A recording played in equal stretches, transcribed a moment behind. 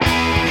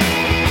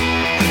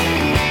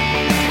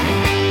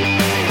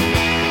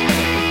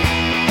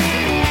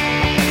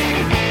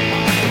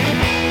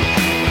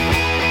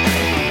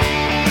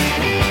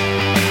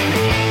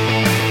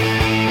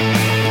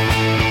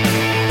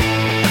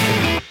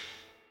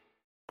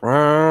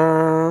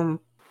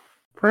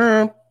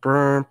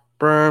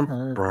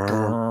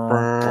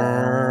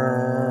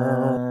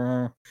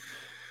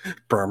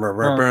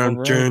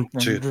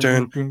You've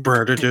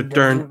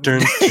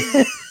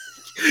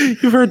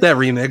heard that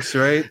remix,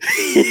 right?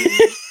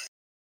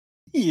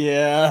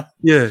 Yeah.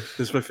 Yeah,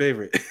 it's my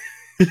favorite.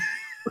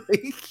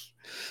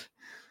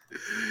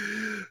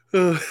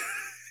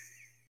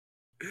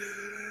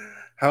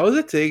 How is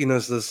it taking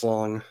us this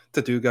long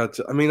to do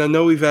Godzilla? I mean, I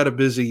know we've had a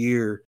busy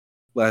year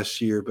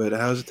last year, but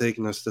how is it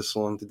taking us this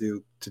long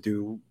to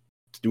do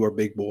our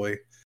big boy?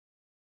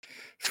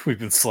 We've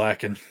been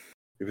slacking.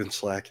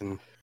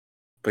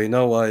 But you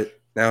know what?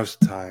 Now's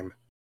the time.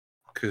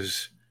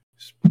 Because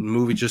the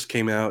movie just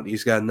came out.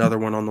 He's got another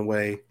one on the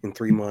way in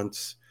 3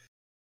 months.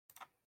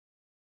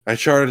 I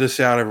charted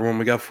this out, everyone.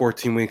 We got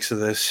 14 weeks of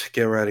this.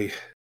 Get ready.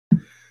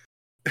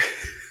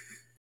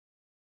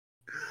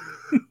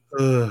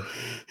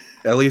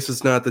 At least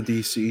it's not the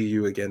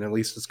DCEU again. At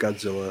least it's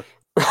Godzilla.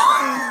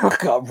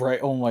 God, right?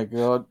 Oh my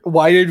god!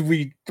 Why did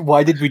we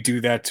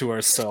do that to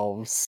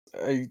ourselves?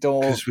 I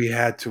don't. Because we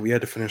had to. We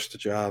had to finish the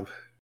job.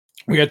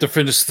 We had to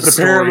finish the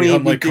story,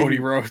 unlike Cody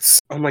Rhodes.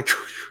 Unlike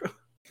Cody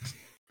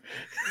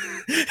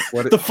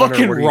Rhodes. The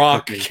fucking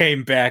Rock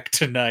came back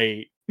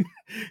tonight.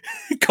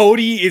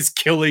 Cody is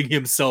killing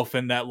himself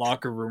in that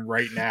locker room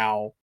right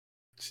now.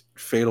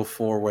 Fatal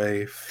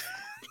 4-way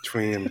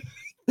between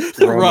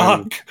The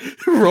Rock,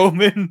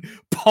 Roman,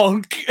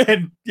 Punk,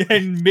 and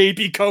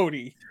maybe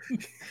Cody.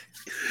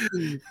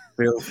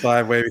 Fatal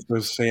 5-way, we throw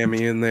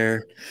Sammy in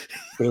there.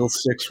 Fatal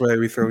 6-way,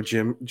 we throw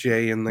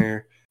Jay in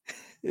there.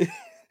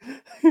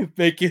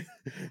 Make it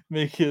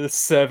a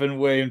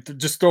 7-way, and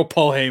just throw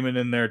Paul Heyman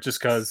in there,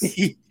 just cause.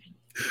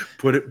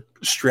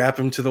 Strap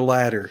him to the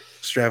ladder.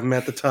 Strap him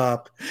at the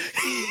top.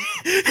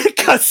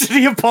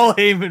 Custody of Paul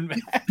Heyman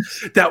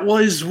match. That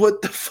was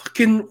what the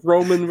fucking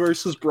Roman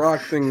versus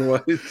Brock thing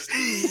was.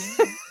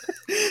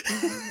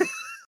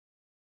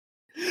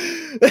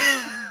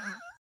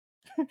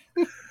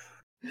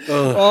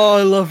 Oh,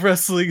 I love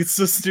wrestling. It's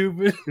so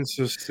stupid. It's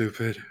so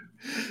stupid.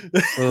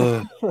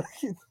 I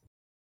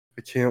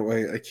can't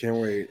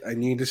wait. I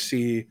need to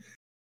see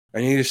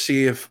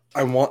if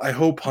I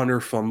hope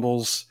Hunter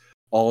fumbles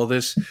all of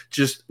this.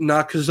 Just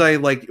not because I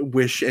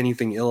wish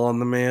anything ill on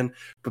the man,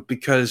 but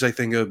because I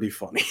think it would be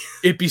funny.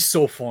 It'd be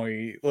so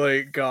funny.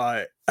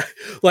 God.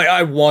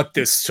 I want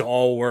this to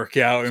all work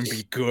out and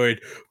be good,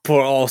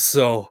 but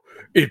also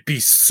it'd be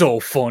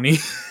so funny.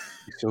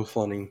 So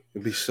funny.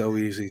 It'd be so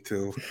easy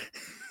too.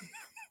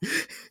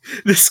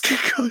 This could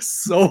go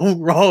so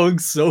wrong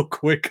so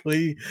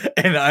quickly,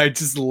 and I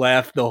just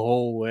laughed the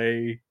whole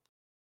way.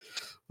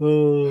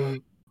 Oh,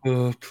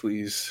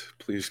 please,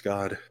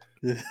 God.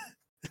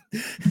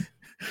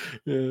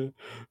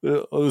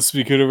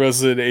 Speaking of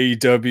wrestling,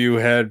 AEW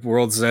had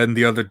World's End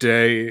the other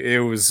day. It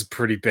was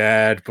pretty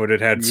bad, but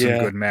it had some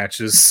good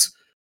matches.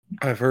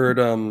 I've heard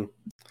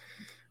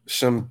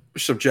some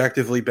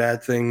subjectively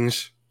bad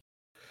things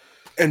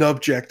and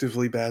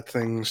objectively bad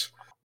things.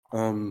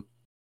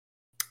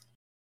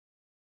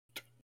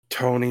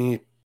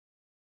 Tony,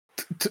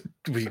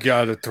 we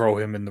gotta throw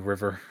him in the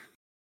river.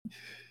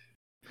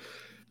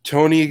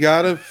 Tony, you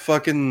gotta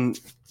fucking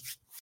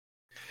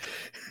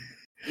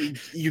I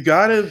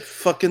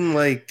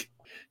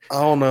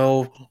don't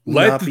know.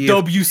 Let the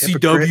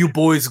WCW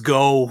boys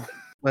go.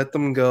 Let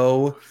them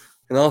go.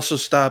 And also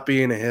stop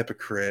being a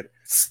hypocrite.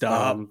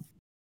 Stop.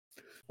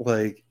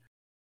 I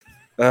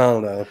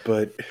don't know,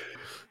 but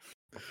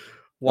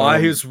why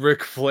is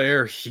Ric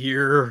Flair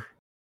here?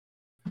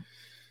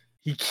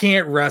 He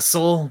can't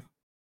wrestle.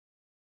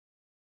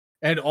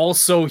 And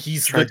also,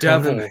 he's the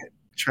devil.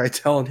 Try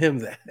telling him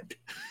that.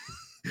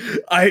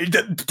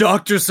 The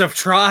doctors have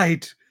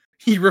tried.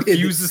 He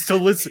refuses to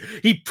listen.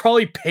 He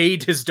probably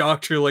paid his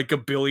doctor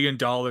 $1 billion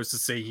to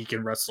say he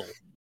can wrestle.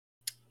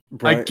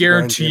 I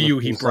guarantee you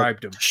he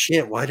bribed him.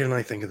 Shit, why didn't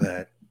I think of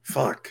that?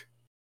 Fuck.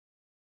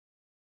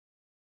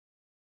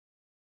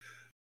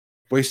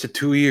 Wasted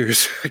 2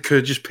 years. I could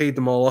have just paid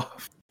them all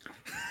off.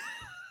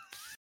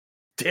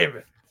 Damn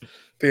it.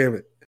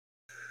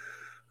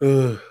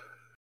 Ugh.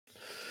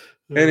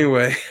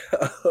 Anyway.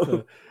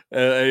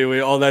 Anyway,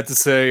 all that to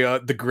say,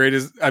 the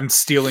greatest... I'm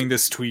stealing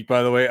this tweet,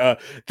 by the way.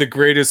 The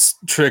greatest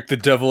trick the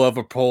devil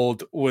ever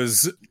pulled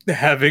was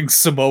having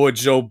Samoa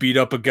Joe beat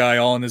up a guy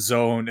all on his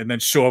own and then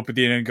show up at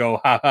the end and go,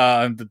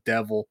 haha, I'm the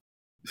devil.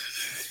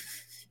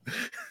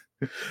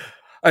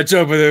 I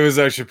joke, but it was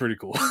actually pretty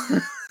cool.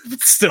 But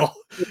still,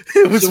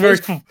 it was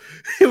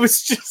it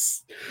was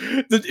just...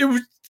 It was...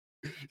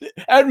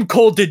 Adam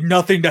Cole did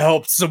nothing to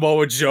help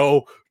Samoa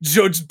Joe.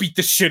 Joe just beat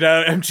the shit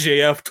out of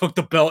MJF, took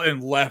the belt,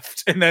 and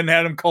left. And then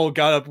Adam Cole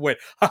got up and went,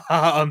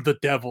 haha, I'm the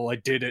devil. I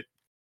did it.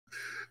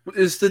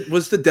 Was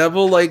the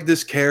devil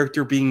this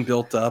character being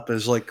built up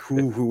as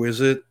who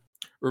is it?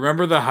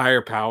 Remember the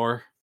higher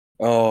power?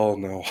 Oh,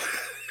 no.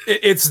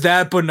 It's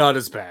that, but not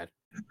as bad.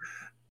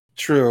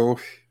 True.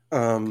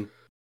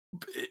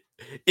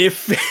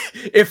 If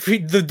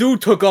the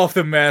dude took off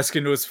the mask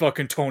and it was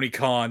fucking Tony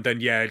Khan,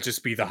 then yeah, it'd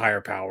just be the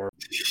higher power.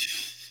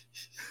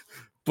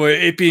 But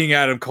it being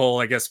Adam Cole,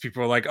 I guess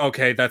people are like,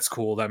 okay, that's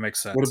cool, that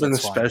makes sense. Would have been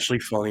especially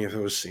funny if it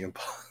was CM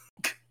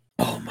Punk.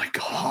 Oh my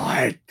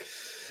god.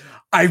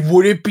 I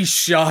wouldn't be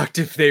shocked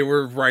if they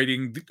were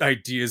writing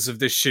ideas of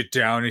this shit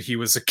down and he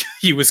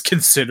was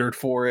considered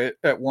for it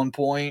at one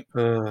point.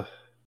 That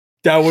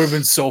would have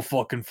been so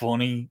fucking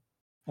funny.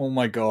 Oh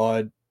my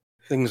god.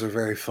 Things are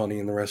very funny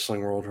in the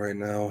wrestling world right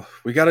now.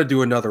 We got to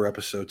do another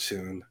episode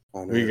soon.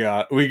 We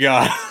got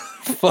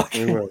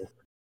fucking. We will.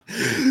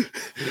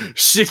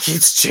 Shit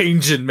keeps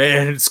changing,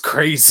 man. It's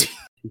crazy.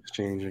 Keeps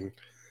changing.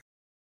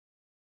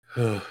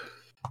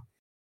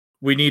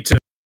 We need to.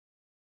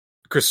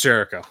 Chris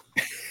Jericho.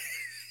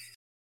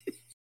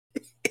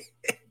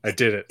 I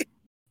did it.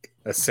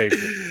 I saved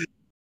it.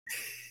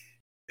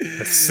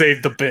 I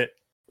saved the bit.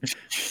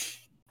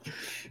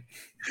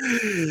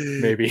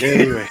 Maybe.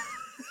 Anyway.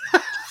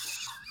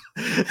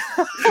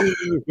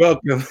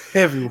 Welcome,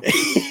 everyone,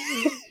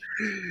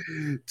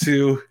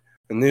 to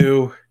a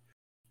new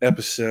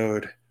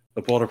episode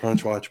of Boulder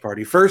Punch Watch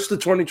Party. First of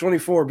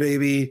 2024,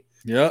 baby.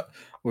 Yeah.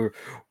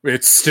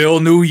 It's still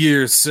New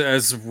Year's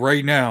as of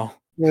right now.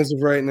 As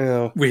of right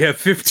now. We have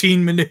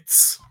 15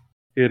 minutes.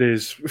 It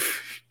is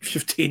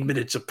 15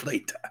 minutes of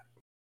playtime.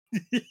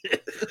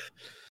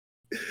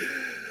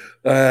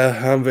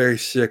 I'm very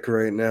sick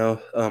right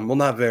now. Well,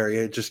 not very.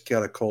 I just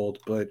got a cold,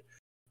 but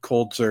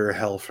colds are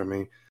hell for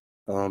me.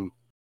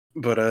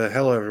 But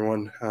hello,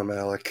 everyone. I'm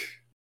Alec.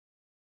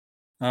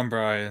 I'm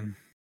Brian.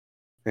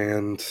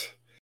 And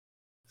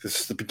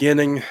this is the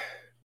beginning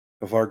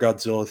of our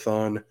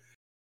Godzilla-thon.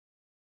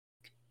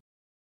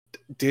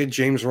 Did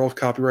James Rolfe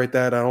copyright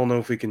that? I don't know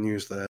if we can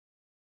use that.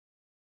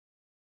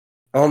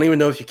 I don't even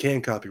know if you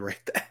can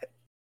copyright that.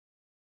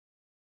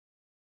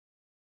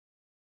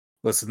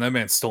 Listen, that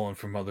man's stolen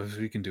from others.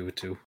 We can do it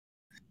too.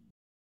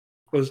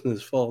 It wasn't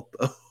his fault,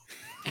 though.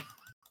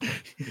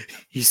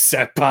 He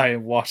sat by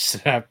and watched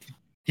it happen.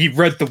 He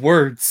read the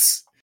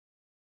words.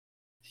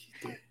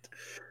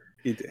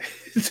 He did.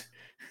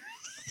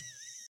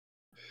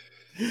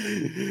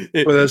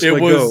 Well, that's what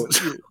goes.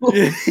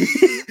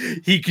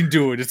 He can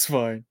do it. It's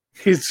fine.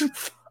 He's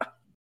fine.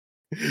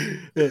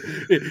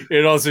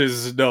 It also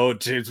is no.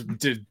 James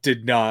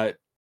did not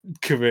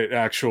commit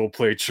actual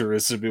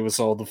plagiarism. It was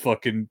all the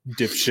fucking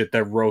dipshit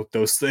that wrote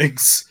those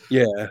things.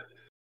 Yeah.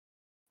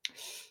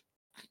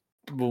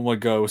 Oh my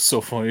god, it was so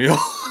funny.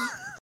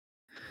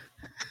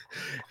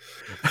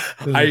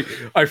 I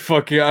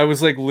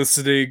was like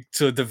listening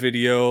to the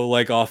video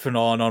like off and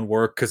on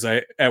work because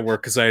I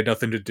had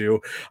nothing to do.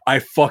 I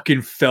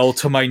fucking fell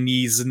to my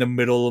knees in the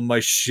middle of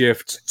my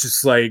shift,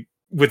 just like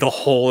with a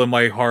hole in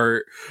my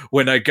heart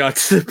when I got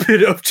to the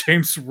bit of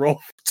James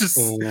Rolfe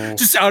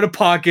just out of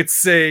pocket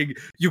saying,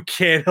 "You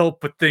can't help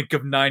but think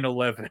of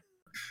 9/11."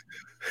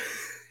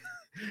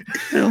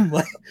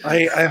 Like,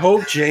 I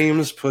hope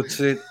James puts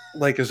it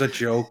like as a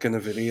joke in a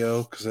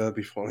video because that'd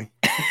be funny.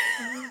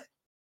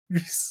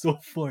 He's so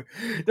funny.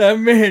 That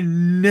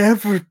man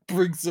never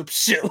brings up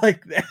shit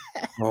like that.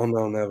 Oh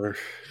no, never.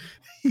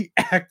 He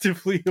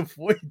actively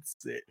avoids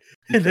it.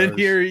 And then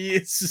here he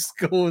is just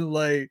going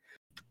like,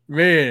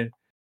 man,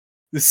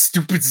 this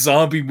stupid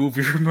zombie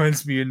movie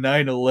reminds me of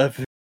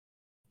 9/11.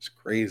 It's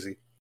crazy.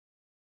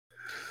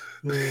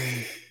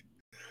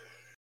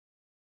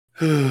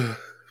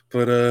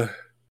 But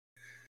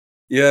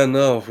yeah,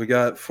 no, we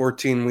got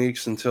 14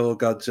 weeks until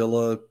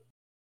Godzilla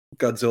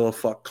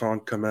Fuck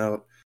Kong come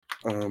out.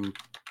 And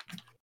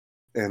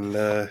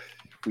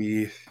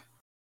we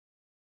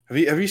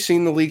have you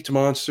seen the leaked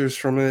monsters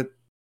from it?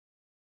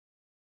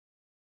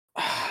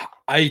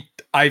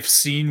 I've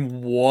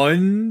seen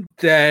one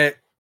that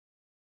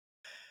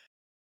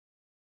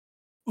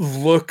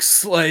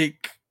looks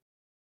like,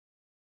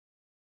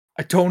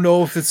 I don't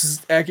know if this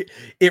is accurate.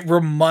 It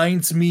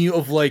reminds me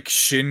of like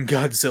Shin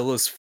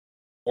Godzilla's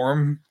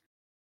form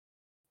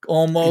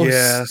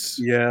almost.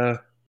 Yeah.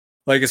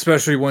 Like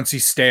especially once he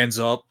stands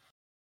up.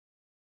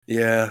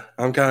 Yeah,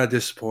 I'm kind of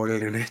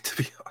disappointed in it,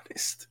 to be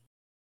honest.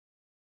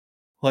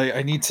 Like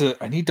I need to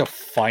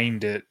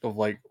find it of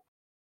like,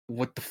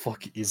 what the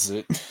fuck is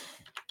it?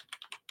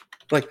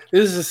 Like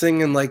this is the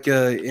thing in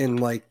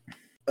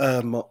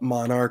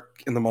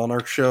Monarch, in the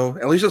Monarch show.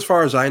 At least as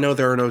far as I know,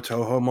 there are no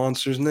Toho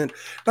monsters in it.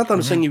 Not that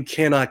I'm saying you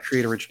cannot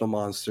create original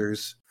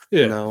monsters,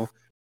 you know,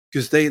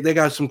 because they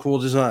got some cool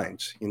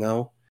designs, you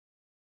know.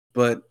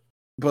 But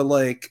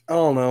like I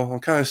don't know, I'm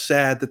kind of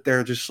sad that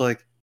they're just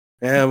like,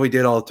 we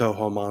did all the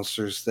Toho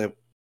monsters that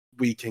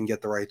we can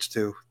get the rights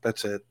to.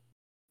 That's it.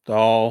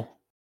 Oh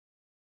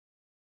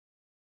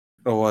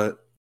what?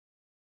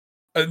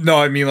 No,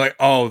 I mean like,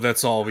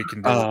 that's all we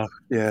can do.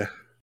 Yeah.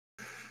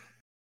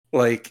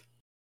 Like,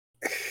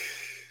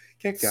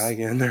 get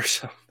Gigan or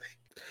something.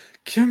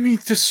 Give me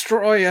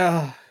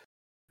Destroyer.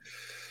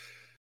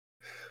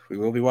 We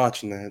will be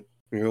watching that.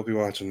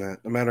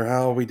 No matter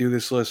how we do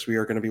this list, we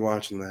are going to be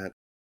watching that.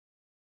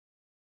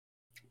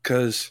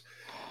 Because,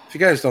 if you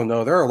guys don't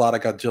know, there are a lot of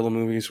Godzilla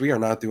movies. We are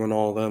not doing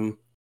all of them.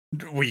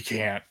 We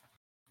can't.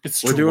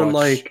 We're doing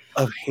like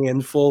a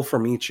handful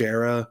from each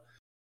era,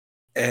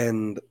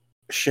 and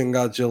Shin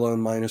Godzilla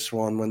and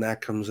 -1 when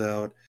that comes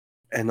out,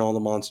 and all the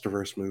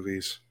MonsterVerse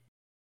movies.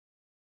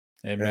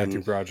 And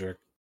Matthew Broderick.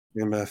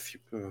 Yeah,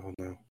 Matthew. Oh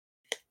no.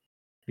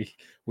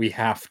 We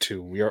have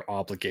to. We are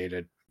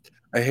obligated.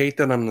 I hate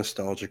that I'm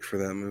nostalgic for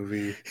that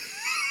movie.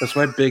 That's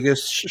my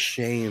biggest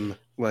shame.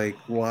 Like,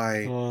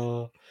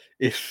 why?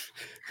 If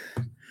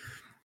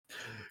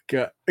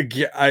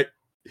I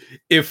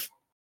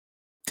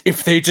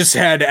if they just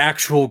had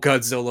actual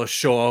Godzilla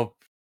show up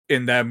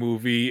in that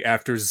movie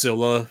after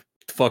Zilla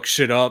fuck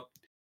shit up,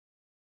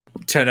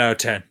 10 out of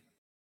 10.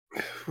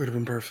 Would have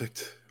been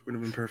perfect. Would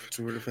have been perfect.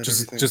 We would have had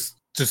everything.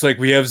 Just like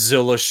we have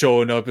Zilla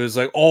showing up, it's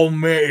like, oh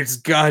man, it's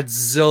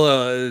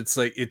Godzilla. It's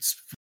like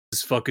it's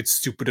this fucking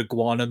stupid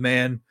iguana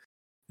man.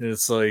 And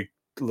it's like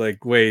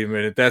wait a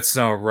minute, that's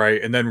not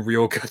right. And then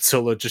real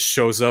Godzilla just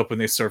shows up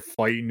and they start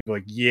fighting.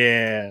 Like,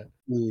 yeah,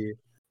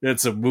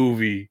 that's a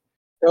movie.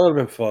 That would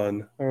have been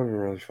fun. That would have been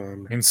really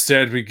fun.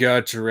 Instead, we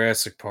got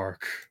Jurassic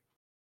Park.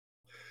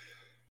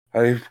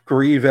 I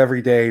grieve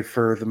every day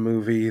for the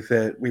movie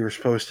that we were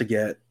supposed to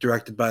get,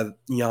 directed by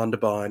Jan de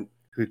Bont,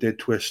 who did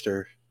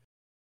Twister,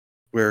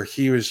 where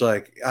he was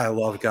like, I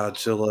love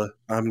Godzilla.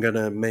 I'm going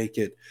to make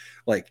it.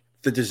 Like,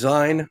 the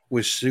design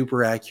was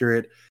super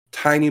accurate,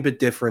 tiny bit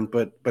different,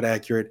 but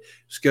accurate.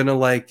 It's going to,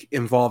 like,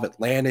 involve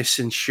Atlantis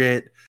and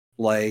shit.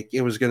 Like,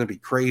 it was going to be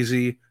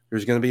crazy.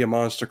 There's going to be a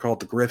monster called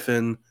the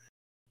Griffin.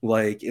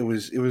 Like, it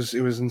was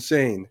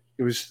insane.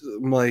 It was,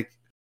 like,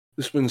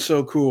 this has been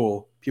so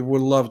cool. People would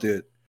have loved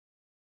it.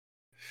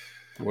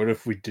 What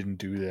if we didn't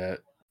do that?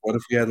 What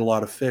if we had a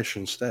lot of fish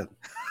instead?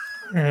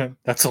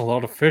 That's a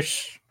lot of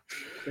fish.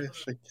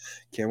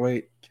 Can't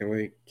wait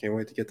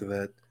to get to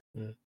that.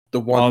 The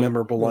one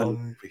memorable line of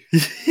the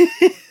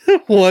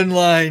movie. One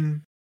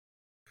line.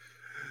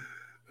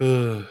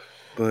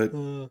 But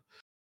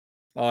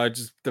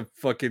just the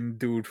fucking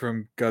dude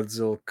from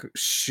Godzilla,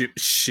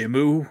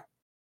 Shimu.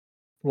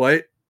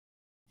 What?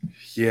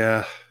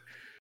 Yeah,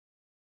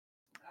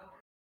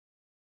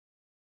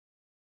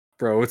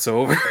 bro, it's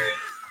over.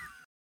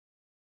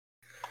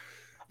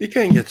 You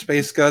can't get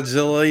Space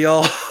Godzilla,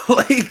 y'all.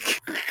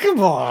 Like, come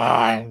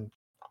on.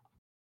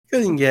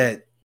 Couldn't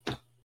get.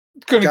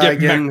 We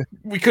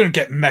couldn't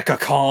get Mecha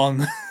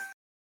Kong.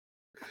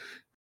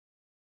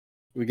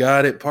 We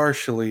got it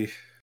partially.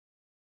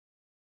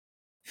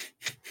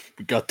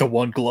 We got the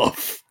one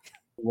glove.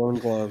 One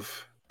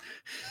glove.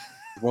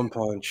 One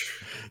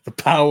punch. The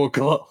power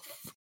glove.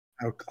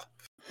 Power glove.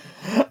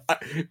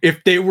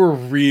 If they were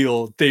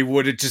real, they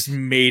would have just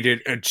made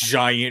it a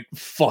giant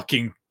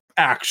fucking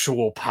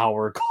actual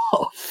power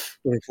glove.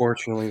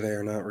 Unfortunately, they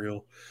are not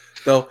real.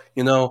 Though,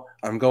 you know,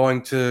 I'm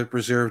going to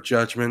preserve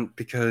judgment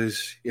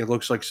because it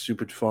looks like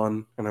stupid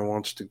fun, and I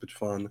want stupid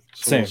fun.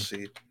 So Same. We'll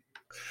see.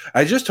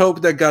 I just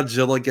hope that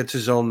Godzilla gets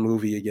his own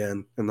movie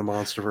again in the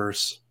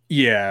MonsterVerse.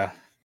 Yeah.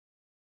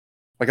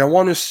 Like, I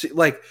want to see,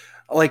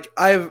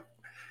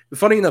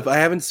 funny enough, I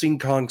haven't seen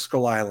Kong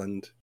Skull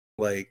Island.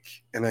 Like,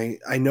 and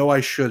I know I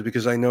should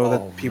because I know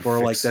that people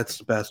are like, that's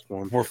the best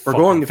one. We're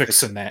going to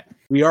fix that.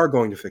 We are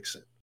going to fix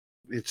it.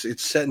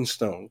 It's set in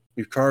stone.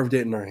 We've carved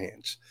it in our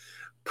hands.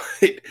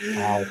 But,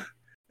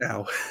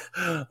 ow.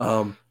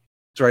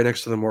 It's right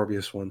next to the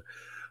Morbius one.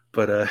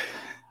 But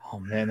oh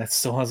man, that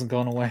still hasn't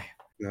gone away.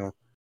 No.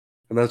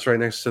 And that's right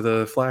next to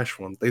the Flash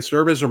one. They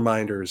serve as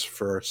reminders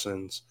for our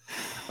sins.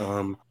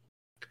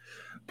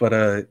 But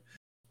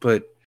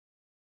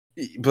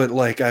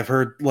like I've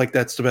heard like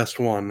that's the best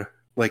one,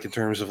 like in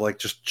terms of like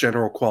just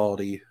general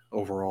quality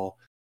overall.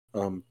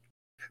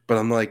 But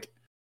I'm like,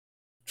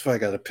 if I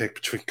got to pick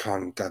between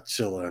Kong and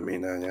Godzilla, I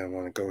mean, I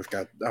want to go with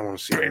I want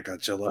to see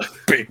Godzilla.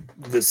 Big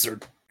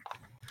lizard.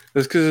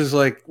 It's because it's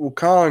like, well,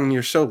 Kong,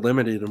 you're so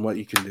limited in what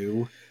you can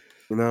do,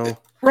 you know?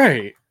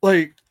 Right,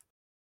 like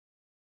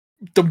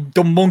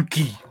the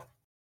monkey.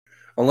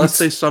 Unless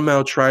they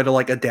somehow try to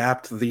like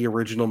adapt the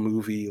original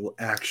movie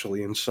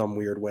actually in some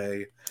weird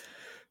way.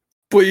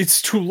 But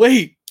it's too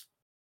late.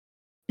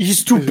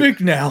 He's too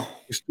big now.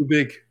 He's too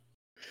big.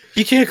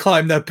 He can't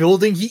climb that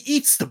building. He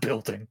eats the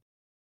building.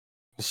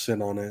 We'll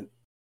sit on it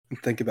and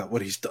think about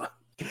what he's done.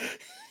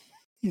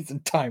 He's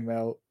in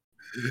timeout.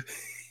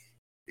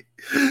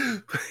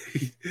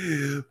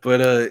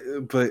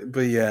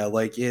 but yeah,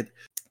 like it.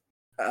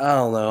 I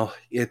don't know.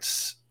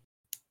 It's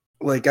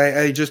like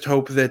I just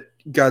hope that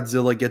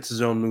Godzilla gets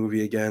his own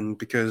movie again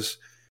because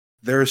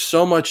there's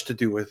so much to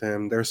do with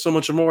him. There's so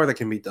much more that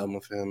can be done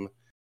with him.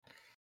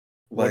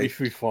 Like, what if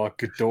we fought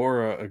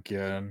Ghidorah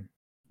again?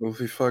 What if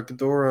we fought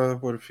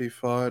Ghidorah? What if we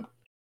fought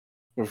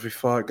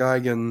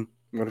Gigan?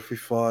 What if we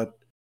fought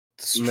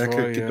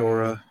Mecha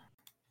Ghidorah?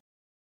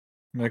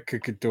 Mecha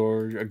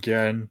Ghidorah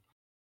again.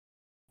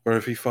 What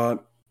if he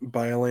fought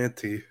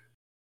Biollante?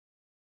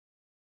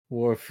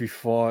 What if we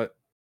fought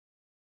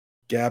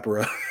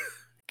Gabra?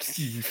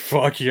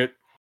 Fuck it.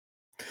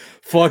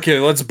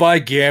 Let's buy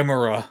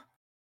Gamera.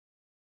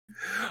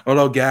 Oh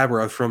no,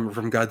 Gabra from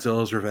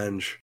Godzilla's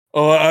Revenge.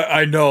 Oh,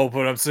 I know,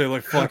 but I'm saying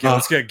like fuck it,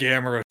 let's get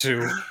Gamera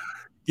too.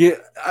 Yeah,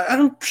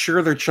 I'm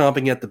sure they're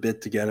chomping at the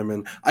bit to get him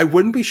in. I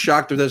wouldn't be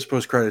shocked if there's a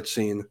post-credit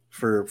scene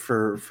for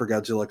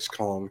Godzilla X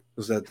Kong.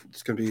 Is that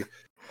it's gonna be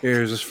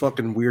here's this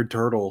fucking weird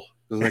turtle.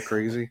 Isn't that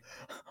crazy?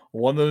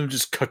 One of them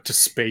just cut to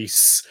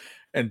space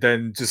And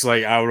then just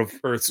like out of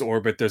Earth's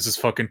orbit, there's this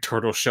fucking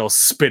turtle shell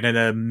spinning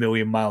at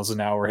 1,000,000 miles an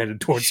hour headed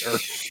towards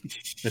Earth.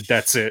 And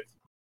that's it.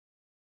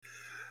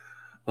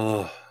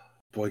 Oh,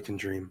 boy can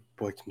dream.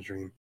 Boy can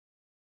dream.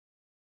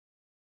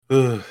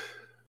 Ugh.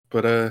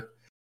 But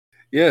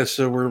yeah,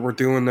 so we're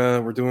doing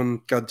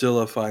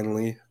Godzilla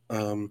finally.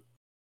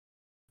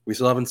 We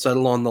still haven't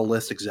settled on the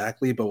list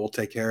exactly, but we'll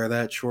take care of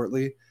that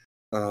shortly.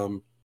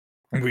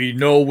 We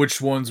know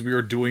which ones we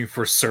are doing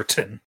for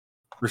certain.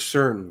 For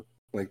certain.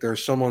 Like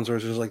there's some ones where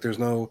it's just like there's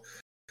no,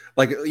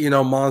 like, you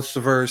know,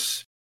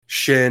 MonsterVerse,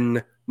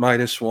 Shin,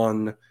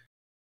 -1,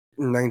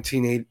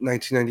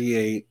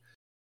 1998.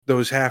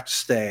 Those have to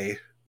stay.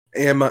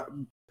 But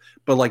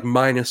like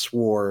Minus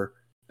War,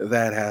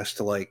 that has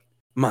to like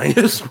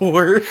Minus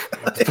War.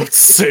 Let's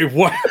say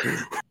what?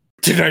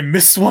 Did I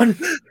miss one?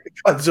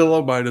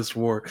 Godzilla Minus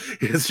War.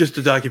 It's just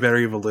a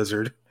documentary of a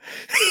lizard.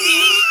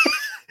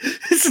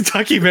 It's a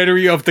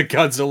documentary of the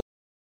Godzilla.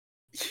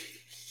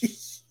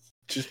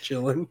 Just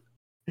chilling.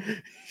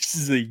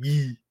 He's like,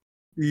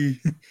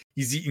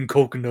 he's eating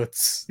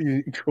coconuts.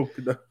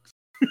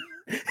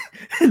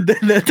 And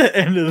then at the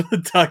end of the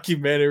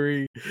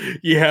documentary,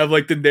 you have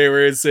like the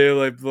narrator say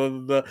like blah blah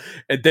blah,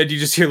 and then you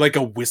just hear like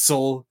a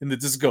whistle, and they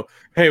just go,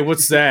 "Hey,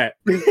 what's that?"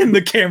 And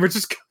the camera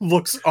just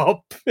looks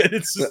up, and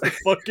it's just a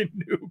fucking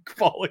nuke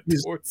falling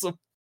towards them.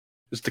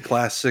 It's the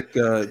classic.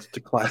 It's the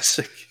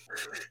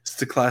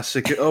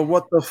classic. Oh,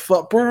 what the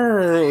fuck,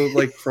 bro?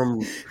 Like from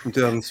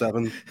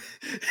 2007.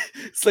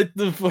 It's like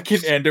the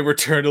fucking end of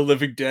Return of the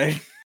Living Dead.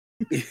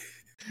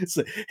 It's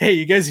like, hey,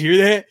 you guys hear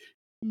that?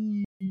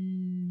 And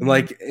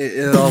like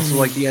it also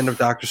like the end of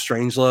Doctor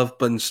Strangelove,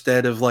 but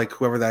instead of like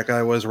whoever that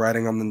guy was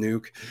riding on the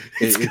nuke,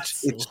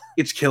 it's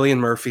Cillian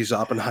Murphy's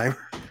Oppenheimer.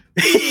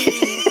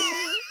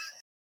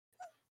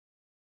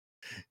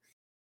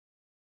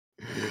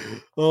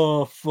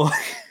 Oh fuck!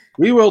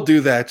 We will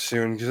do that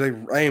soon because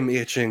I am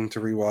itching to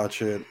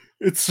rewatch it.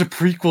 It's the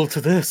prequel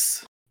to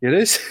this. It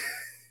is.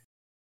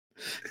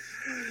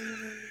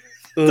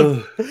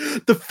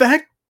 The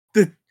fact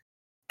that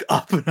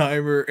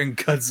Oppenheimer and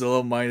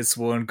Godzilla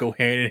 -1 go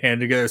hand in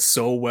hand together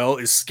so well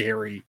is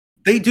scary.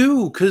 They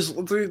do, because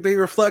they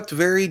reflect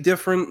very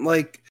different,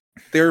 like,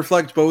 they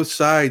reflect both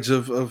sides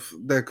of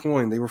that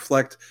coin. They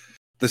reflect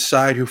the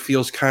side who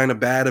feels kind of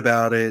bad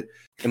about it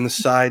and the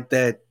side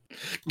that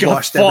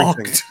lost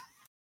everything.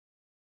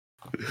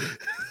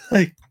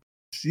 Like,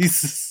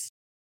 Jesus.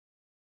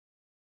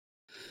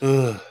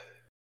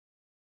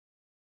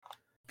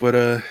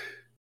 But,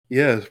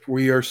 yeah,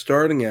 we are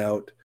starting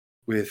out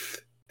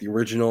with the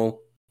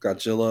original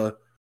Godzilla,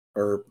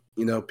 or,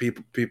 you know,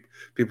 people,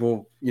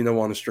 you know,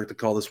 want to strictly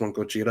call this one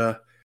Gojira,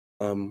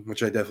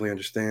 which I definitely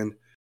understand.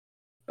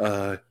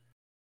 I'm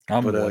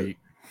white.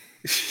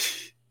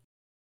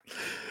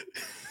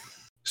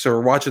 So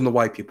we're watching the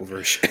white people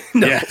version.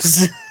 No.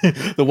 Yes,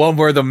 the one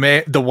where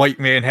the white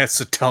man has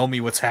to tell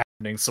me what's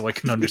happening so I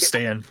can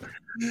understand.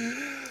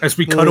 As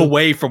we cut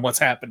away from what's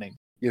happening.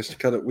 Yes, we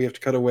have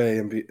to cut away,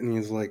 and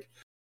he's like,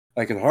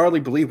 "I can hardly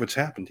believe what's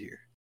happened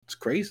here. It's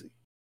crazy."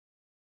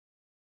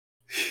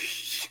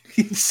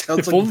 He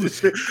sounds like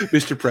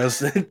Mr.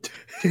 President.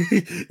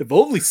 If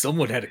only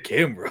someone had a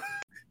camera.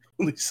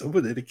 Only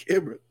someone had a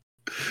camera.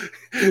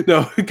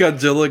 No,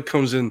 Godzilla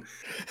comes in.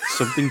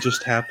 Something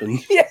just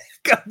happened. Yeah,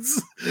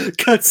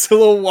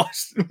 Godzilla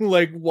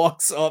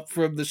walks up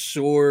from the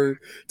shore,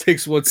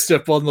 takes one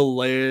step on the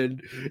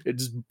land, and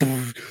just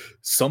boom,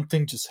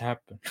 something just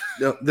happened.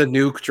 The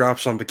nuke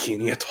drops on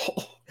Bikini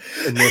Atoll,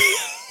 and then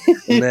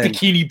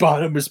Bikini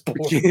Bottom is born.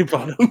 Bikini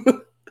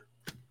Bottom.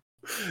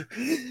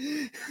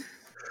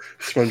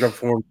 SpongeBob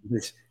form.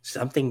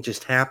 Something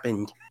just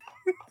happened.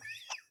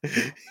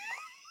 Can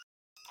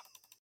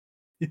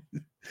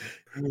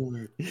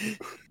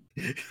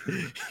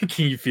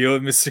you feel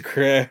it, Mr.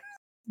 Crab?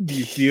 Do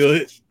you feel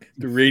it?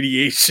 The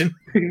radiation.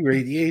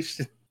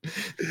 Radiation.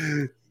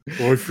 I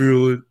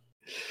feel it.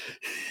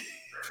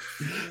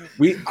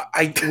 We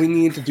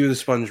need to do the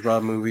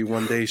SpongeBob movie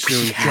one day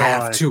soon. We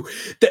have to.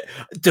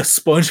 The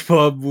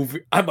SpongeBob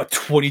movie. I'm a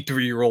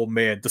 23-year-old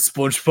man. The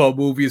SpongeBob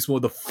movie is one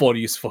of the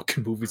funniest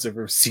fucking movies I've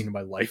ever seen in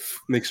my life.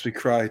 Makes me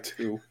cry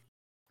too.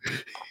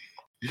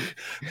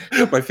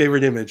 My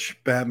favorite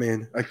image: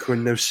 Batman. I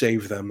couldn't have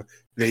saved them.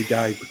 They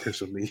died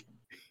because of me.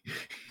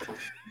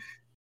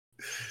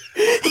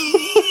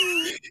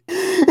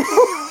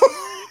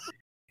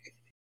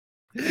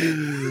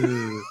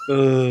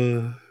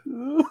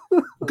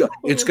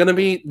 It's gonna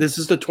be. This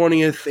is the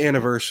 20th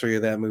anniversary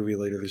of that movie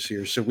later this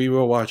year, so we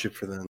will watch it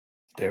for then.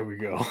 There we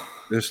go.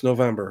 This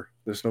November,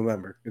 it's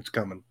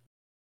coming.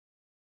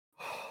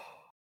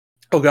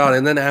 Oh god!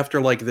 And then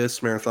after like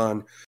this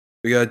marathon,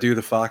 we gotta do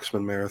the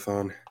Foxman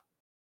marathon.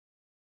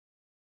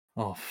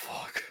 Oh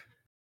fuck!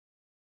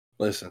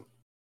 Listen,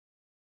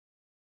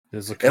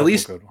 there's a couple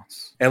good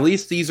ones. At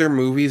least these are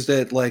movies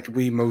that like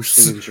we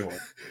mostly enjoy.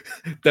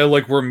 That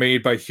like were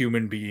made by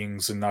human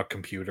beings and not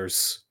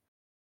computers.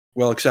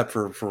 Well, except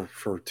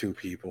for two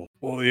people.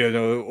 Well, yeah,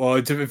 no.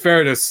 Well, to be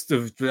fairness,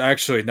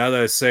 actually, now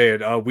that I say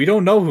it, we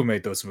don't know who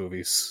made those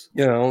movies.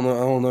 Yeah, I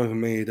don't know who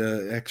made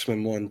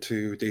X-Men 1,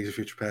 2, Days of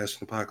Future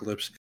Past, and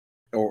Apocalypse,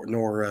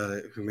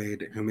 nor who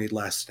made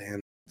Last Stand.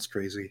 It's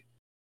crazy.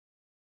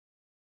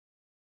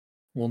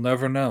 We'll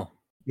never know.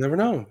 Never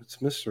know.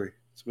 It's a mystery.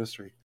 It's a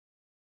mystery.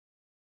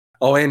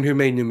 Oh, and who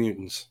made New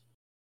Mutants?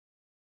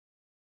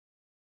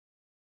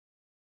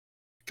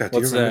 God,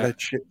 do you remember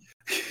that shit?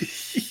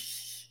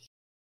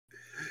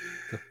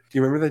 Do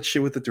you remember that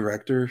shit with the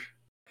director?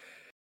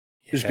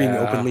 Just being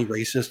openly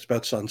racist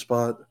about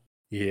Sunspot?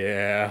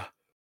 Yeah.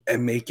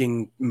 And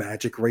making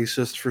magic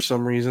racist for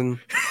some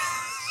reason?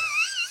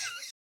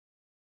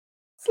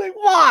 It's like,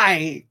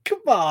 why?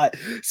 Come on.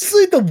 It's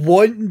like the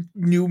one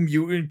New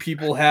Mutant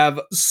people have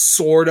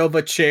sort of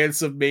a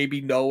chance of maybe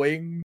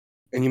knowing.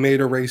 And you made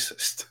her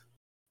racist.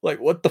 Like,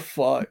 what the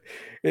fuck?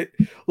 I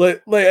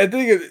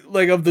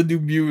think of the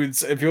New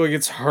Mutants, I feel like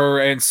it's her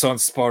and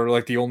Sunspot are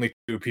like the only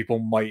two people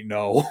might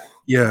know.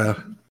 Yeah.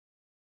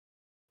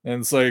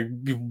 And it's like,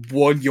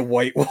 one you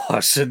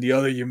whitewash and the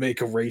other you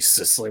make a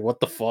racist. Like, what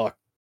the fuck?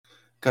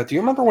 God, do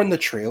you remember when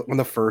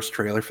the first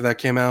trailer for that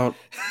came out?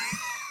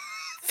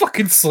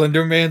 Fucking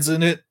Slender Man's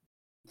in it.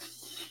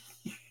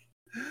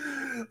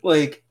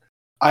 Like,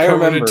 I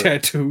Permanent remember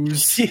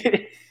tattoos.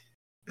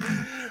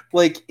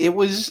 Like, it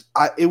was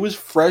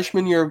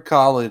freshman year of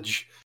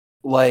college,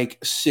 like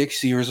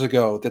 6 years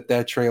ago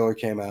that trailer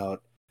came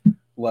out.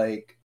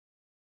 Like,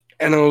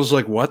 and I was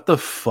like, what the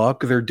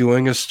fuck? They're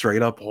doing a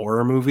straight up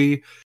horror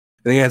movie?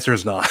 And the answer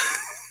is not.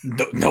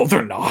 No,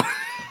 they're not.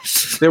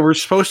 They were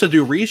supposed to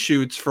do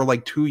reshoots for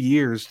like 2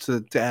 years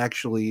to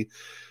actually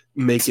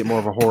make it more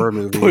of a horror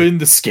movie. Put in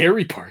the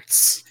scary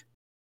parts.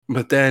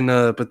 But then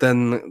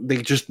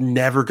they just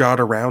never got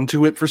around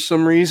to it for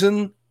some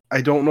reason. I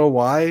don't know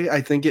why.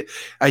 I think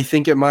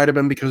it might have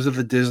been because of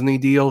the Disney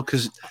deal.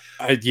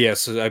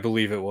 Yes, I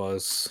believe it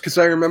was. Because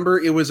I remember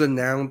it was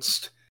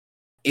announced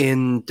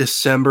in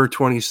December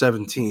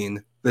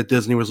 2017 that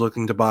Disney was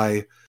looking to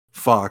buy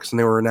Fox, and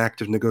they were in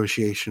active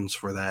negotiations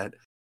for that.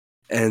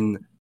 And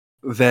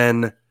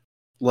then,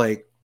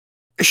 like,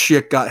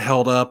 shit got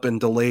held up and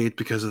delayed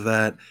because of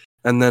that.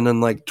 And then in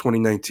like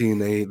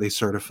 2019, they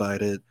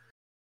certified it.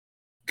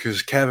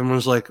 Because Kevin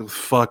was like,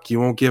 fuck, you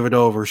won't give it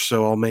over,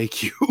 so I'll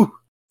make you.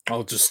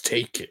 I'll just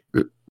take it.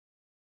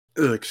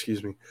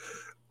 Excuse me.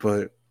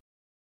 But,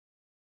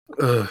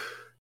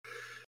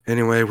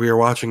 anyway, we are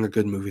watching a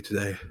good movie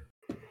today.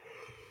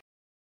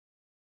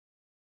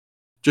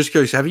 Just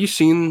curious, have you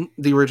seen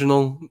the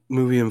original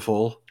movie in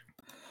full?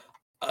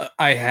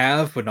 I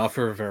have, but not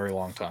for a very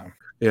long time.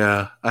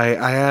 Yeah,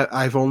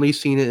 I've only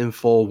seen it in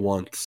full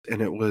once,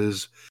 and it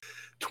was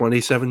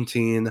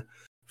 2017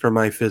 for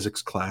my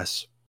physics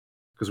class.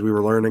 Because we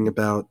were learning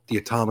about the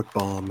atomic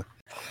bomb,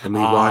 and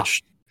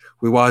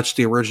we watched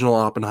the original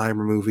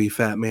Oppenheimer movie,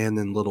 Fat Man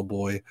and Little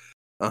Boy,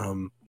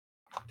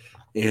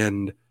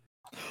 and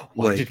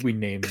why did we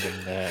name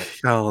them that?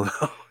 I don't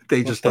know.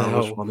 They just thought it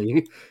was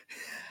funny.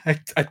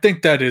 I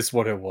think that is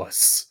what it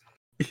was.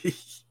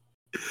 It's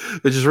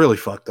just really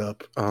fucked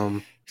up.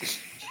 Oh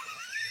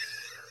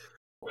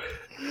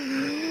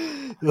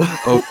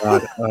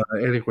god.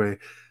 Anyway,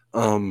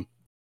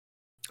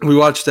 we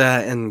watched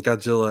that and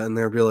Godzilla, and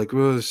they'll be like,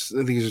 well, these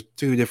are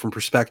two different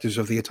perspectives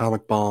of the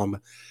atomic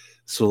bomb.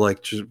 So,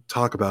 like, just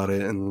talk about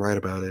it and write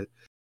about it.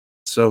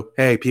 So,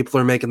 hey, people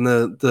are making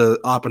the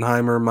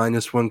Oppenheimer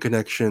 -1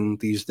 connection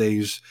these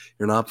days.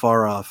 You're not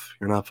far off.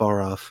 You're not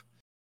far off.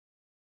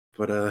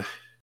 But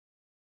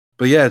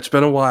yeah, it's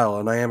been a while,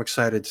 and I am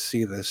excited to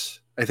see this.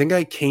 I think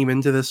I came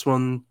into this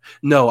one.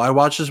 No, I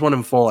watched this one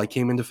in full. I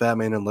came into Fat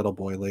Man and Little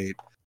Boy late.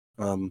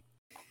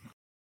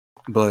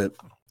 But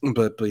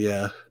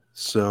yeah.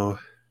 So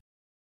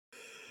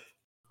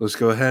let's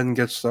go ahead and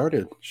get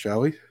started, shall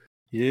we?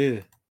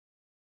 Yeah.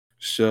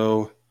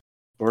 So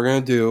what we're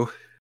gonna do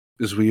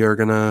is we are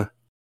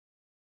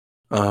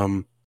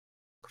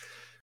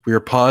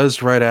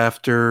paused right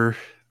after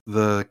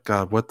the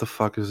God. What the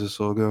fuck is this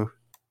logo?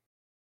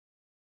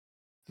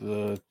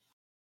 The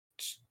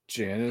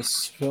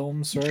Janus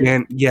Films,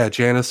 right?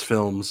 Janus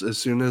Films. As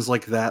soon as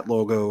like that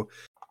logo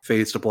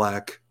fades to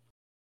black,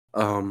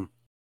 pause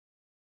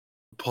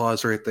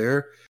right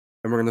there,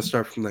 and we're gonna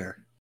start from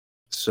there.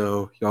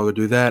 So y'all go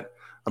do that.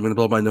 I'm gonna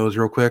blow my nose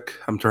real quick.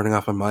 I'm turning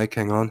off my mic.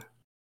 Hang on.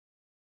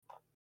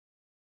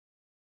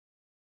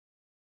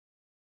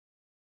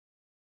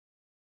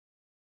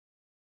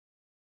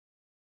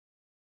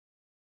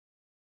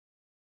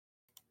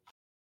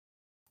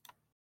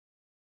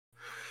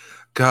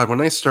 God,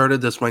 when I started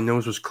this, my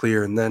nose was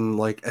clear, and then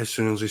like as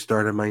soon as we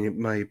started,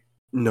 my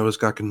nose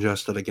got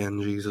congested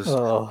again. Jesus.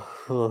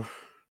 Oh.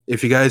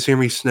 If you guys hear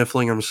me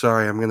sniffling, I'm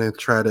sorry. I'm gonna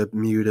try to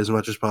mute as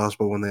much as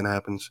possible when that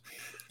happens.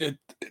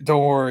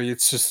 Don't worry,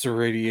 it's just the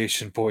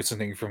radiation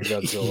poisoning from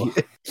Godzilla.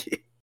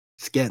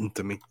 It's getting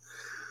to me.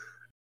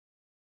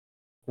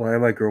 Why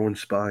am I growing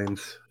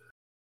spines?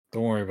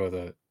 Don't worry about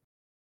that.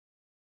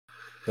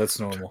 That's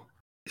normal.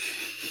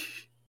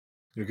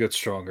 You get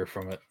stronger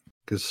from it.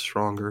 Get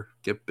stronger,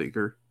 get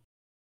bigger.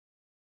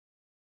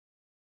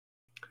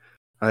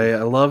 I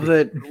love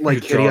that,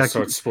 like, your jaw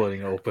starts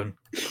splitting open.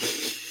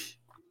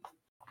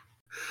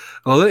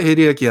 I love that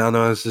Hideaki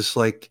Anno has this,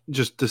 like,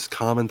 just this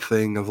common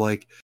thing of,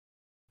 like,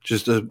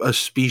 just a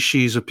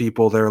species of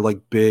people that are, like,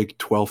 big,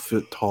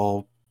 12-foot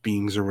tall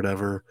beings or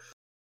whatever.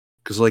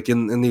 Because, like,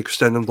 in the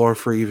extended lore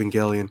for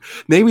Evangelion,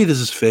 maybe this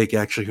is fake,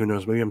 actually, who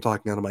knows? Maybe I'm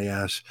talking out of my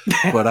ass.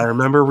 But I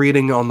remember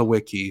reading on the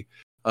wiki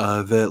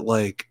that,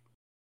 like,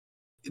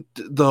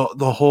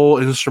 the whole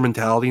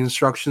instrumentality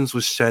instructions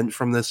was sent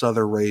from this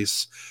other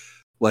race.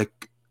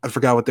 Like, I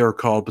forgot what they were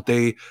called, but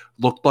they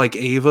looked like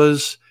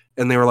Avas,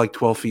 and they were, like,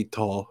 12 feet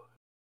tall.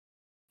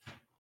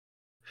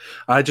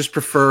 I just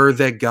prefer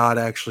that God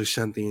actually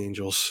sent the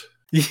angels.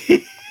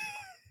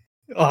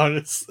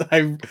 Honest,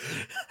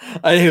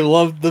 I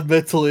love the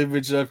mental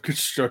image I've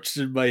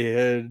constructed in my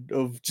head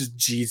of just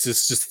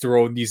Jesus just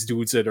throwing these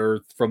dudes at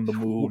Earth from the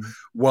moon.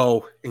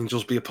 Whoa,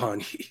 angels be upon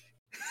ye.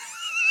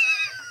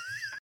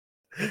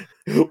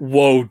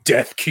 Whoa,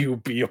 death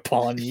cube be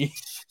upon ye.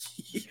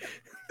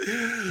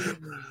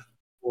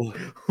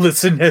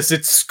 Listen as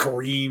it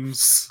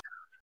screams.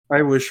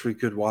 I wish we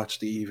could watch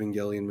the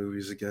Evangelion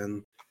movies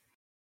again.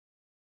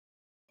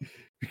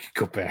 We could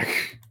go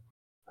back.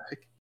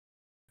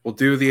 We'll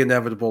do the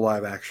inevitable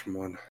live action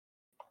one.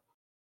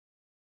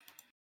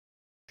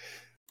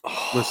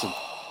 Listen,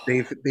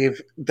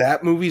 they've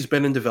that movie's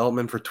been in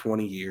development for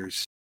 20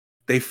 years.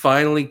 They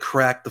finally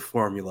cracked the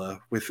formula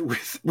with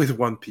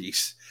One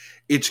Piece.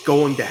 It's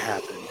going to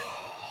happen.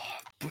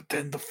 But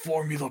then the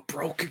formula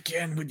broke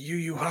again with Yu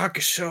Yu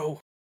Hakusho.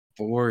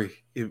 Don't worry.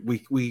 If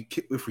we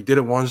did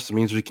it once, it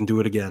means we can do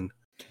it again.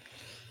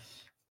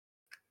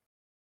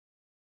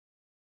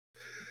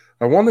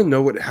 I want to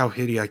know how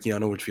Hideaki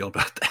Anno would feel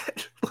about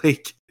that.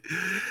 like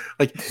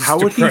His how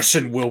would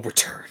depression will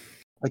return.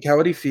 Like, how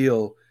would he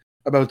feel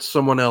about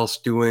someone else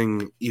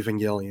doing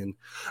Evangelion?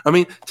 I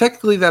mean,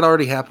 technically that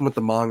already happened with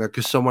the manga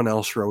because someone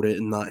else wrote it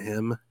and not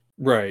him.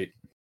 Right.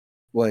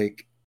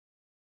 Like,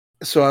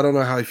 so I don't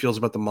know how he feels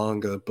about the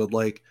manga, but,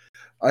 like,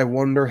 I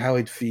wonder how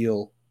he'd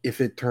feel if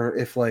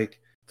it's like,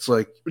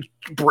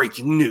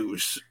 breaking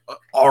news.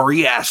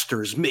 Ari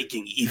Aster's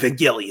making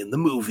Evangelion the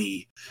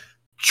movie.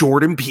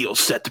 Jordan Peele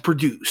set to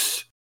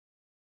produce.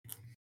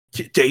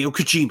 Hideo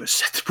Kojima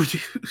set to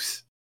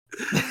produce.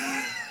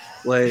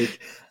 Like,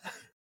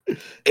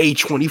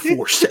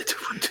 A24 set to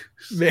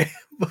produce. Man,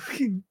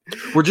 fucking...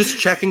 We're just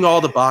checking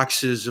all the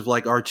boxes of,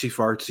 like, artsy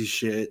fartsy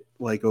shit,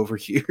 like, over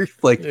here.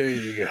 Like, there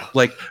you go.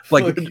 Like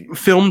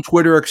film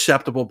Twitter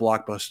acceptable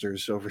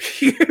blockbusters over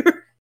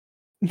here.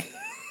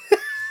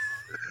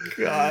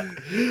 God.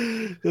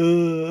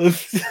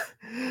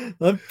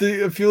 I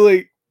feel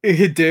like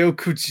Hideo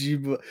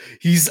Kojima,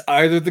 he's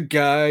either the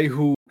guy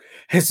who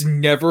has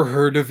never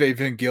heard of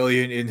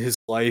Evangelion in his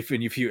life,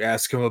 and if you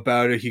ask him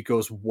about it, he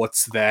goes,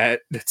 "What's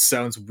that? That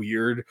sounds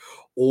weird."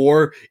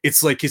 Or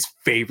it's like his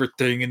favorite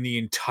thing in the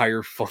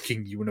entire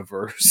fucking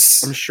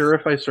universe. I'm sure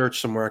if I search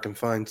somewhere, I can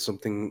find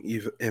something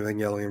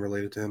Evangelion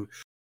related to him.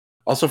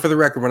 Also, for the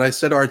record, when I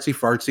said artsy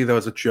fartsy, that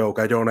was a joke.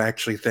 I don't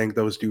actually think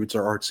those dudes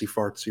are artsy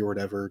fartsy or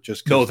whatever.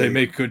 Just no, they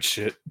make good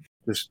shit.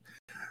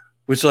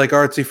 Which, like,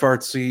 artsy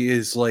fartsy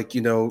is, like,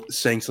 you know,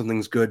 saying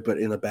something's good but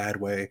in a bad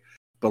way.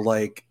 But,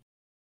 like,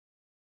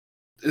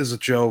 is a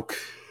joke.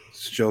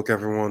 It's a joke,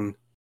 everyone.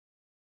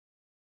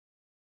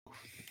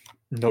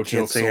 No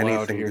jokes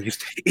allowed here. These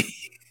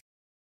days.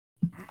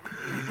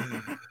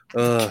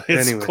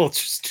 Anyway.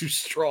 Culture's too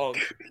strong.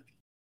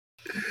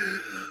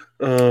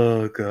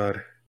 Oh,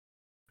 God.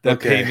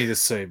 That pained me to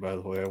say, by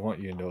the way. I want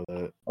you to know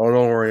that. Oh,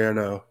 don't worry, I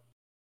know.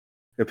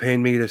 It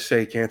pained me to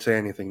say, can't say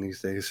anything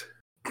these days.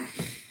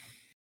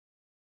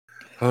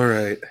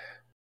 Alright.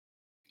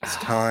 It's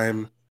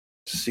time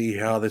to see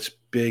how this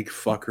big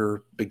fucker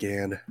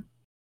began.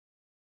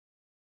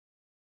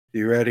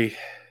 You ready?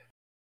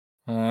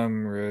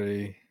 I'm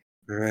ready.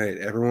 Alright,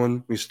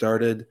 everyone, we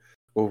started.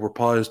 Well, we're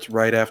paused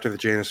right after the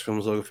Janus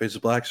Films logo fades to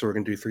black, so we're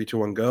going to do 3, 2,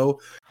 1, go.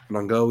 And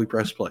on go, we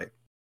press play.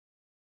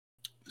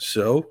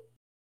 So,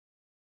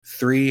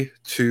 3,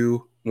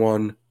 2,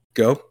 1,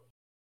 go.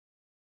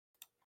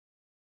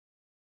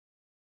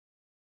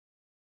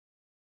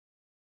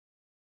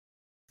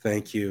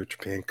 Thank you,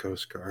 Japan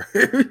Coast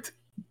Guard.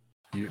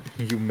 You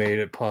made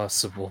it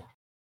possible.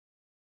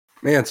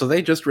 Man, so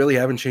they just really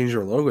haven't changed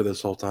their logo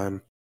this whole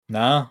time.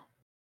 Nah.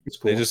 It's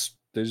cool. They just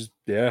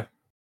yeah.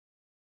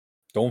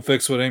 Don't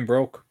fix what ain't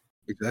broke.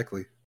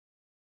 Exactly.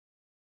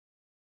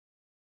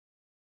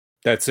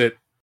 That's it.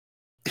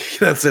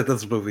 That's it.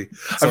 That's the movie.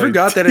 I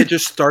forgot that it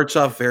just starts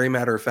off very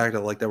matter of fact. I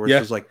like that where it's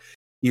just like,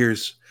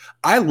 here's.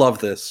 I love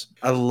this.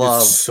 I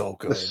love it's so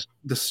good.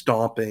 The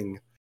stomping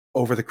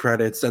over the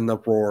credits and the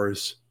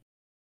roars.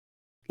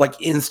 Like,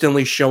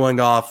 instantly showing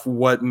off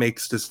what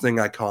makes this thing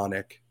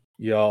iconic.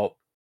 Yo.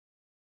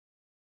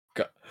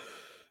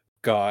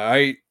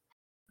 God,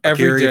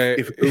 every day.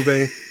 If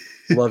Ube,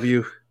 love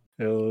you.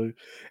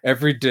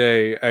 Every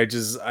day,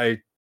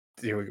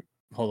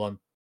 hold on.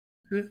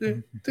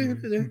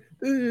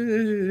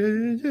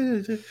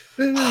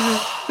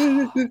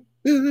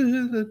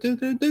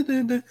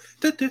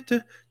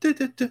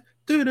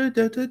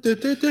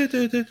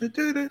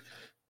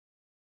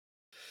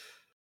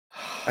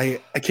 I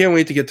can't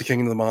wait to get to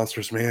King of the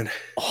Monsters, man.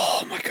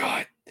 Oh my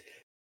god.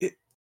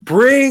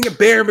 Bring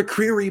Bear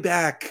McCreary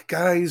back,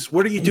 guys.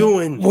 What are you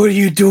doing? What are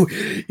you doing?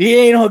 He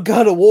ain't on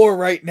God of War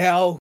right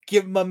now.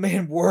 Give my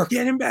man work.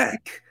 Get him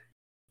back.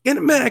 Get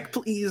him back,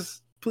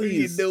 please.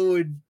 Please. What are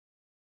you doing?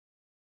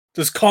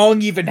 Does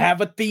Kong even have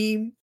a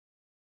theme?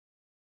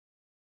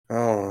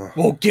 Oh.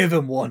 We'll give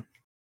him one.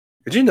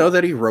 Did you know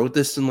that he wrote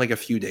this in like a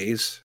few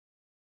days?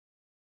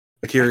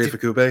 Akira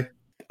Ifukube?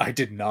 I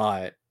did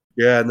not.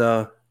 Yeah,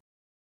 no.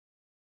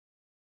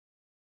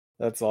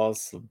 That's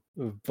awesome.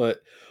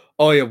 But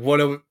oh yeah,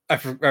 I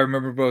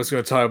remember what I was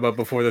going to talk about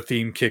before the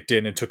theme kicked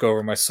in and took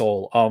over my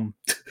soul.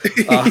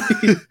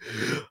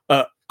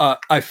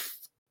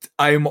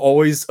 I am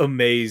always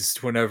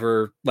amazed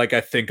whenever like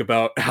I think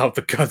about how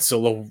the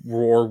Godzilla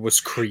roar was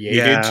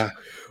created,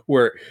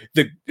 where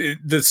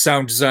the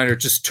sound designer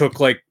just took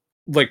like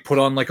put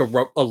on like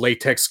a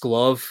latex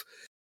glove,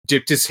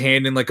 dipped his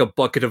hand in like a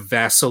bucket of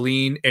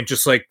Vaseline, and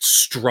just like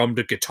strummed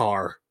a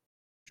guitar.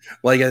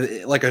 Like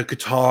a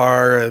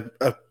guitar,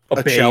 a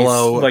bass,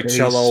 cello, like bass,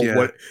 cello,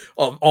 yeah.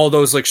 all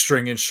those like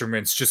string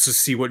instruments, just to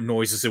see what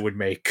noises it would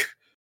make.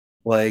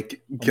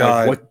 Like,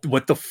 God, like,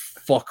 what the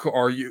fuck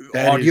are you?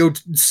 Audio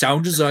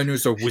sound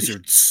designers are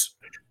wizards.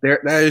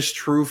 That is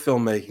true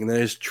filmmaking.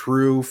 That is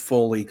true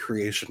Foley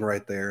creation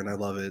right there, and I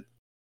love it.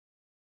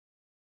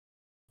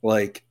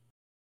 Like,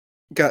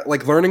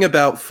 learning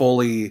about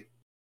Foley.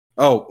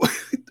 Oh,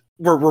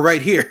 we're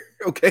right here.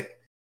 Okay.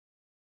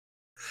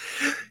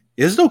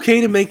 Is it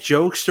okay to make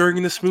jokes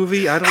during this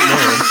movie? I don't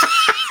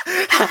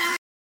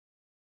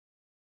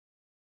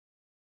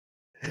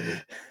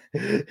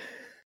know.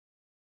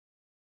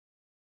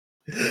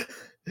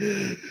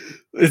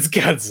 It's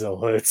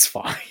Godzilla. It's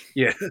fine.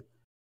 Yeah.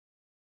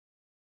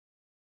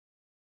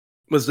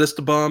 Was this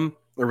the bomb,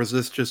 or was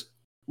this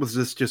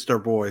just our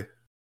boy?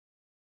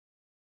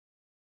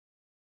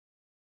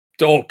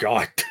 Oh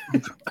God.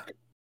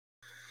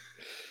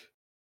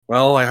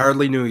 Well, I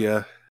hardly knew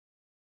ya.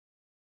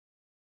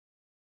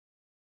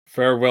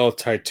 Farewell,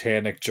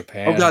 Titanic,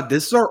 Japan. Oh God,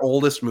 this is our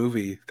oldest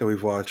movie that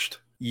we've watched.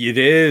 It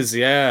is,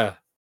 yeah.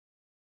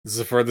 This is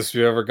the furthest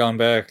we've ever gone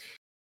back.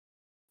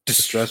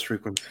 Distress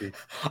frequency.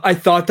 I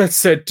thought that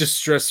said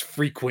distress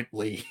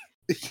frequently.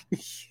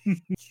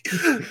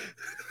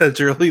 That's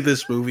really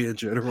this movie in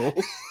general.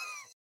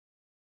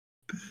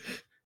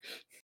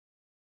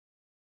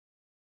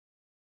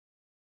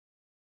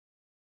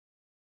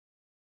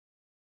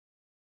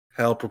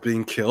 Help, we're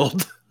being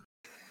killed.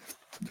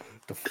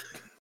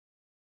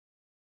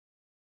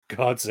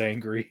 God's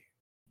angry.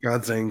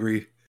 God's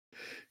angry.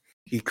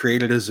 He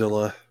created a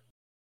Zilla.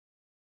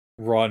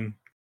 Run.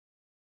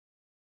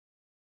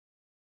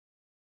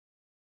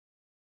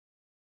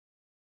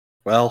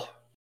 Well,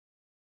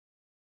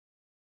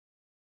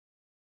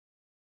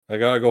 I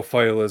gotta go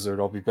fight a lizard.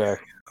 I'll be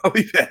back. I'll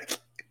be back.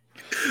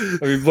 I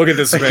mean, look at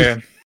this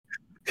man.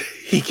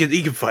 He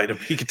can fight him.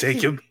 He can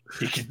take him.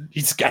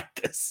 He's got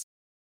this.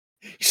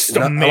 He's just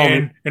a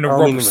man in a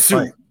rubber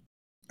suit.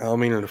 I don't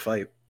mean in a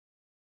fight.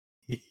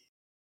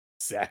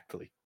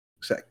 Exactly.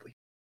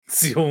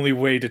 It's the only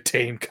way to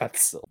tame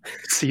Godzilla.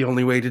 It's the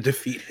only way to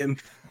defeat him.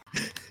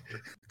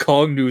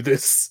 Kong knew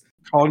this.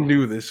 Kong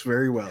knew this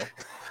very well.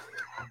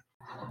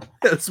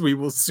 As we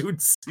will soon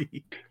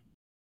see.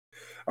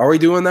 Are we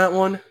doing that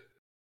one?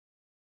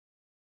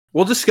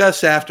 We'll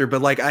discuss after,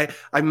 but like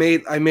I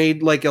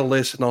made like a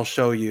list and I'll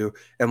show you,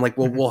 and like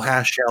we'll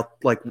hash out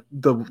like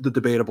the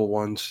debatable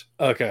ones.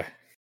 Okay.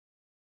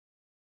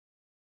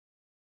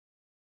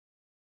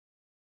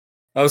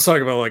 I was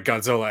talking about like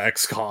Godzilla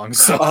X Kong.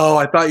 So. Oh,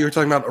 I thought you were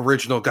talking about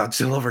original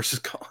Godzilla versus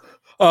Kong.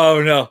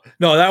 Oh no,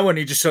 that one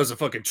he just shoves a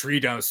fucking tree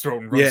down his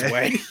throat and runs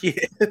away.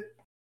 Yeah.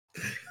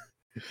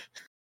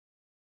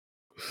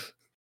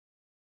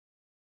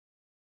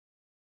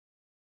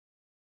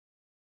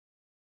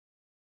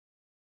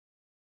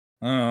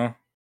 I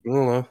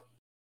don't know.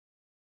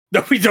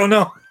 No, we don't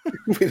know.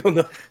 We don't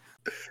know.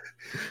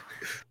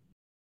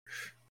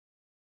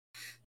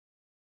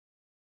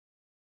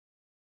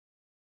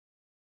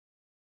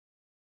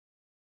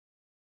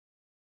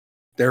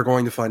 They're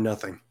going to find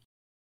nothing.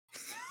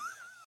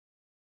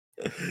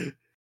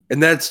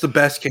 And that's the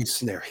best case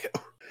scenario.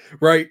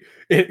 Right?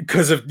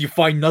 Because if you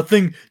find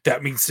nothing,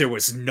 that means there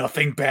was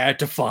nothing bad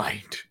to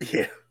find.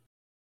 Yeah.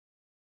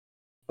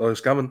 Oh,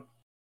 it's coming.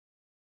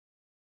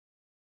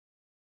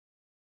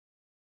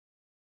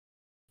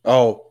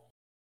 Oh.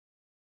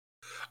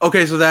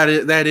 Okay, so that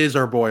is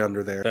our boy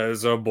under there. That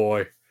is our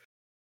boy.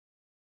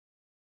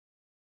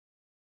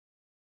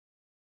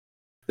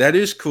 That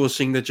is cool,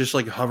 seeing that just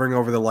like hovering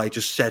over the light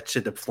just sets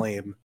it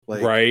aflame.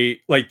 Like, right?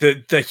 Like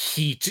the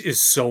heat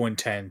is so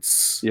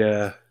intense.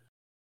 Yeah.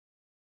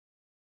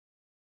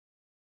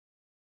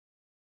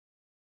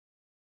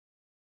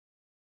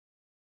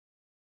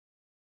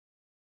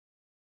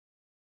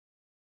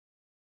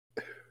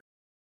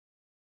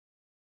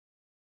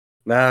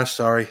 Nah,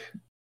 sorry.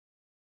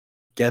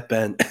 Get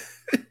bent.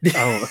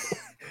 Oh.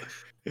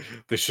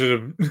 They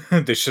should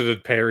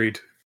have parried.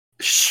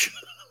 Should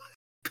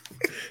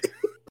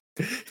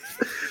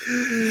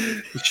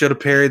have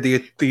parried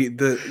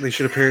they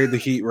should have parried the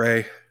heat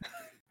ray.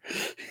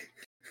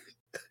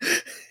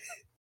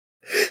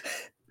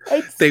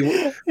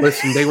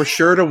 They were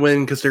sure to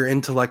win because their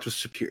intellect was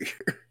superior.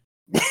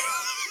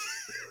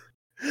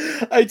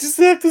 I just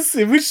have this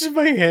image in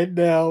my head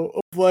now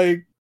of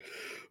like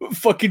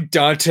fucking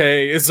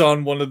Dante is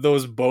on one of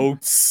those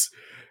boats,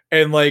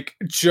 and like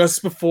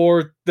just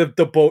before the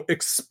boat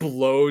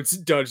explodes,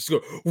 Dante just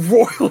goes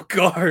Royal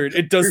Guard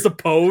and does the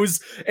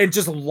pose and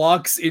just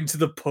locks into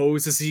the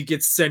pose as he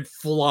gets sent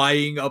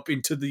flying up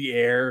into the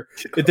air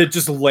and then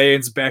just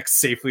lands back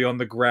safely on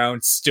the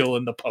ground, still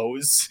in the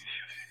pose.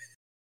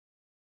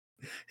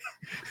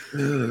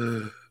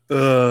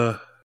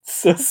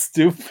 So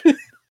stupid.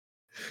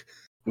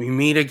 We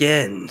meet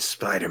again,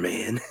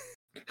 Spider-Man.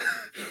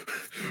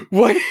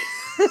 What?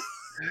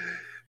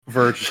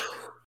 Virgil.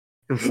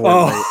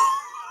 Oh.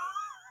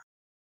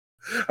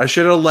 I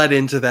should have led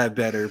into that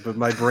better, but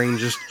my brain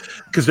just...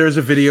 Because there's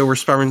a video where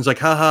Spider-Man's like,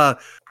 haha.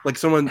 Like,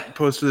 someone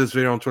posted this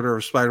video on Twitter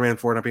of Spider-Man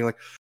 4 not being like,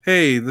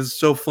 hey, this is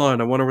so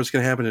fun. I wonder what's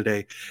going to happen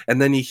today.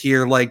 And then you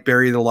hear, like,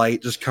 Barry the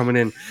Light just coming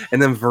in.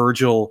 And then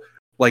Virgil,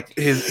 like,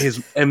 his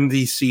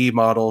MVC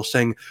model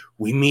saying,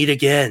 we meet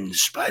again,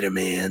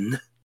 Spider-Man.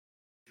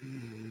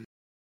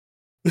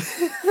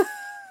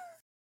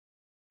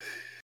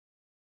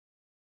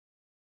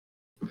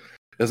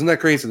 Isn't that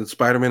crazy that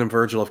Spider-Man and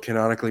Virgil have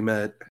canonically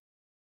met?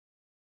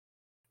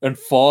 And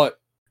fought.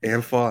 I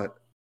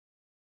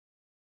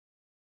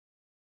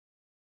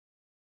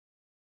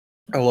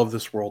love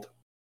this world.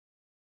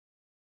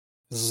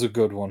 This is a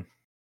good one.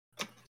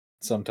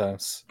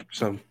 Sometimes.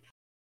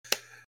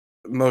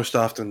 Most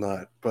often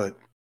not, but...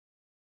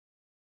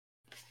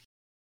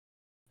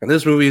 And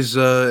this movie is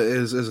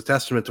a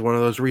testament to one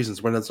of those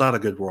reasons when it's not a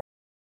good world.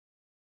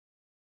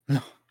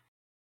 No.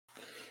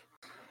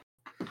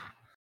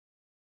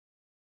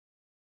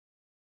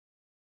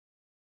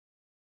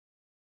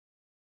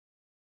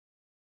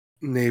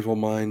 Naval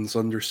mines,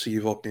 undersea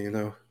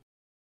volcano.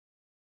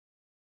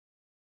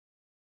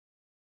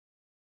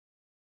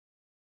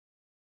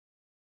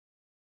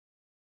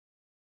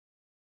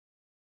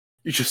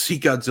 You just see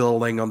Godzilla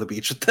laying on the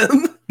beach with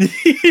them.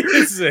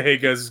 Hey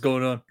guys, what's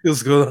going on?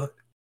 What's going on?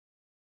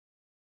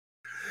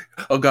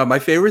 Oh god, my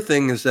favorite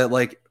thing is that,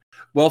 like,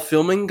 while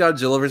filming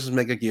Godzilla vs.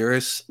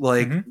 Megaguirus,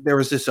 like, there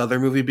was this other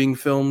movie being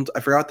filmed. I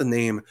forgot the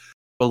name,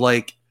 but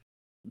like,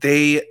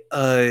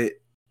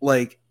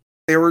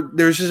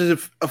 there's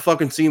just a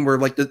fucking scene where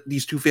like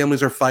these two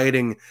families are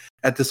fighting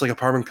at this like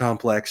apartment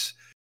complex,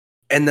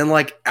 and then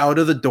like out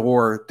of the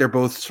door they're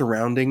both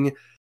surrounding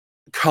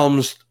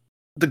comes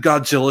the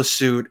Godzilla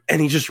suit,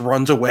 and he just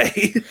runs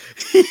away.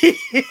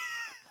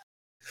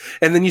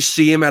 And then you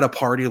see him at a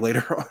party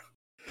later on.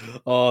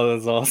 Oh,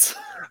 that's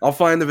awesome. I'll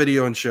find the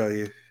video and show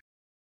you.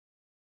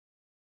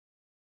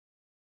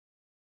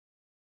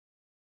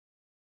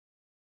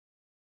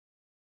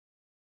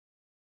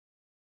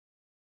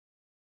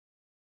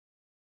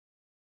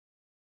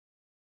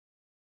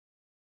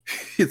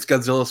 It's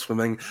Godzilla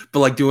swimming, but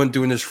like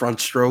doing his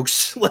front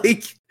strokes,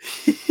 like,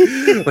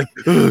 I'm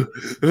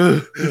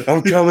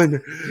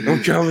coming.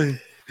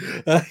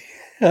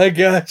 I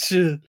got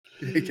you.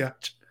 I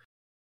got you.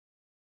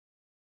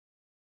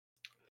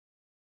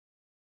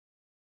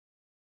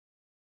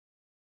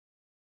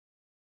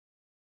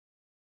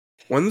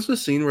 When's the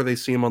scene where they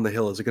see him on the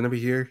hill? Is it going to be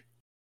here?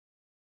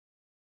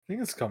 I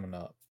think it's coming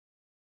up.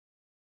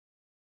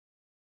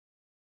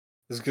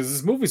 Because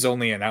this movie's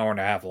only an hour and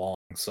a half long,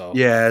 so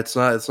yeah, it's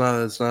not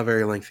a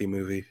very lengthy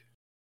movie.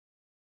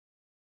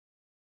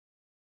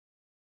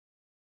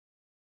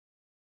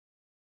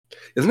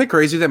 Isn't it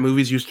crazy that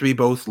movies used to be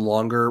both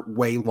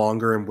way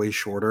longer and way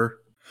shorter?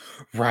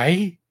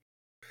 Right?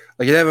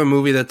 Like, you have a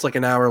movie that's like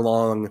an hour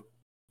long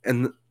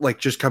and like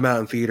just come out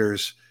in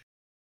theaters,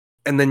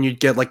 and then you'd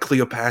get like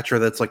Cleopatra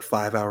that's like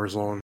 5 hours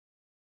long.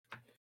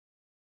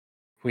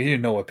 We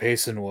didn't know what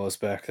pacing was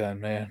back then,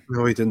 man.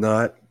 No, we did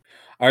not.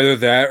 Either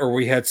that, or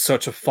we had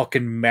such a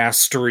fucking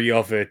mastery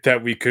of it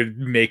that we could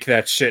make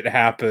that shit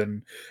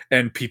happen,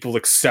 and people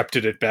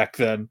accepted it back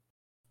then.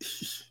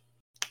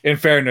 In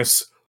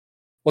fairness,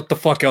 what the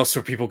fuck else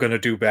were people gonna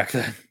do back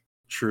then?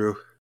 True.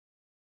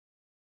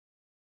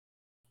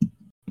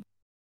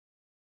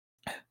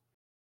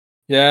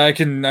 Yeah, I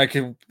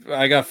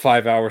got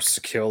 5 hours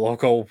to kill. I'll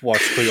go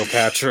watch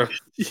Cleopatra.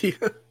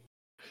 Yeah.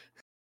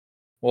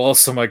 What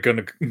else am I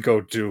gonna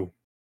go do?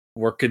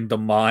 Work in the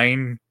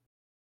mine?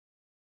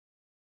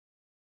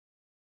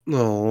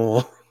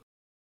 No.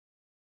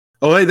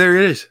 Oh, wait, there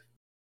it is.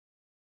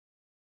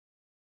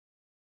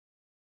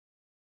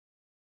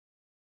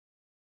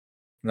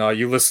 No,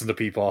 you listen to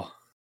Peepaw.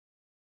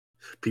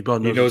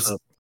 Peepaw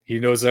He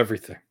knows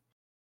everything.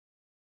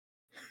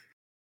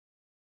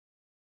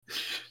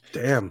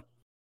 Damn.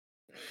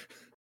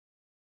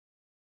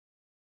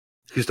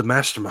 He's the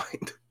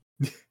mastermind.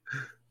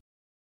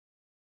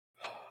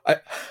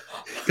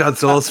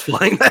 Godzilla's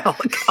flying the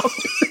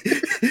helicopter.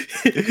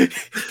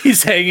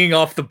 He's hanging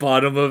off the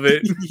bottom of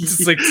it,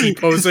 just like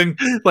T-posing.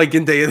 Like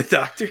in Day of the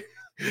Doctor.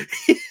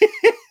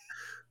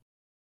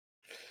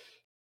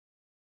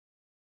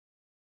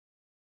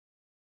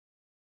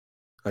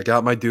 I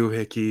got my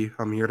doohickey.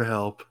 I'm here to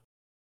help.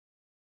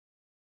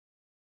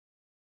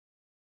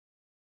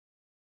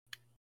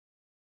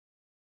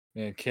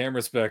 Man,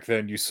 cameras back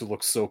then used to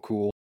look so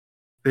cool.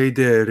 They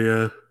did,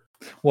 yeah.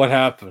 What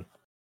happened?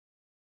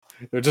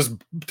 They're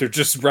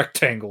just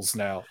rectangles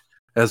now.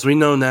 As we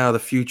know now, the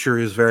future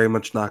is very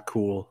much not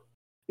cool.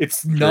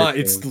 It's not.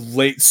 It's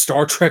late.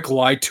 Star Trek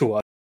lied to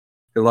us.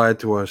 They lied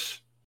to us.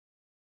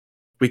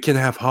 We can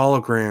have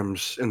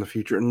holograms in the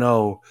future.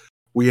 No,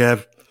 we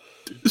have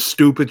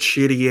stupid,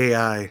 shitty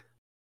AI.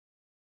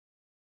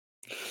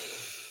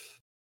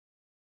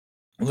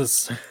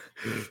 Listen.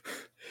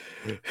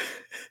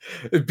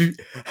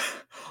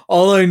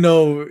 All I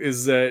know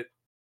is that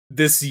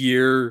this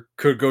year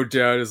could go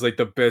down as like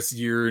the best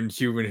year in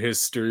human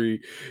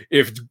history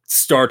if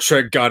Star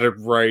Trek got it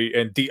right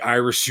and the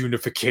Irish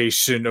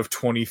unification of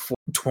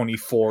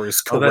 2024 is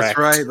correct. Oh, that's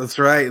right. That's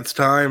right. It's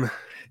time.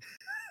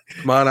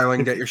 Come on,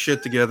 Eileen, get your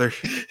shit together.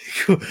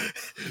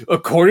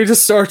 According to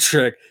Star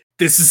Trek,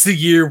 this is the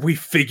year we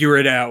figure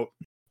it out.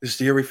 This is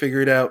the year we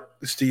figure it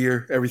out. This is the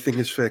year everything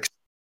is fixed.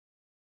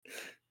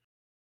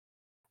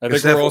 I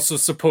think we're also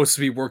supposed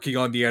to be working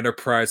on the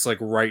Enterprise like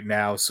right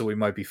now, so we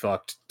might be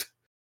fucked.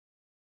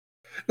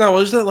 No,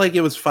 wasn't it like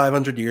it was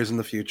 500 years in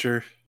the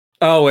future?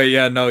 Oh, wait,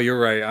 yeah, no, you're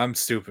right. I'm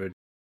stupid.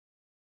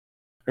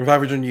 In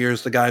 500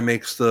 years, the guy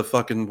makes the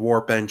fucking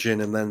warp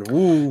engine, and then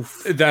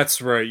woof. That's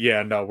right.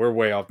 Yeah, no, we're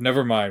way off.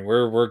 Never mind.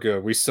 We're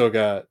good. We still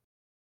got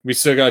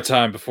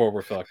time before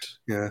we're fucked.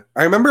 Yeah,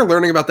 I remember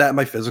learning about that in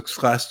my physics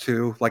class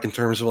too. Like in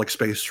terms of like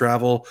space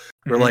travel,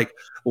 where like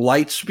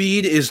light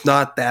speed is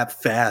not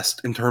that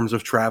fast in terms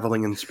of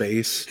traveling in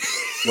space.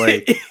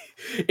 Like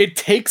it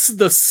takes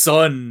the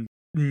sun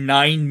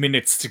 9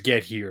 minutes to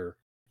get here.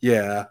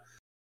 Yeah.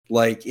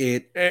 Like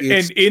and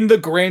in the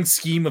grand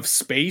scheme of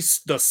space,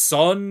 the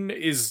sun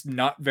is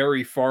not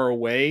very far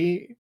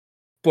away,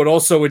 but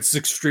also it's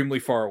extremely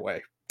far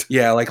away.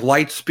 Yeah, like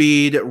light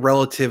speed,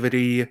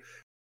 relativity,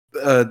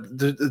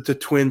 the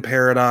twin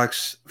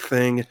paradox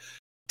thing.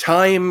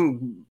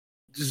 Time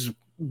is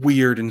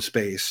weird in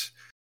space.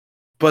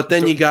 But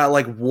then you got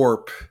like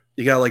warp.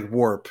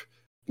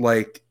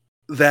 Like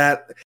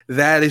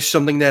that is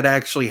something that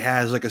actually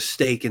has like a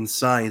stake in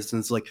science.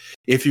 And it's like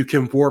if you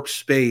can warp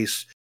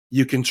space,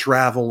 you can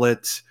travel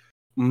it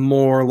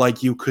more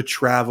like you could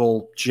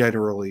travel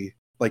generally,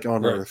 like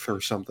on Earth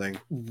or something.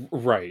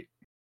 Right.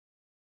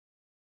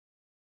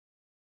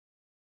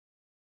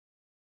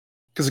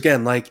 Because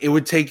again, like it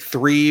would take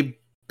 3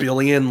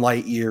 billion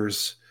light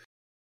years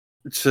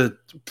to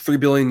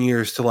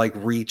like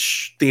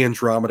reach the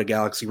Andromeda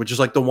galaxy, which is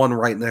like the one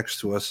right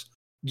next to us.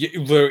 Yeah,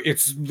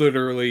 it's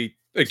literally,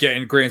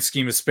 again, grand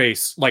scheme of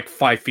space, like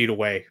 5 feet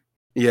away.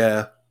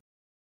 Yeah.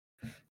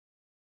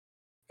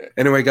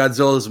 Anyway,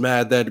 Godzilla's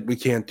mad that we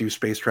can't do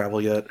space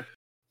travel yet.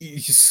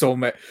 He's so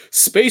mad.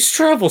 Space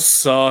travel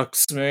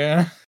sucks,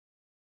 man.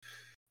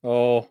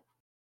 Oh.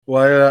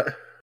 Why,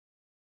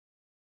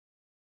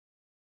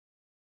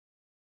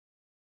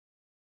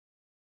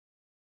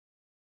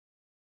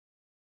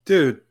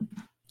 Dude,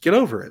 get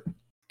over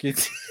it.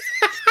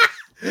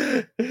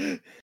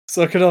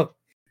 Suck it up.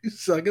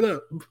 Suck it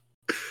up.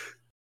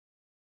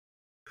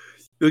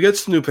 You'll get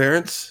some new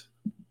parents.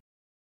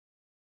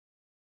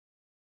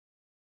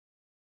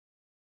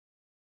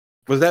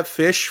 Was that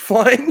fish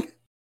flying?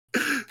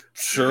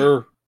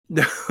 Sure.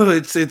 No,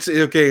 it's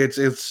okay.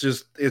 It's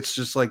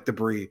just like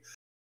debris.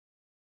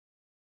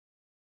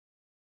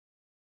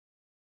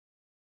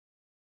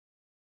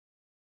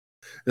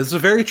 This is a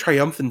very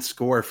triumphant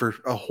score for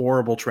a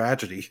horrible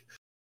tragedy.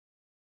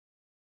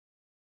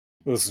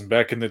 Listen,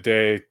 back in the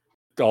day,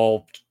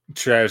 all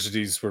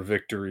tragedies were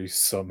victories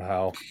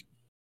somehow.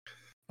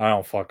 I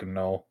don't fucking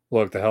know.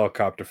 Look, the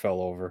helicopter fell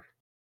over.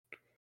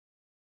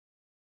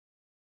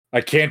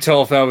 I can't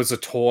tell if that was a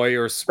toy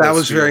or that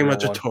was very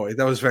much a toy.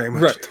 That was very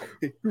much a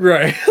toy.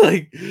 Right.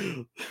 Like,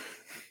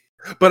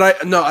 but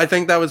I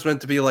think that was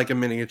meant to be like a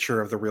miniature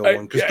of the real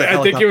one.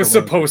 I think it was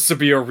supposed to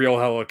be a real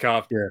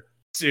helicopter. Yeah.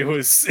 It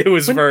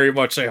was very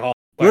much a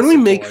when we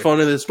make fun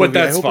of this movie,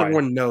 but I hope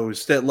everyone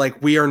knows that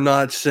like we are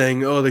not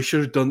saying, oh, they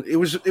should have done it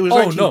was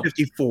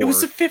 1954. No. It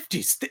was the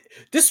 50s.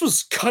 This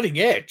was cutting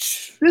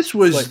edge. This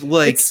was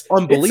like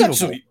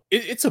unbelievable.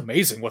 It's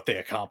amazing what they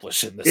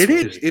accomplished in this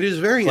movie. It is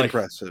very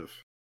impressive.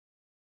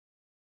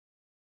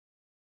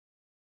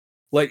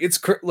 Like it's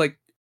like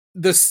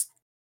the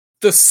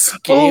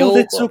scale. Oh,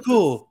 that's so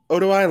cool.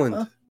 Odo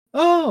Island.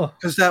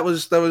 Because that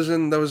was a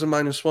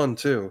 -1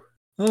 too.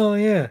 Oh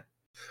yeah.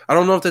 I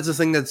don't know if that's a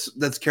thing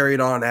that's carried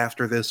on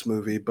after this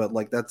movie, but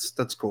like that's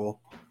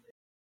cool.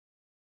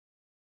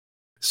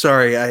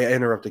 Sorry, I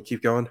interrupted.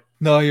 Keep going.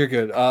 No, you're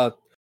good.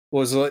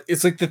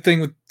 It's like the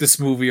thing with this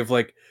movie of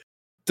like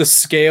the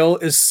scale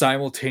is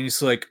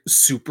simultaneously like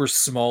super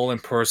small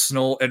and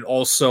personal, and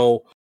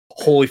also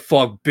holy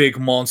fuck, big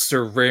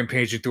monster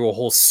rampaging through a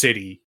whole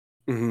city.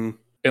 Mm-hmm.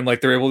 And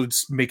like they're able to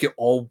just make it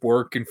all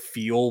work and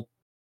feel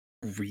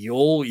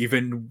real,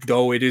 even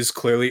though it is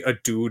clearly a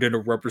dude in a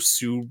rubber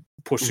suit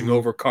pushing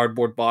over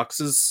cardboard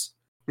boxes.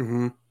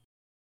 Mm-hmm.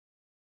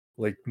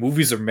 Like,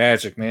 movies are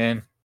magic,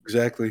 man.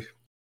 Exactly.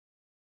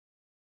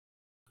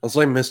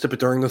 Also, I missed it, but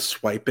during the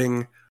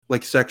swiping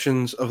like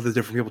sections of the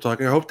different people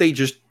talking,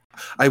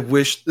 I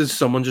wish that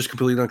someone just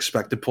completely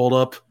unexpected pulled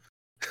up,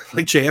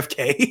 like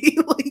JFK.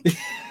 Like,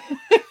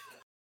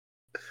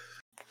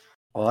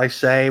 well, I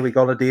say we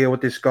got to deal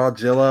with this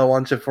Godzilla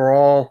once and for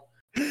all.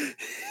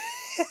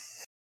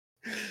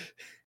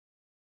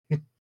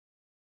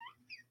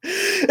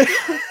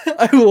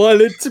 I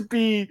want it to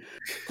be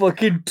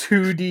fucking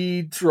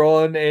 2D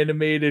drawn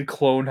animated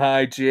clone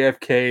high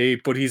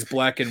JFK, but he's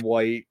black and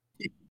white.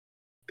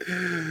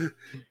 And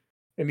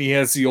he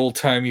has the old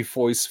timey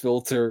voice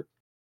filter.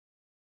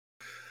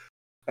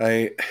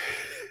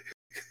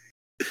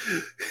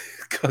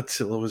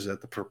 Godzilla was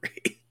at the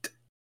parade.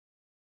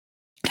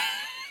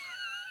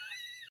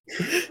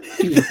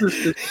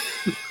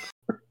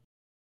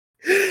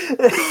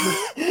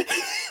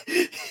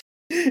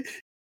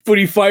 But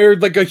he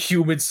fired like a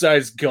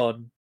human-sized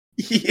gun.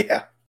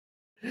 Yeah.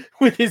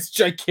 With his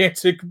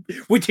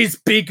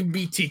big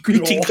meaty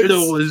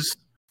claws.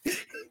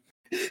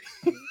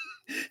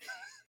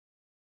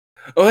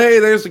 Oh, hey,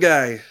 there's the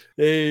guy.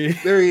 Hey.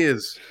 There he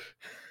is.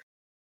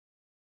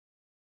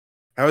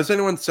 How is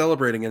anyone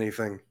celebrating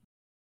anything?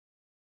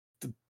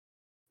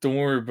 Don't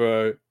worry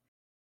about it.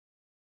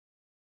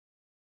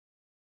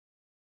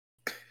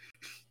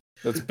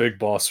 That's Big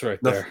Boss right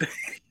there.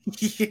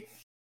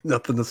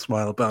 Nothing to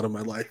smile about in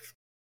my life.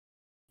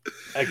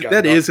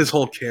 That is his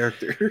whole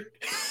character.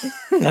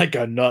 I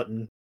got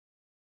nothing.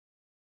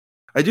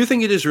 I do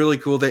think it is really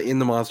cool that in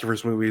the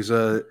MonsterVerse movies,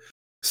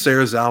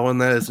 Sarazawa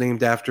that is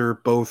named after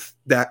both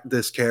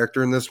this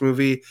character in this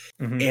movie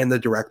and the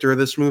director of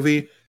this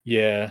movie.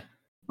 Yeah.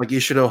 Like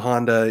Ishido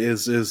Honda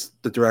is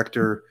the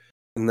director,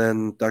 and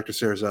then Dr.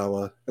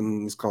 Sarazawa,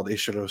 and it's called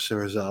Ishido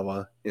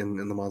Sarazawa in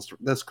the Monster.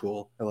 That's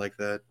cool. I like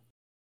that.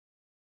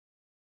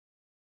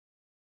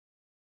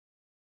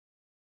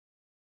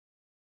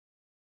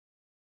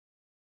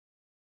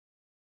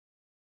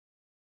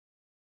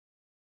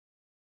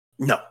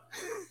 No.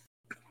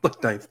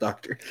 Like Ninth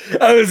Doctor.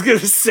 I was gonna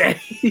say.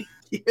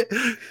 Yeah.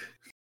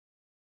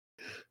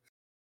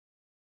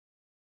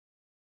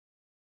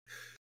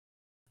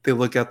 They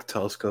look out the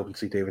telescope and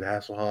see David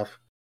Hasselhoff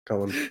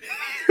coming.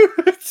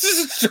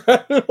 Just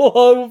driving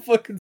along with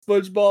fucking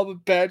SpongeBob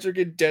and Patrick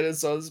and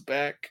Dennis on his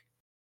back.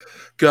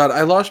 God,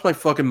 I lost my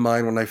fucking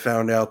mind when I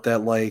found out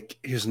that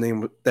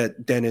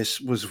that Dennis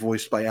was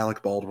voiced by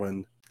Alec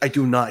Baldwin. I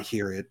do not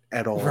hear it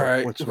at all.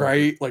 Right, whatsoever.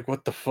 right. Like,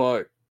 what the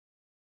fuck?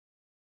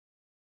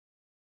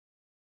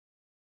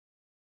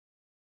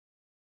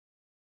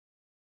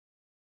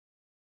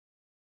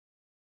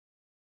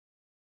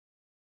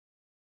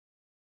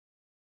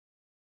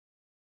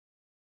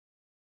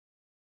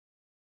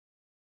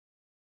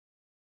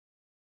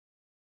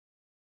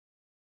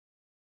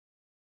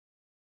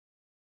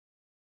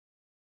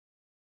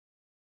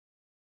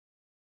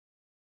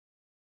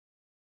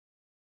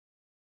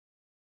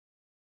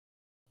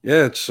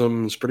 Yeah, it's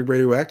pretty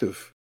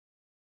radioactive.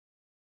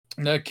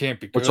 That can't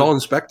be good. It's all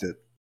inspected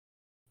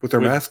with their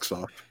masks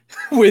off.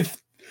 We're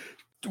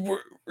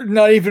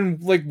not even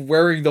like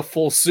wearing the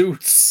full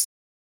suits.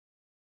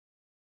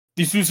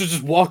 These suits are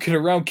just walking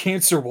around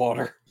cancer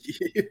water.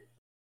 Yeah.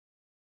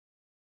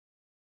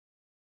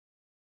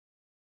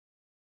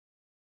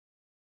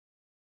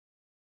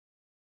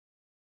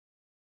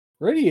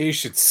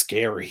 Radiation's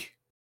scary.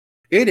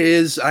 It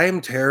is. I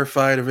am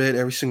terrified of it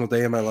every single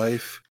day of my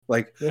life.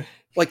 Like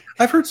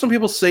I've heard some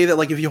people say that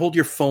like if you hold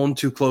your phone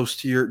too close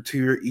to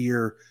your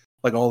ear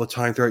like all the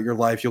time throughout your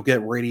life, you'll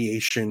get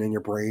radiation in your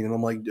brain. And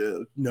I'm like,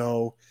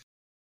 no.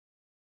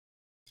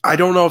 I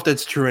don't know if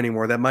that's true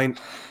anymore. That might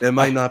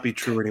not be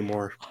true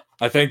anymore.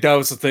 I think that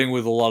was the thing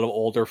with a lot of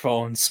older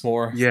phones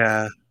more.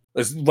 Yeah.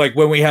 It's like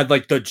when we had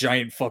like the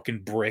giant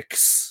fucking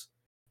bricks.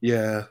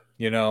 Yeah.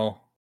 You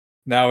know.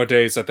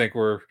 Nowadays I think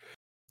we're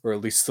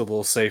at least a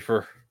little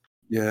safer.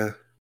 Yeah.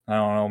 I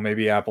don't know,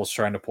 maybe Apple's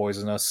trying to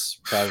poison us,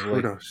 probably.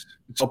 Who knows?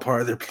 It's all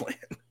part of their plan.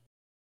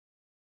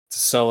 To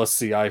sell us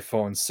the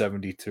iPhone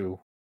 72.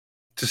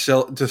 To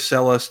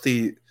sell us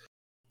the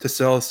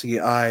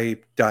eye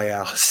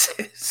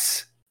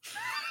dialysis.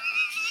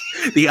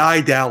 The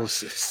eye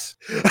dialysis.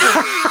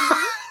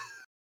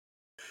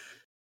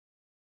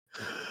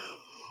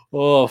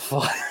 Oh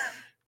fuck.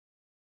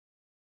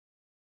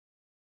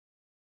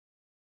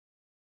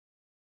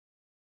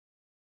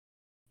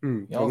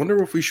 I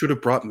wonder if we should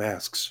have brought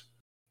masks.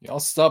 Y'all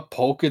stop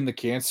poking the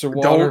cancer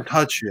water. Don't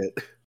touch it.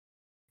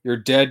 You're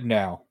dead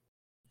now.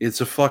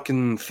 It's a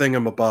fucking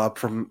thingamabob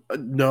from...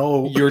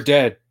 no. You're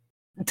dead.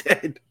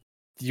 Dead.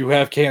 You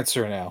have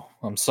cancer now.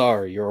 I'm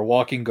sorry. You're a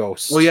walking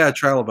ghost. Oh yeah,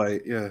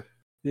 trilobite. Yeah.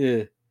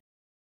 Yeah.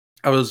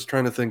 I was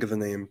trying to think of the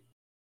name.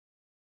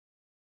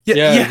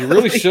 Yeah, you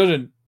really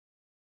shouldn't.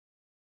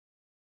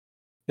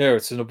 There,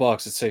 it's in a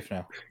box. It's safe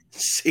now.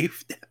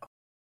 Safe now.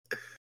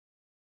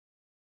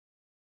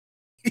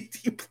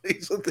 he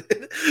plays with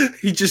it.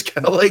 He just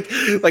kind of like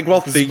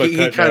while thinking,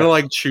 he kind of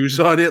like chews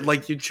on it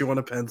like you chew on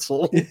a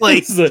pencil.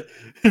 Like this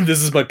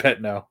is my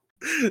pet now.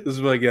 This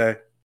is my guy.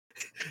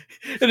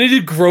 And then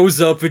it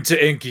grows up into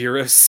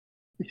Anguirus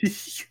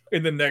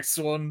in the next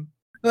one.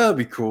 That'd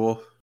be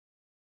cool.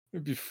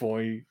 It'd be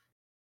funny.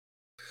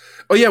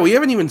 Oh yeah, we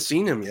haven't even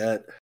seen him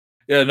yet.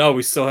 Yeah, no,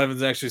 we still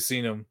haven't actually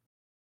seen him.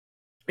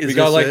 We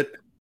got like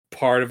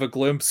part of a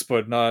glimpse,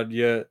 but not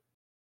yet.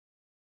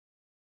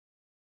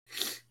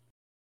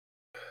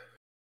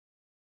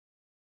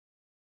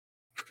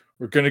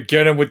 We're gonna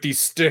get him with these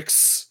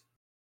sticks.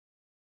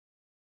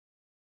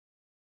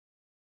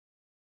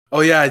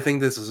 Oh yeah, I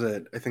think this is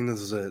it.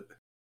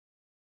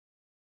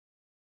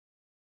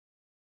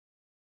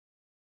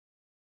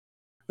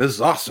 This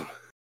is awesome.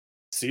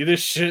 See this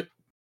shit?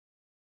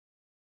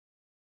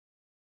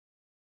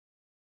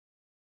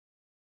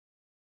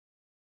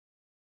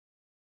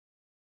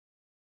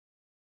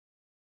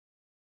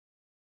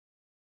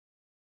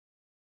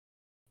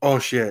 Oh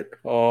shit.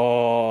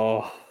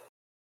 Oh.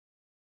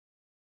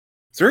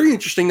 It's very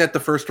interesting that the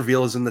first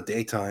reveal is in the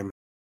daytime.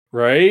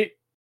 Right?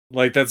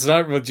 Like, that's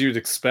not what you'd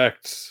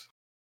expect.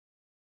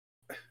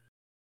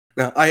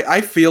 Now,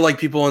 I feel like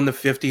people in the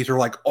 50s are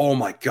like, oh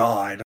my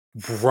god.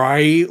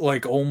 Right?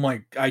 Like, oh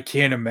my... I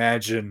can't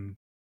imagine.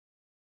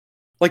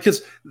 Like,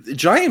 because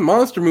giant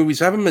monster movies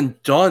haven't been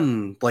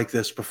done like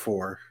this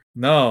before.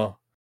 No.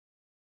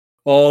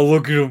 Oh,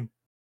 look at him.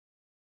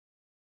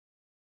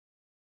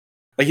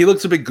 Like, he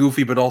looks a bit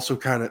goofy, but also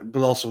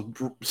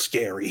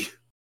scary.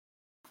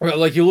 Well,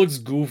 like, he looks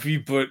goofy,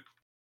 but,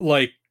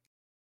 like,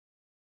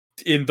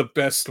 in the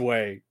best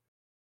way.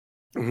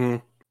 Mm-hmm.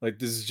 Like,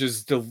 this is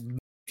just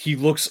he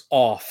looks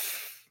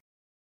off.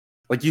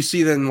 Like, you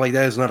see then, like,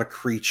 that is not a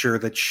creature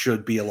that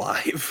should be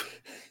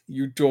alive.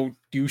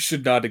 You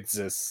should not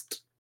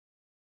exist.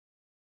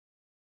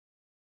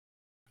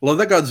 Love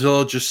that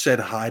Godzilla just said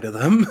hi to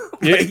them.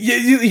 Yeah,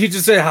 he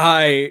just said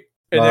hi,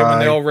 and then when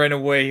they all ran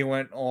away, he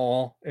went,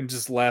 "Aw," and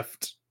just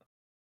left.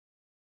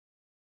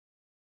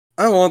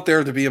 I want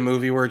there to be a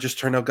movie where it just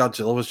turned out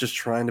Godzilla was just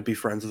trying to be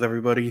friends with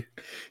everybody.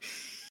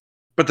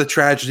 But the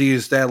tragedy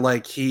is that,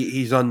 like,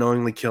 he's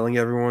unknowingly killing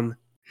everyone.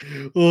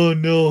 Oh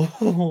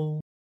no.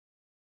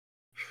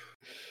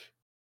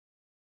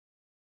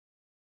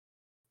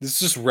 This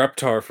is just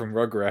Reptar from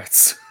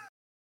Rugrats.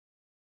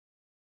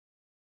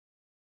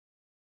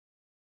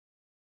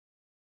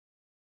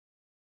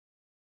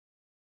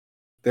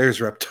 There's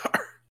Reptar.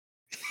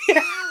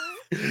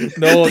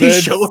 No, they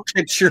show a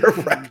picture of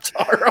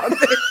Reptar on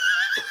it.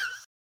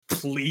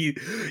 Please,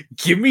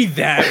 give me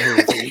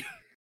that movie.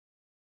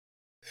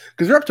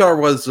 Because Reptar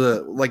was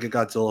like a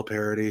Godzilla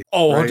parody.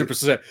 Oh, right?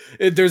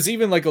 100%. There's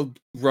even like a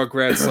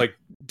Rugrats like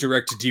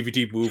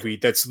direct-to-DVD movie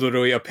that's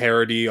literally a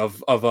parody of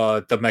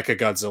the Mecha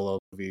Godzilla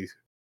movie.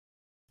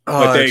 Oh,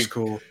 like that's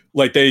cool.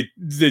 Like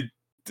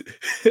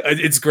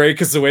it's great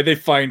because the way they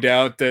find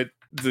out that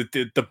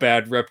the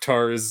bad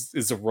Reptar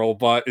is a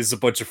robot is a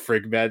bunch of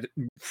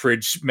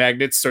fridge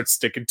magnets start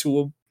sticking to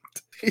him.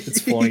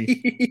 It's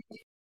funny.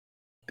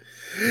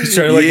 He's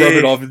trying to like rub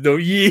it off and no,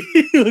 yeah.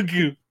 Look at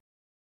him.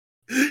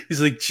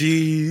 He's like,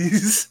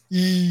 jeez.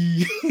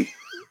 You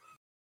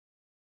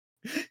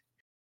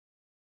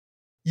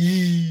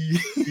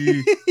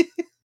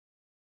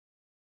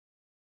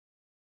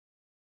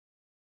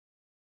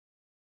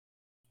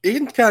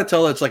can kind of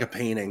tell it's like a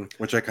painting,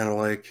 which I kind of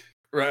like.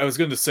 Right, I was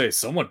going to say,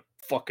 someone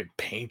fucking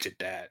painted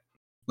that.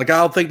 Like, I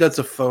don't think that's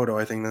a photo.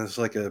 I think that's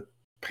like a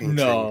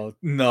painting.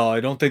 No, I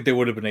don't think they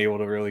would have been able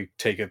to really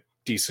take a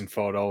decent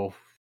photo.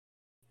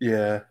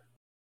 Yeah.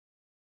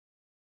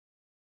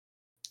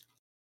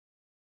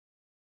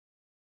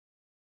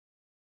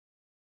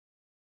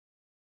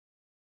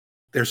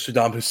 There's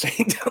Saddam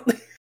Hussein down there.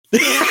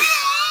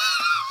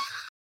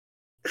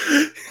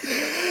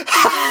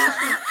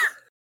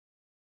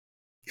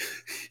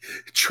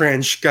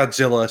 Trench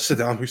Godzilla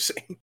Saddam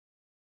Hussein.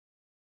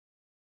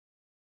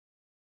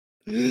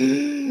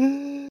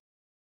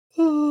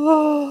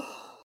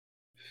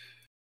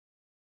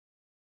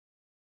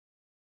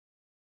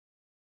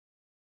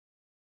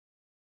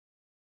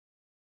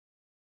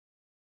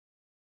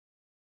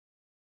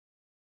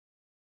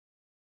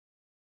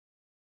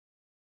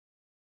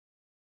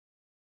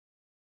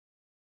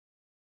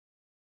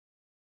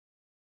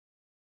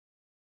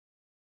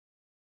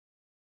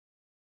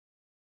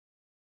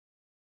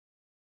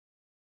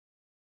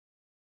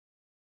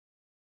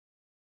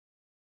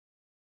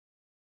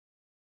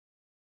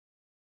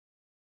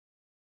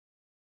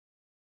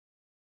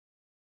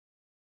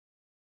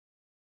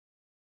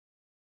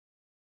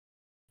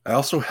 I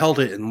also held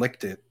it and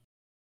licked it.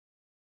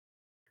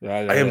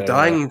 I am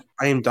dying.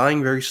 I am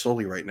dying very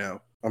slowly right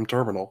now. I'm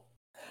terminal.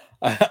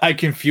 I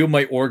can feel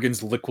my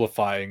organs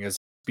liquefying as I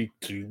speak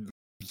to you.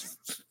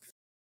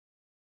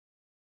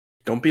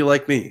 Don't be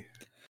like me.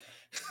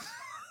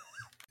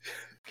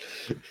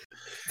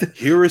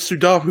 Here is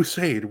Saddam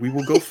Hussein. We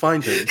will go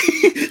find him.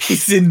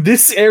 He's in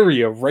this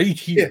area right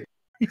here.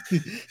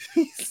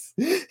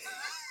 Yeah.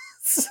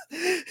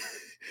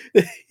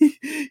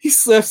 he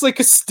slaps like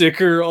a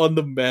sticker on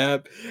the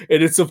map,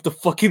 and it's of the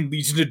fucking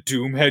Legion of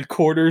Doom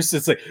headquarters.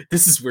 It's like,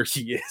 this is where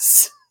he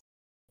is.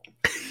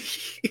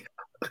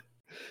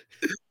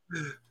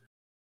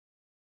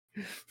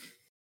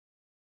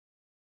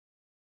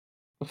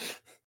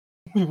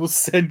 We will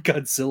send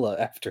Godzilla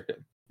after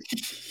him.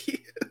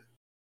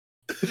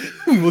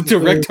 We will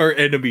direct our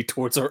enemy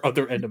towards our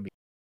other enemy.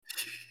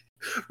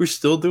 We're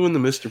still doing the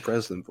Mr.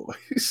 President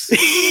voice.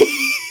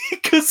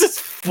 Because it's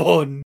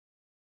fun.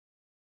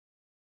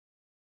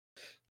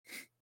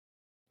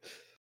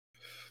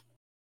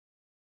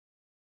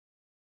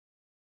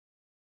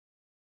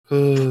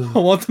 I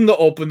want them to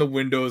open the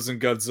windows and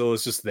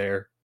Godzilla's just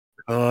there.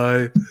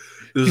 Hi.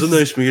 This was a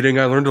nice meeting.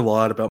 I learned a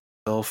lot about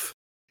myself.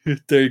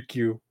 Thank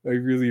you. I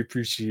really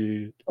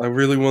appreciate it. I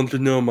really wanted to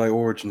know my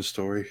origin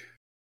story.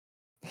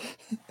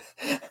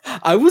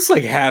 I was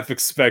like half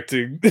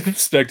expecting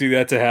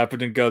that to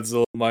happen in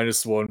Godzilla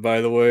 -1.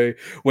 By the way,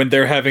 when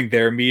they're having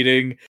their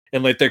meeting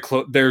and like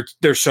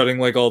they're shutting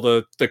like all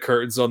the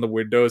curtains on the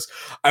windows,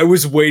 I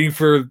was waiting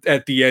for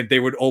at the end they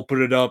would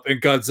open it up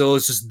and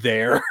Godzilla's just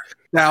there.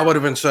 That would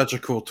have been such a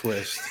cool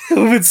twist. It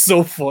would have been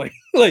so funny.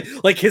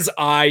 Like his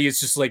eye is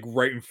just like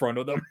right in front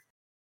of them.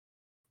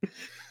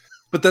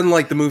 But then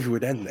like the movie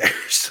would end there.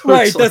 So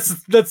right, like...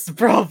 that's the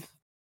problem.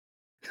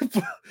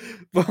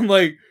 But I'm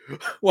like,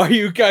 why are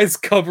you guys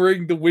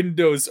covering the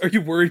windows? Are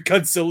you worried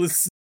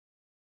Godzilla's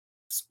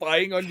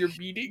spying on your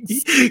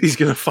meetings? He's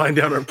gonna find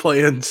out our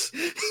plans.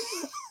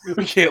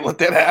 We can't let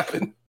that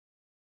happen.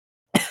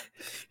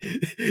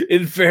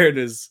 In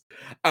fairness,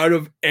 out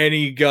of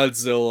any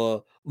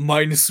Godzilla,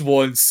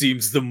 -1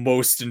 seems the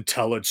most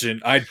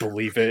intelligent. I'd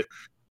believe it.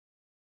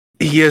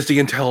 He has the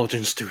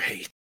intelligence to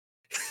hate.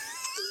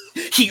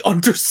 He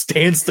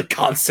understands the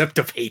concept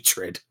of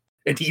hatred,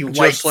 and he just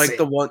likes like it.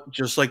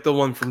 Just like the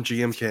one from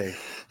GMK.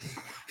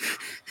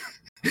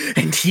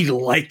 And he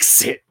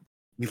likes it.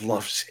 He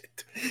loves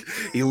it.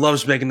 He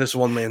loves making this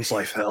one man's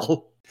life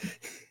hell.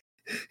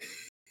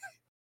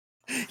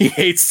 He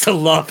hates to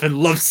love and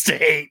loves to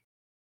hate.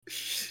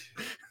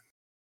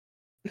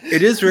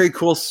 It is very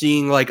cool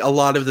seeing like a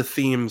lot of the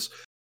themes,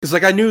 because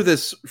like I knew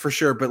this for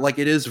sure, but like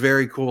it is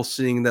very cool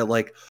seeing that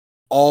like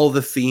all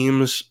the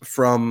themes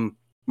from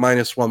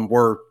 -1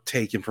 were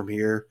taken from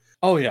here.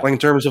 Oh yeah, like in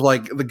terms of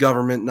like the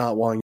government not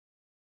wanting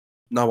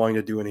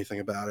to do anything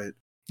about it.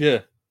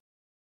 Yeah,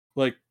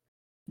 like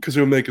because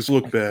it would make us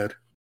look bad.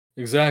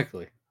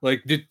 Exactly.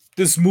 Like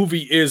this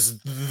movie is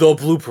the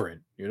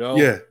blueprint, you know?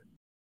 Yeah.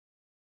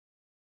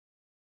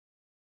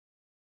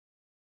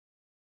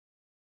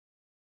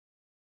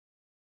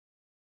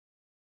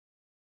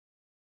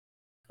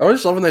 I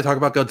always love when they talk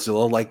about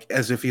Godzilla like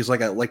as if he's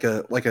like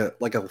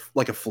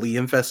a flea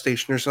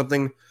infestation or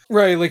something.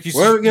 Right, like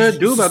what are we gonna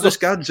do about this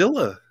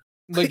Godzilla?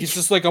 Like it's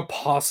just like a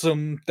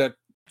possum that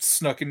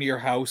snuck into your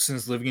house and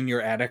is living in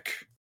your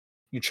attic.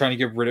 You're trying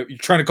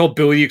to call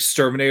Billy the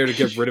Exterminator to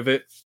get rid of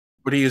it.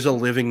 But he is a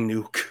living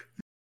nuke.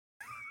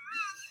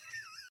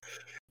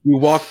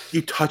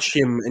 You touch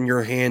him and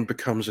your hand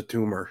becomes a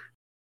tumor.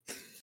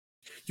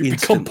 You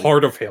become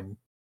part of him.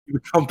 You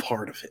become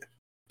part of him.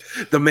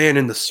 The man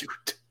in the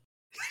suit.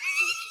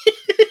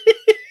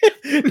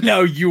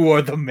 Now you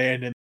are the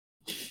man in.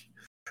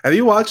 Have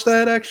you watched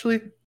that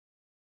actually?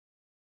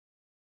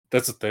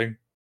 That's a thing.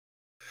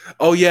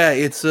 Oh yeah,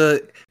 it's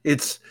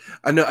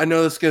I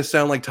know this is gonna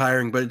sound like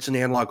tiring, but it's an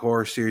analog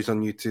horror series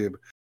on YouTube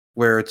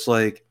where it's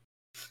like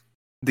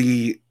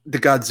the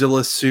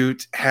Godzilla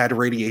suit had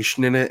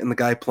radiation in it, and the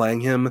guy playing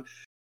him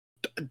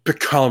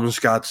becomes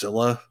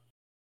Godzilla.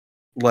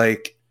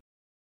 Like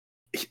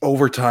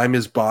over time,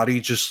 his body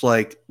just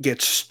like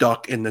gets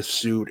stuck in the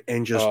suit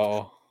and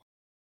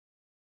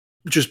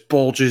just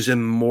bulges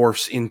and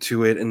morphs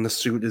into it, and the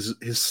suit is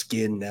his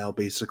skin now,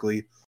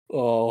 basically.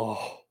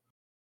 Oh.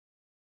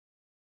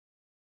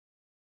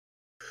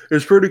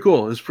 It's pretty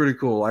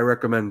cool. I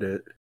recommend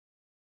it.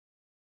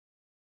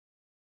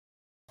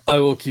 I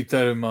will keep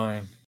that in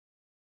mind.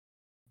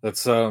 That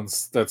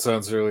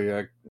sounds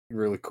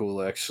really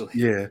cool, actually.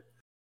 Yeah.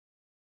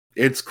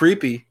 It's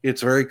creepy.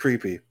 It's very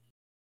creepy.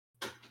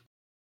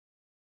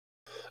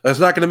 It's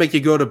not going to make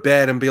you go to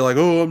bed and be like,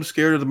 oh, I'm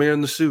scared of the man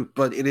in the suit,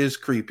 but it is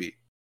creepy.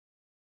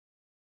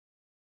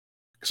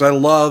 Because I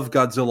love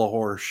Godzilla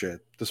horror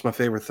shit. That's my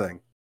favorite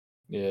thing.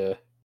 Yeah.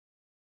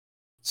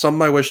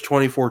 Something I wish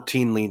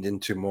 2014 leaned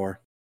into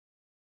more.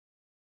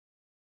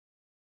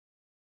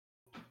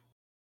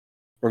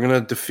 We're going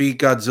to defeat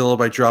Godzilla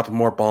by dropping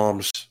more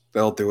bombs.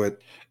 They'll do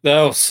it.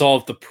 That'll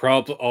solve the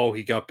problem. Oh,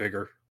 he got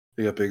bigger.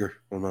 He got bigger.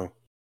 Oh no.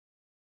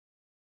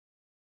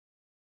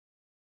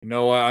 You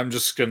know what? I'm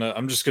just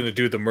gonna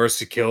do the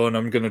mercy kill, and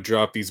I'm gonna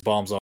drop these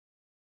bombs on.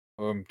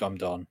 I'm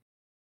done.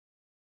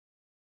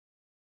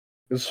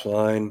 It's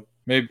fine.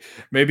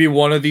 Maybe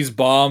one of these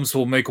bombs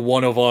will make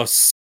one of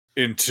us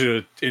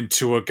into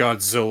a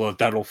Godzilla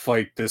that'll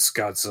fight this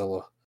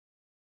Godzilla.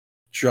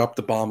 Drop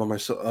the bomb on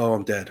myself. Oh,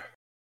 I'm dead.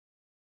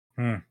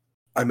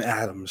 I'm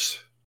atoms.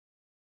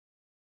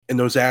 And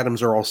those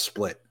atoms are all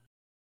split.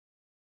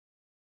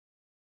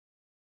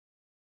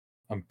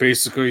 I'm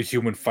basically a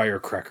human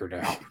firecracker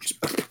now.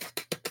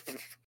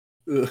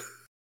 Ugh.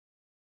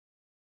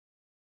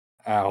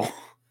 Ow.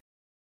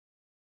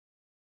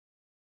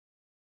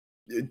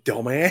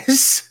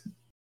 Dumbass.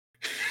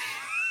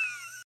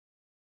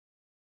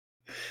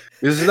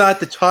 This is not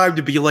the time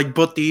to be like,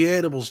 but the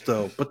animals,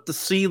 though. But the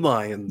sea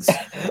lions.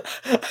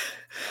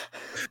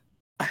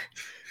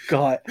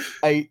 God,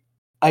 I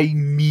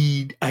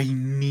need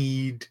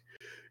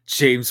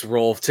James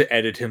Rolfe to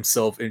edit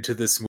himself into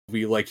this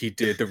movie like he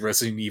did the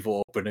Resident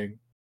Evil opening.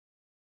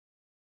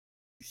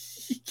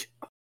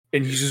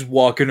 And he's just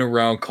walking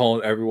around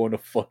calling everyone a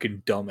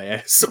fucking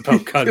dumbass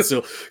about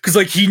Godzilla. Because,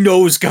 like, he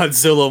knows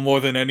Godzilla more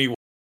than anyone.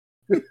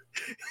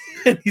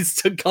 And he's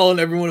still calling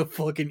everyone a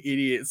fucking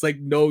idiot. It's like,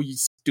 no, you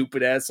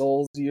stupid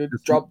assholes. You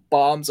drop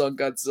bombs on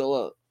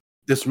Godzilla.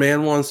 This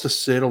man wants to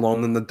sit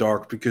alone in the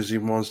dark because he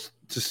wants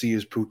to see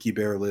his Pookie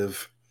Bear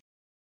live.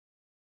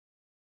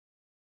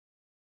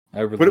 I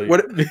relate.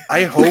 What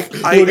I hope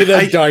Look at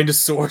that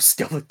dinosaur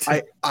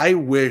skeleton. I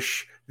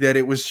wish that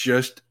it was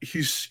just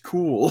he's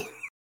cool.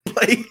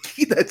 Like,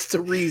 that's the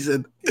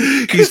reason.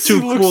 He's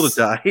too cool to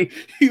die.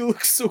 He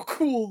looks so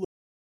cool.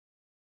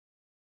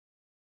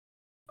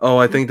 Oh,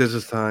 I think this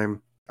is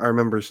time. I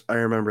remember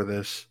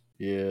this.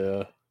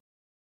 Yeah.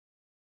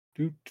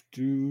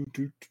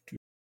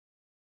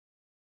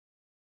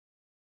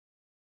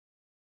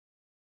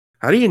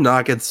 How do you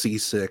not get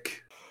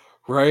seasick?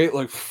 Right?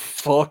 Like,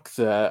 fuck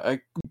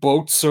that.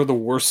 Boats are the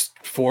worst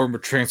form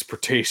of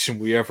transportation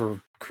we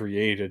ever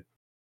created.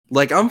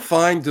 Like, I'm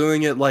fine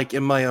doing it, like,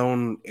 in my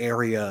own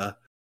area.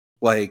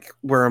 Like,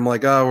 where I'm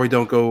like, oh, we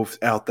don't go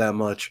out that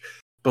much.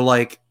 But,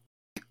 like,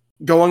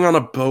 going on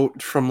a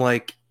boat from,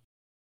 like,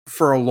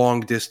 for a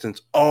long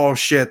distance. Oh,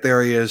 shit,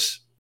 there he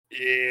is.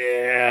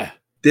 Yeah.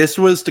 This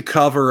was the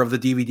cover of the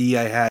DVD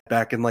I had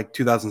back in, like,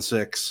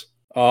 2006.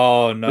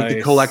 Oh, nice. Like,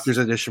 the collector's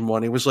edition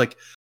one. It was, like,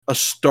 a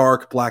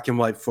stark black and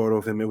white photo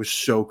of him. It was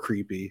so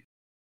creepy.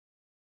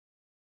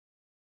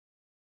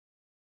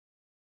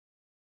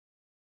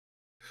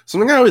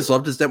 Something I always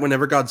loved is that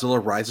whenever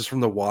Godzilla rises from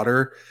the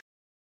water,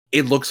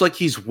 it looks like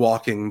he's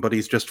walking, but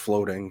he's just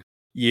floating.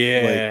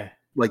 Yeah.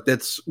 Like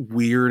that's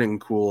weird and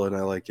cool, and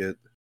I like it.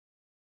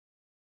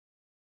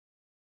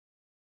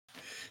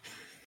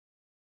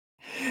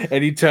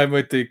 Anytime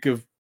I think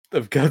of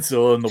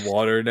Godzilla in the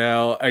water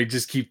now, I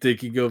just keep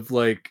thinking of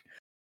like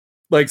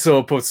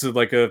someone posted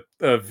like a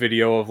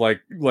video of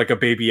like a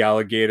baby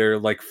alligator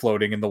like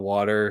floating in the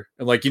water.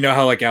 And like, you know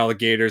how like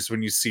alligators,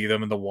 when you see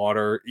them in the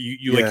water,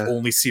 you like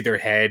only see their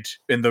head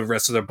and the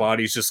rest of their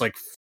body's just like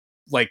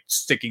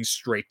sticking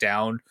straight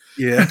down.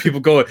 Yeah. And people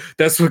go,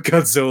 that's what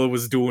Godzilla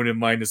was doing in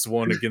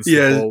 -1 against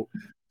the boat.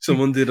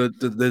 Someone did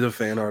a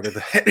fan art of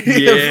that.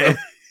 Yeah.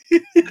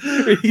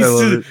 I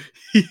love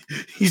it.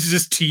 He's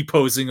just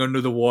T-posing under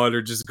the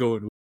water, just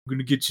going, I'm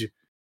gonna get you.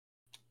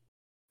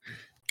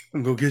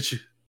 I'm gonna get you.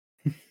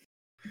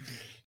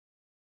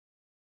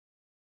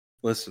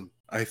 Listen,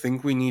 I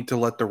think we need to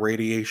let the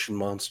radiation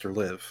monster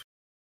live.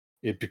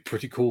 It'd be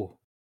pretty cool.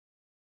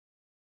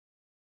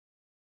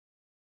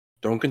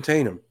 Don't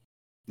contain him.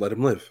 Let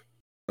him live.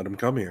 Let him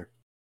come here.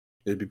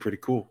 It'd be pretty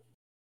cool.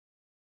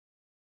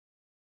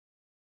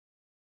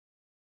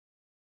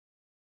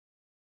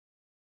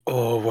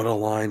 Oh, what a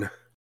line.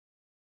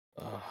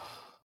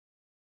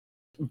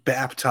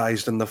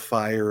 Baptized in the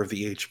fire of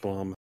the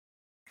H-bomb.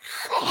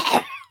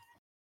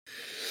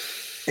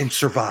 And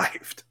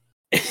survived.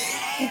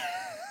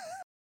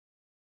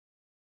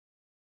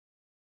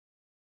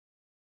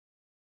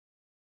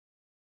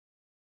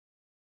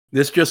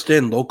 This just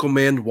in, local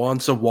man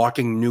wants a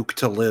walking nuke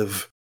to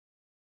live.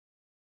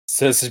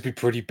 Says it'd be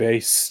pretty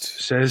based.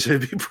 Says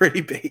it'd be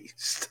pretty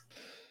based.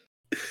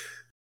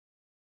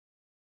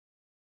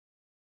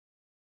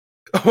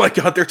 Oh my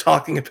god, they're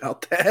talking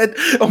about that.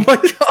 Oh my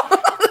god.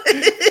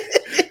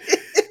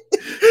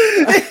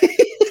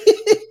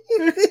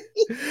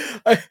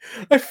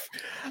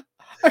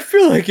 I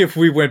feel like if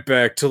we went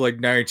back to like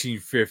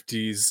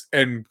 1950s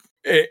and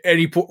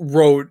any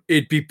wrote,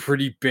 it'd be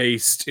pretty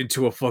based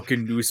into a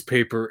fucking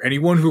newspaper,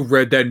 anyone who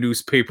read that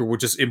newspaper would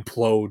just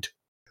implode.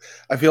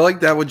 I feel like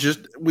that would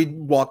we'd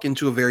walk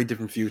into a very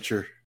different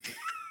future.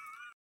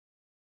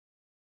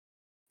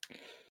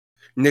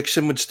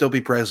 Nixon would still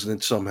be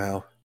president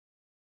somehow.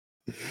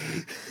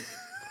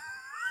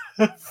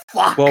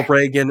 Fuck. While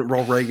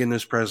Reagan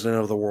is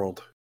president of the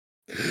world.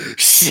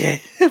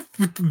 Shit.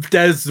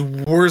 That is the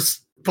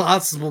worst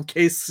possible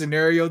case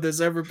scenario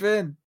there's ever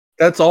been.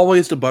 That's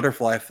always the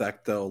butterfly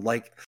effect, though.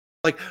 Like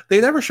they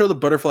never show the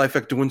butterfly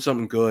effect doing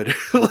something good.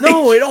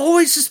 No, it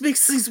always just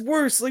makes things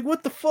worse. Like,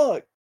 what the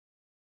fuck?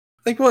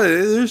 Like, what?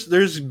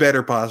 There's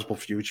better possible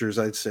futures,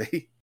 I'd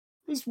say.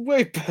 It's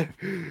way better.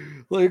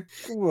 Like,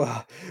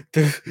 what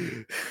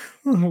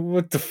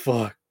the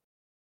fuck?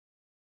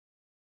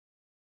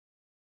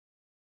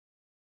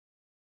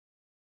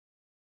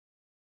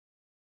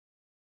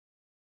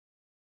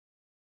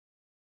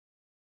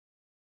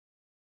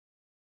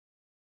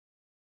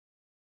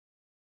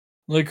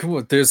 Like,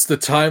 what? There's the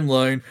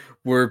timeline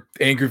where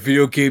Angry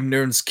Video Game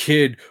Nerd's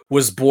kid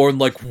was born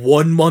like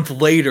 1 month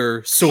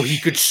later, so he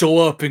could show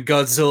up in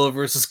Godzilla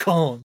versus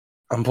Kong.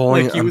 I'm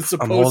pulling. Like he was I'm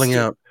supposed holding to.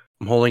 out.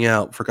 I'm holding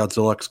out for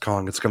Godzilla X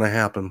Kong. It's gonna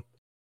happen.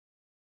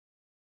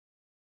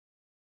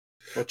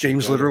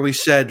 James literally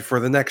said,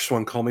 "For the next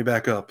one, call me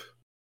back up."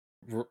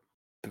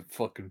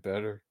 Fucking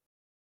better.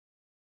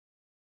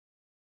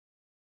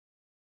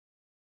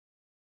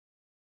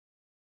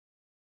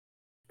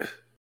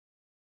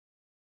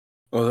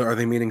 Oh, are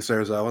they meeting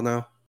Sarazawa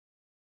now?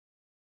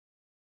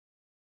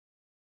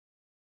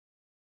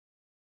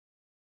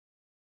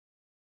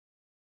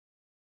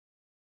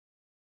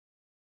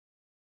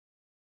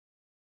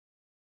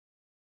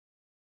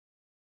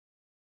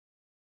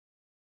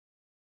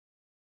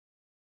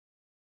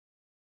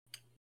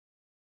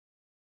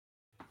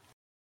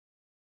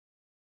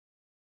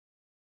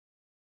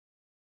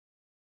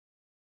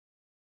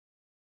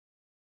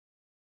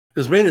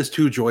 This man is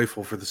too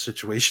joyful for the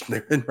situation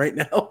they're in right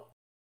now.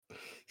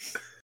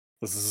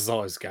 This is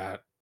all he's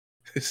got.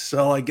 This is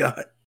all I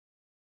got.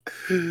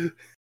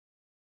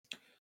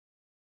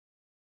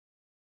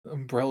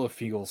 Umbrella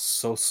feels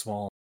so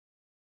small.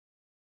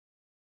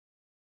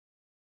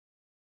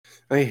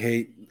 I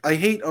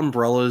hate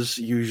umbrellas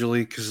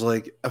usually because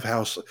of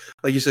how,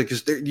 like you said,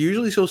 because they're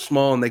usually so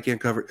small and they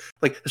can't cover,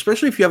 like,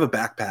 especially if you have a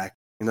backpack,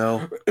 you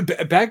know.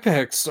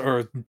 Backpacks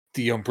are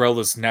the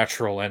umbrella's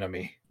natural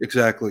enemy.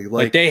 Exactly,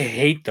 like they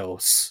hate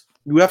those.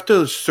 You have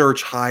to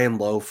search high and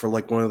low for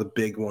like one of the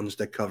big ones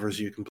that covers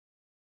you completely.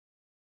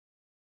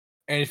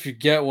 And if you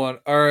get one,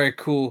 all right,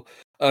 cool.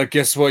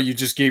 Guess what? You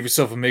just gave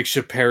yourself a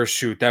makeshift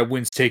parachute. That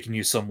wind's taking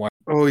you somewhere.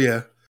 Oh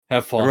yeah,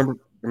 have fun. I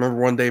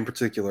remember one day in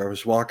particular, I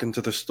was walking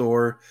to the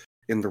store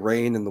in the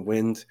rain and the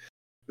wind,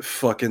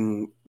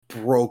 fucking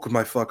broke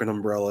my fucking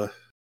umbrella.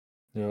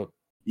 Yep.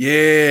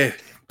 Yeah,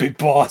 big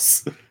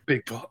boss.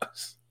 Big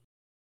boss.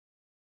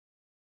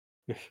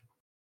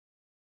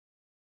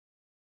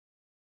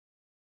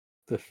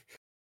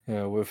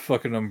 Yeah, with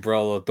fucking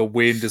umbrella, the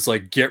wind is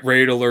like, get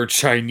ready to learn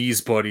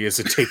Chinese, buddy, as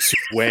it takes you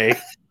away.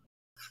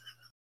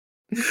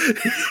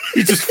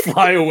 You just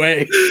fly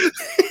away.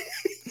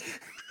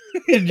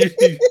 And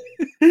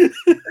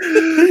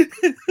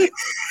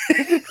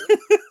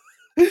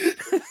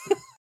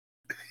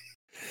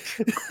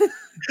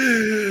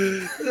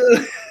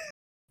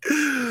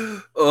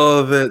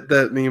oh,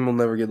 that meme will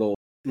never get old.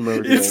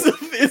 It's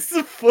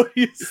the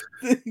funniest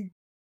thing.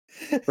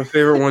 My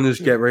favorite one is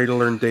get ready to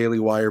learn Daily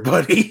Wire,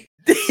 buddy.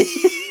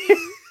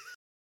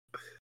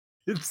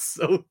 It's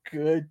so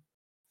good.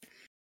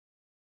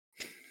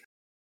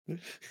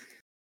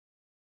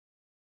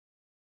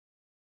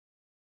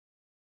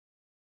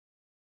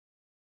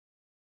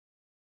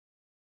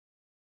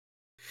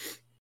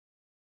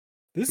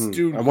 This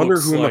dude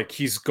looks like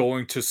he's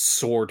going to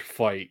sword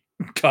fight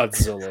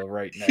Godzilla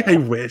right now. I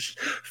wish.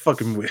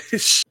 Fucking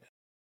wish.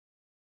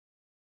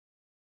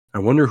 I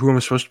wonder who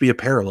I'm supposed to be a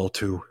parallel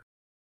to.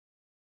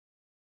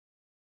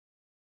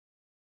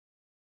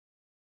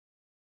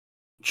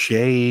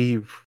 Jay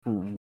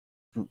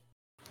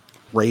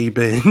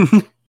Rabin.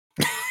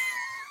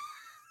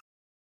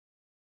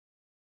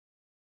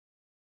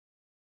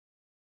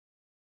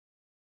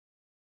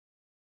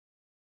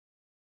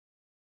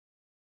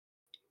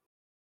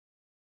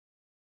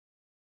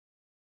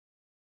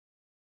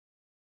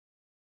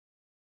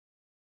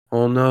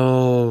 Oh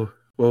no,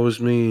 what was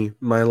me?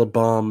 Mila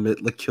bomb,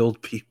 it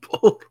killed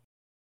people.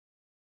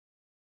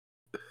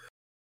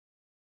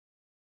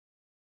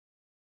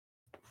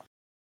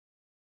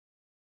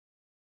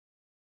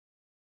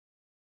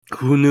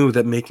 Who knew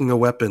that making a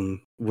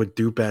weapon would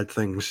do bad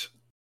things?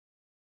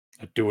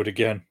 I'd do it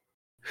again.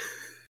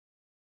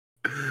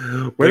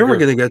 When are we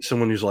going to get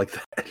someone who's like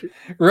that?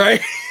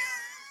 Right?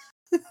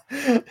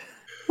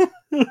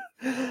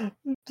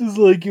 Just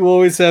like you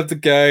always have the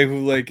guy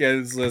who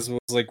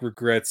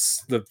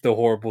regrets the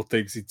horrible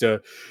things he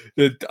did.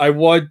 I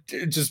want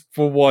just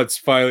for once,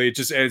 finally, it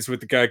just ends with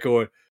the guy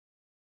going,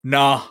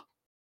 "Nah,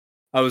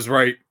 I was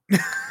right.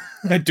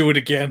 I'd do it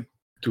again.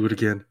 Do it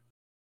again."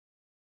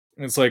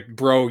 And it's like,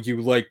 bro,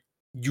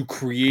 you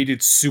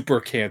created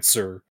super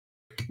cancer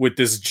with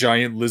this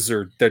giant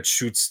lizard that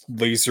shoots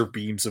laser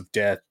beams of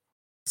death.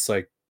 It's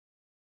like,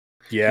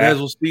 yeah. As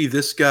we'll see,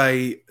 this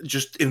guy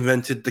just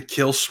invented the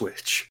kill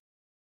switch.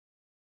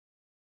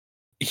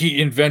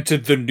 He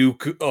invented the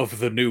nuke of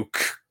the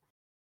nuke.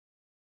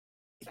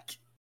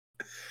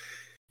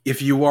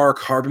 If you are a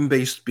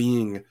carbon-based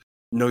being,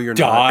 no, you're not.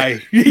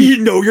 Die. You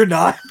know you're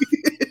not.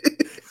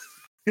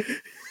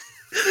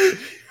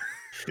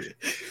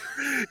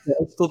 Yeah,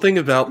 I still think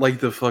about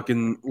the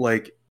fucking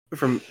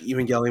from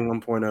Evangelion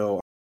 1.0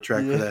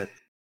 track for that.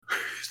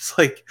 It's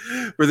like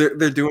where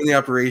they're doing the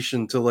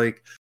operation to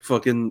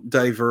fucking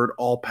divert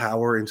all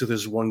power into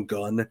this one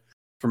gun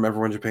from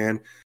everyone in Japan.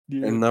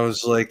 Yeah. And I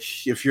was like,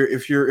 if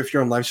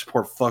you're on life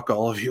support, fuck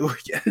all of you.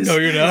 Yes. No,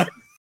 you're not.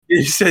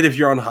 You said if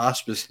you're on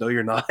hospice, no,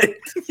 you're not.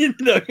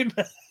 No, you're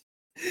not.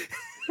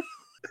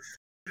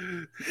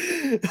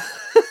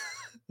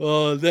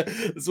 Oh,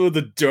 that's one of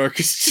the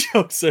darkest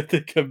jokes I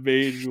think I've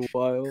made in a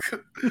while.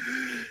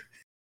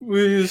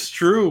 It's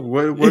true.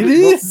 What It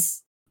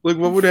is. What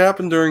would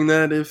happen during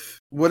that if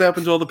what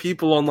happened to all the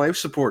people on life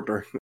support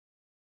during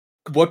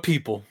What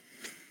people?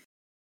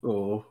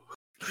 Oh.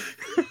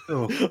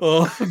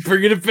 Oh,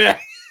 bringing it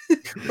back.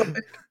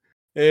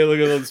 Hey, look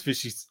at all those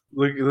fishies.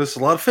 Look, there's a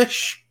lot of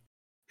fish.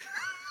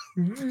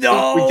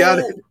 No, We got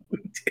it. We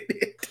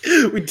did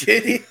it. We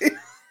did it.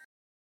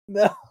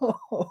 No.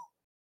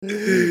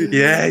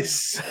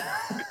 Yes.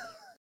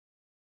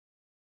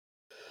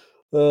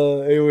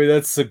 Anyway,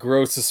 that's the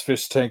grossest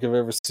fish tank I've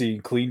ever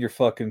seen. Clean your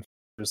fucking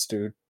fish,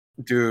 dude.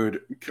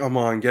 Dude, come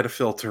on, get a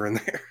filter in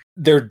there.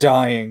 They're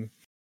dying.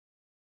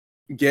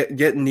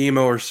 Get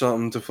Nemo or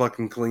something to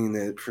fucking clean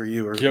it for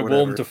you or Get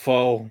whatever. Willem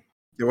Dafoe.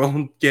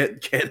 Well,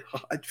 get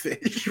hot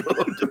fish.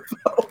 Willem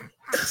Dafoe.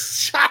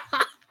 Shut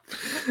up.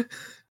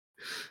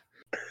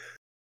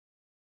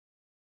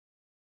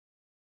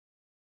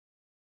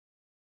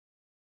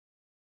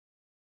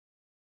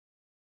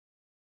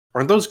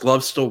 Aren't those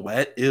gloves still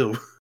wet? Ew.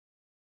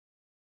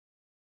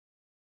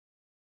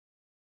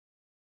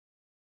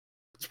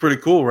 It's pretty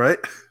cool, right?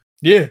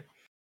 Yeah,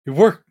 it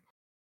worked.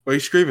 Why are you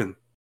screaming?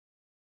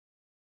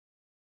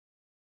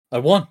 I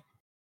won.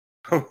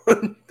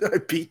 I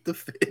beat the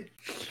fish.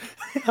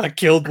 I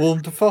killed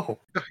Willem Dafoe.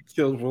 I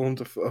killed Willem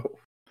Dafoe.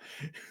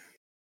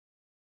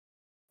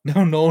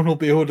 No one will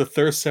be able to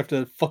thirst after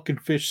that fucking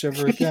fish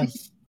ever again.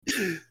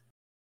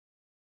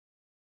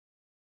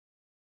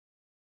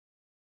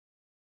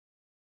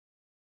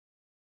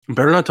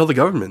 Better not tell the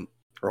government,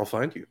 or I'll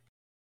find you.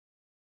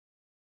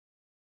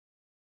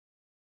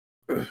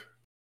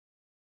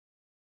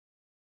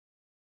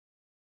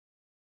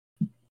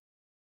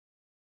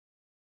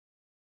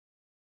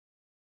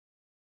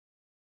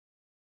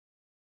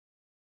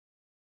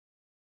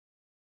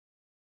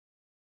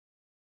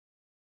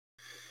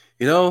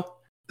 You know,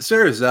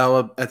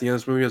 Serizawa at the end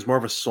of this movie has more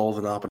of a soul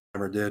than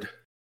Oppenheimer did.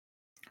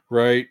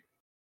 Right.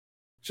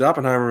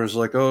 Oppenheimer is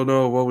like, oh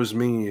no, what was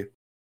me?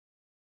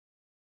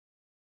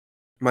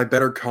 My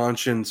better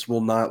conscience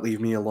will not leave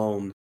me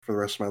alone for the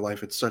rest of my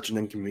life. It's such an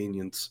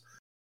inconvenience.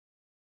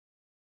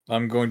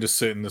 I'm going to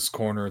sit in this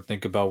corner and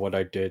think about what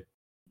I did.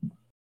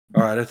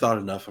 Alright, I thought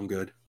enough. I'm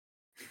good.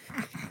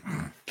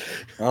 I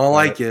don't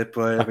like it,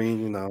 but I mean,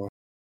 you know.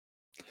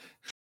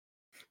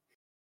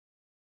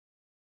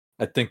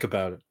 I think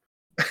about it.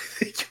 I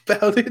think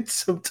about it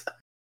sometimes.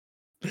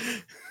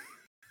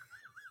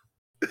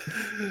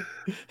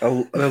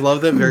 I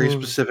love that very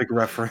specific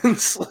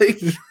reference.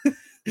 Like,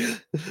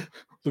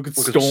 look at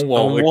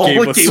Stonewall.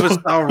 It gave us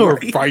our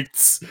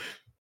rights.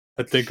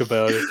 I think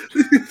about it.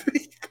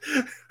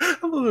 I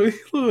love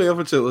the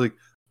opposite. Like,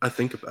 I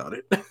think about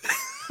it.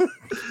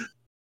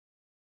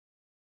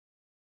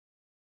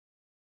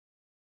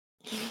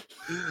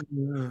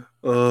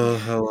 Oh,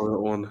 I love that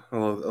one. I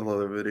love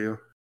that video.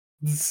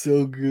 It's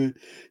so good.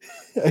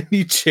 I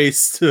need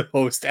Chase to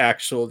host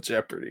actual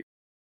Jeopardy.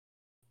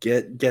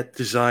 Get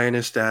the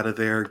Zionist out of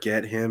there.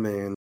 Get him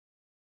in.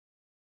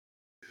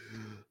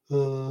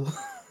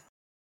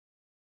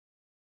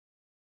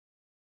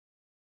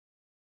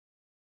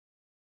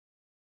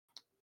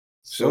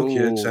 So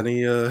kids,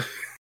 any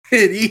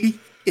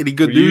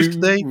good news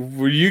today?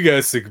 What do you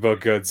guys think about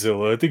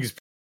Godzilla? I think he's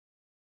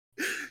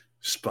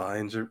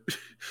spines are.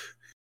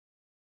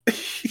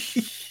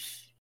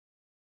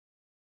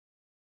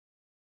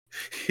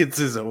 It's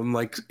his own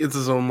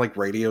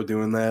radio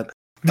doing that.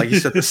 Like he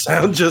set the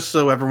sound just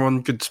so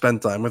everyone could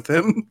spend time with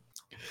him.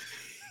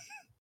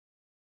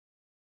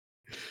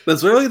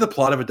 That's literally the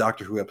plot of a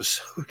Doctor Who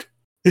episode.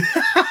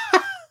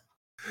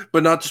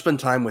 But not to spend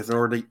time with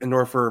in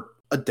order for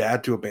a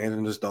dad to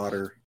abandon his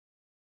daughter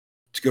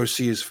to go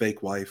see his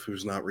fake wife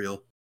who's not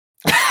real.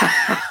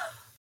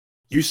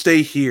 You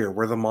stay here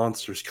where the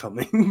monster's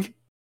coming.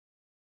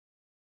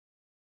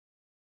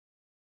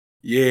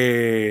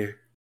 Yeah.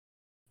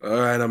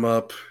 Alright, I'm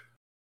up.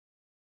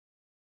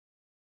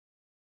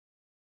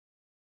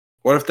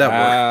 What if that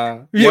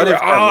worked? What if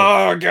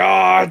that worked?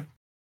 God!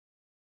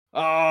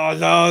 Oh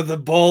no, the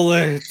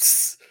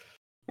bullets!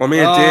 Well, I mean,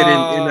 it did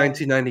in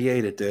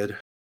 1998. It did.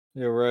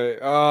 You're right.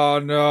 Oh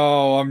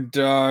no, I'm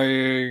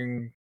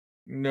dying.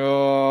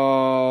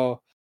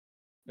 No.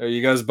 Are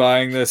you guys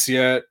buying this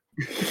yet?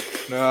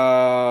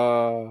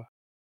 No.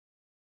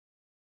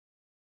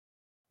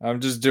 I'm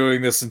just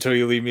doing this until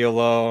you leave me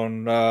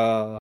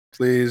alone.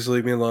 Please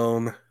leave me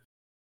alone.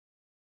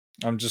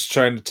 I'm just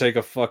trying to take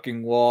a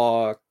fucking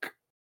walk.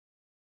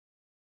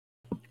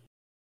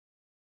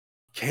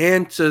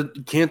 Can't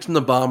an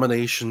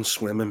abomination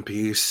swim in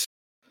peace?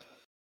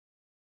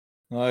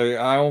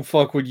 I don't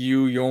fuck with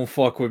you, you don't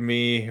fuck with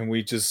me, and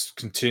we just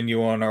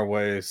continue on our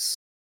ways.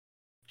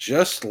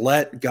 Just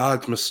let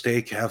God's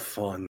mistake have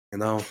fun, you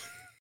know?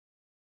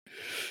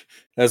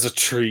 As a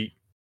treat.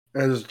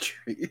 As a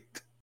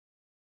treat.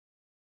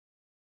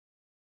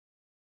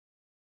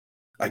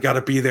 I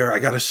gotta be there. I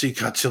gotta see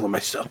Godzilla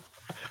myself.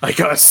 I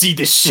gotta see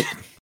this shit.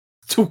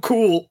 Too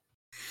cool.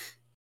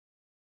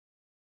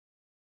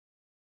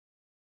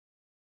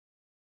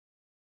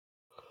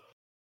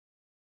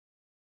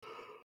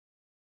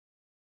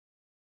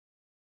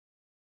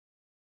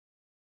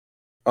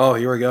 Oh,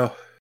 here we go.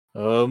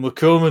 We're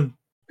coming.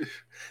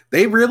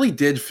 They really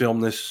did film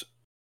this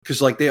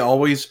because, like, they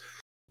always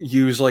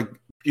use like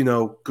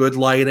good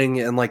lighting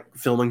and like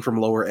filming from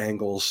lower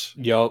angles.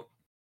 Yup.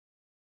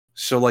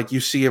 So like you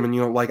see him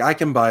and like I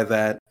can buy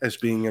that as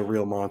being a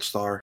real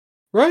monster.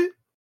 Right?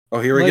 Oh,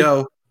 here we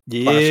go.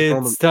 Yeah, Classic it's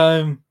moment.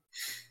 time.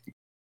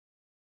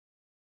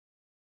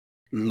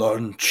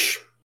 Lunch.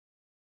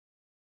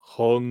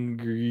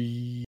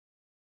 Hungry.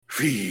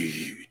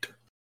 Feed.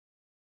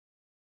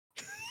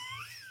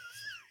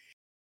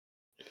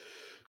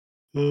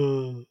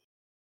 Oh,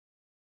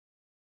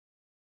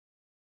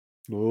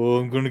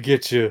 I'm gonna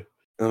get you.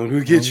 I'm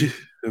gonna get you.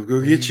 I'm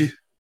gonna get you.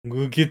 I'm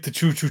gonna get the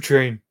choo-choo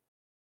train.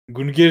 I'm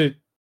gonna get it.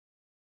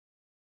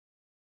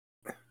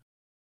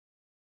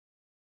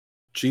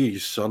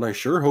 Geez, son, I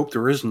sure hope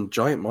there isn't a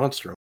giant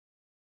monster.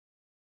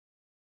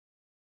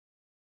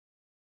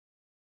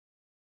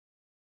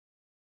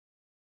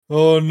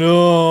 Oh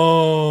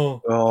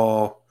no!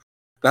 Oh,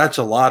 that's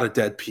a lot of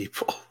dead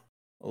people.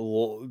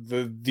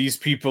 These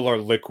people are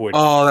liquid.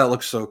 Oh, that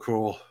looks so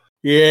cool.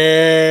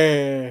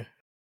 Yeah.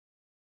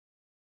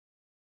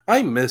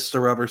 I miss the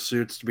rubber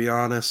suits, to be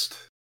honest.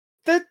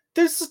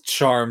 There's a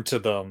charm to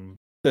them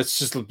that's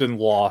just been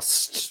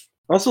lost.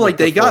 Also, with like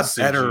the they full got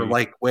better, CG.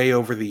 like way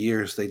over the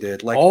years. They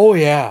did. Like, Oh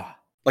yeah,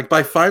 like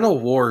by Final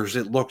Wars,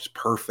 it looked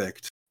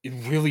perfect. it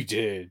really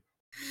did.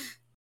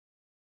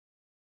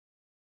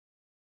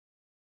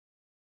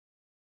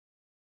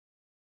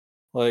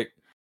 Like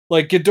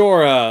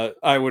Ghidorah,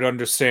 I would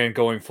understand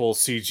going full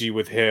CG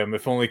with him,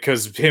 if only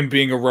because him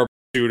being a rubber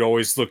suit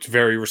always looked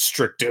very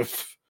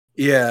restrictive.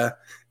 Yeah,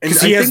 and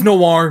Because he has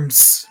no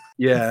arms.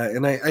 Yeah,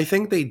 and I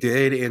think they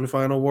did in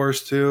Final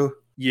Wars too,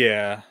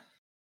 Yeah,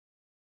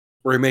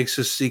 where he makes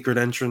his secret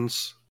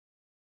entrance.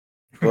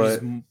 he's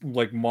But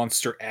like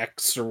Monster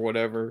X or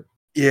whatever.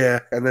 yeah,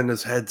 and then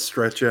his head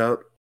stretch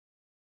out.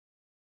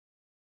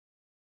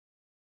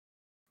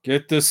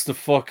 Get this the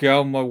fuck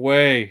out of my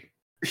way.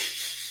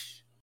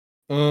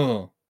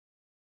 Ugh.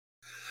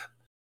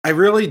 I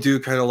really do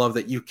kind of love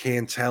that you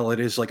can tell it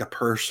is like a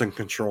person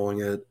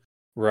controlling it.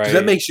 Right. Because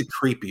that makes it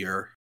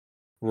creepier.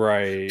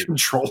 Right.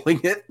 Controlling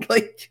it,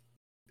 like.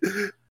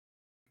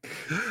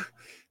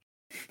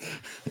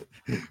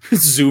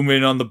 Zoom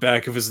in on the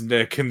back of his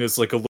neck, and there's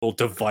like a little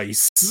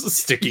device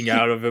sticking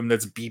out of him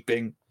that's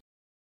beeping.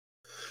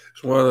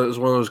 It's one of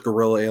those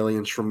gorilla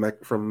aliens from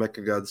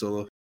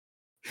Mechagodzilla.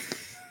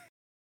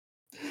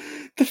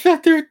 The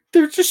fact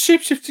they're just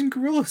shapeshifting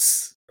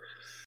gorillas.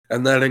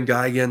 And then in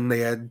Gigan they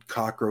had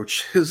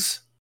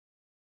cockroaches.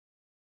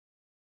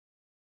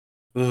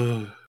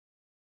 Ugh.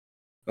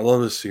 I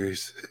love this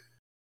series.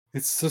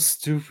 It's so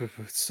stupid,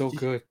 but it's so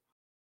good.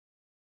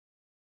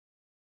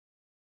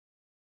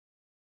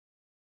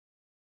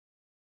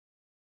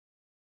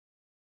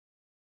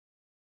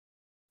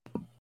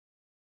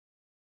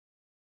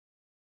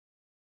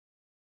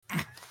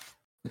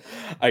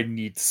 I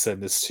need to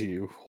send this to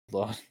you.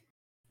 Hold on.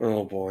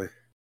 Oh boy.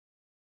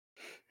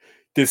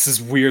 This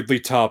is weirdly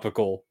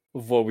topical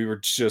of what we were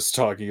just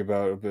talking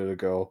about a bit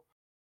ago.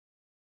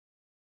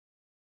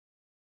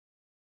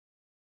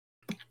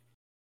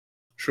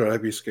 Should I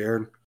be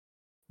scared?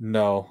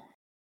 No.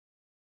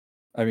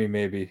 I mean,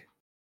 maybe.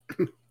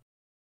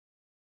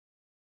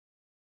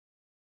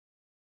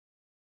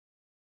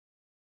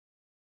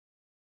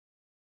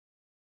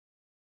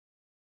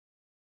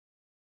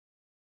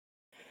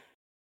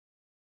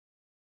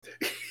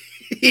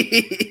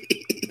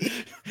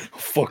 I'll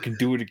fucking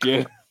do it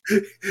again.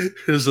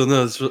 So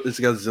no, it's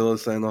Godzilla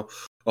saying,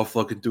 "I'll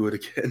fucking do it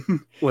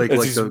again."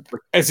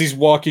 as he's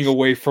walking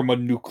away from a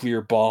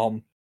nuclear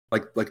bomb.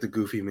 like the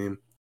Goofy meme.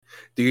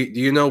 Do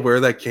you know where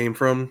that came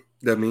from?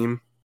 That meme?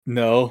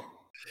 No.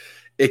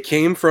 It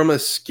came from a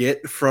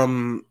skit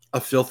from a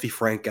Filthy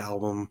Frank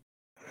album.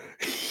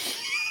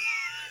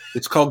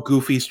 It's called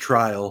Goofy's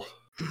Trial.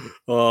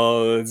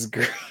 Oh, that's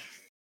great.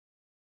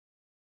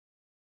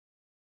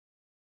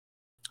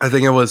 I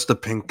think it was the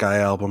Pink Guy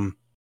album.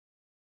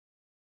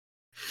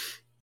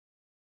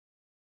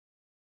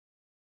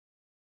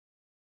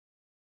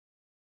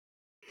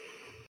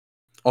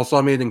 Also,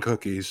 I'm eating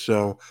cookies,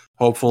 so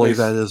hopefully Nice.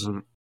 that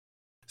isn't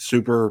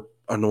super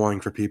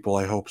annoying for people.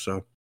 I hope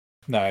so.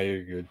 Nah,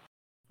 you're good.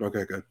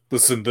 Okay, good.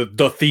 Listen,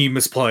 the theme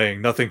is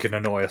playing. Nothing can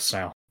annoy us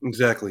now.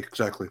 Exactly.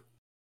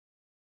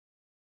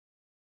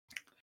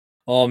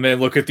 Oh man,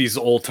 look at these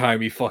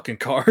old-timey fucking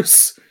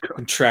cars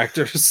and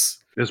tractors.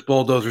 This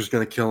bulldozer's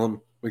gonna kill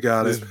him. We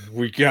got it.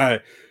 We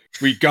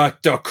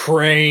got the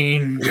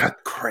crane. We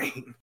got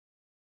Crane.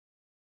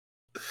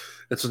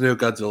 It's a new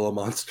Godzilla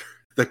monster.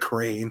 The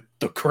Crane.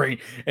 The crane.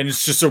 And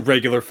it's just a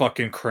regular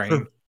fucking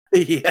crane.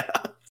 Yeah.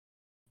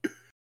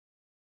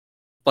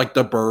 Like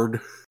the bird.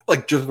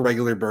 Like just a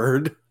regular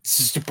bird. It's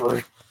just a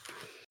bird.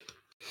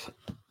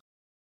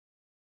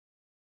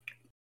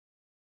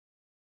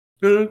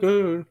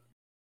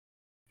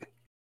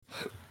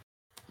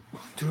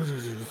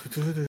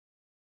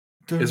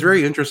 It's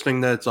very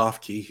interesting that it's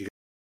off key here.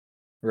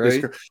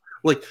 Right?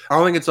 Like, I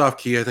don't think it's off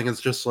key. I think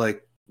it's just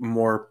like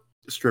more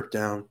stripped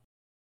down.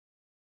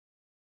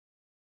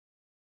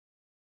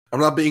 I'm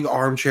not being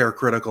armchair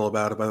critical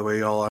about it, by the way,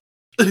 y'all.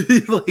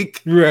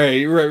 Like,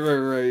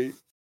 right.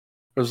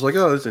 I was like,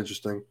 oh, that's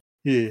interesting.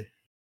 Yeah.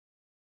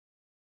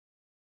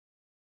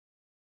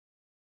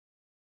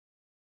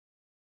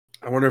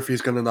 I wonder if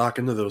he's gonna knock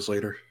into those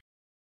later.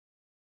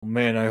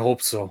 Man, I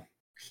hope so.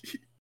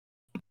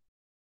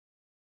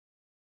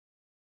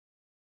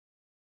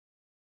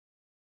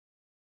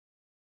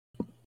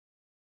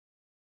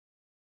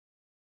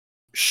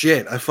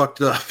 Shit, I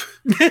fucked up.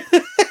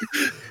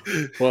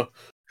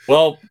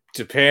 Well,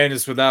 Japan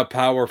is without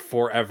power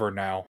forever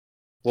now.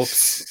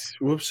 Whoops.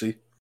 Whoopsie.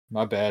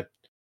 My bad.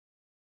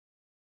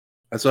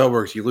 That's how it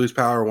works. You lose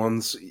power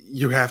once,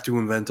 you have to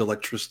invent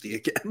electricity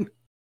again.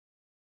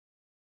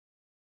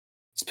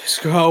 It's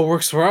basically how it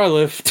works where I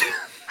lived.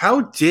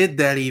 How did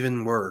that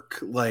even work?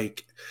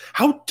 Like,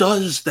 how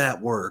does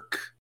that work?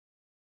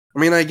 I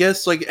mean, I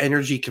guess like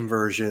energy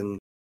conversion,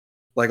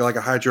 like a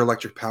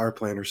hydroelectric power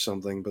plant or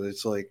something, but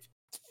it's like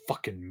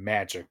fucking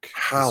magic.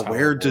 how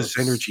where does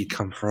energy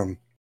come from?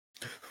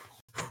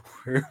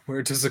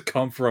 Where does it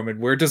come from and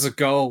where does it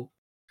go?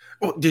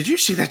 Oh, did you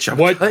see that jump?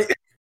 What?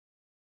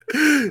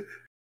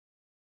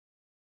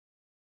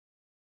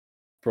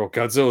 Bro,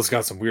 Godzilla's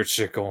got some weird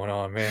shit going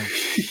on, man.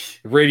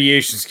 The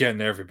radiation's getting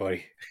to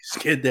everybody.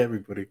 He's getting to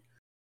everybody.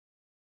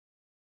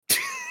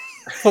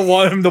 I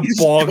want him to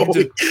bog.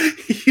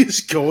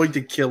 He's going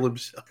to kill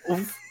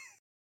himself.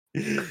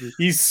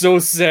 He's so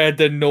sad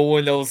that no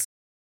one else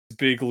has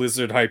big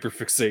lizard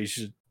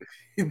hyperfixation.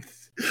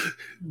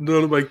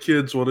 None of my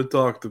kids want to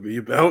talk to me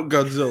about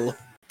Godzilla.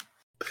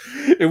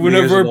 And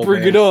whenever I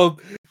bring it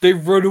up, they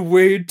run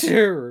away in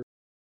terror.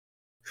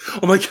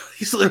 Oh my god,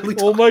 he's literally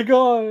talking. Oh my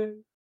god.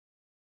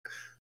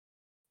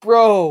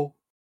 Bro.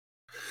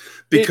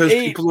 Because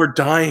people are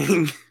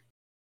dying.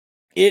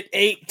 It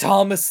ate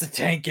Thomas the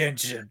Tank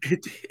Engine.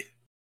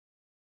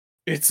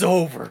 It's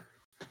over.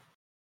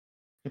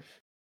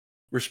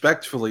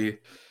 Respectfully,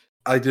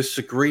 I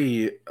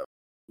disagree.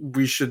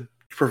 We should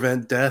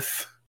prevent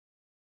death.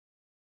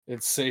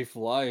 And save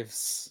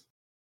lives.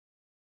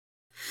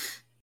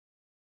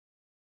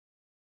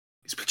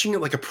 He's pitching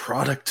it like a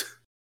product.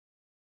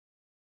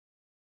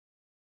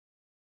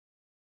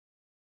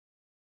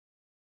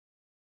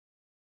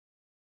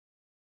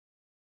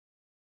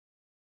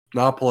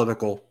 Not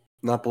political.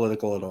 Not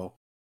political at all.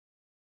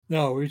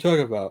 No, what are you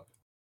talking about?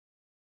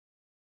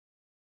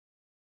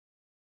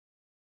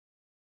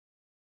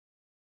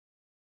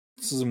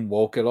 This isn't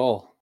woke at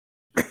all.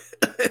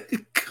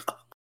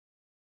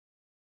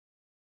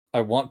 I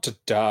want to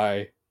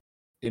die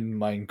in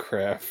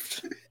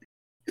Minecraft.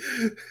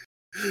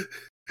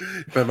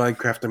 By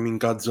Minecraft, I mean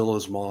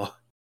Godzilla's maw.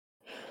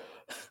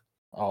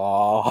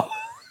 Aww.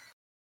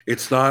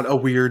 It's not a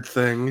weird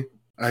thing.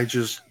 I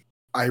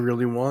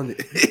really want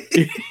it.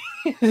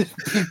 It'd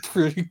be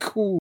pretty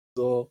cool,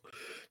 though.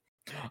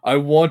 I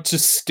want to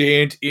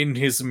stand in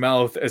his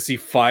mouth as he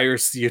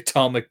fires the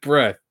atomic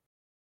breath.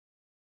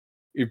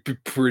 It'd be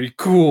pretty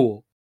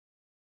cool.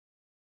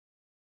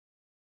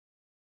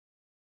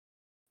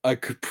 I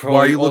could probably.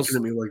 Why are you looking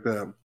at me like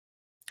that?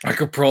 I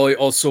could probably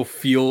also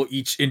feel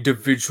each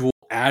individual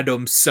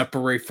atom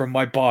separate from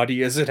my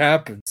body as it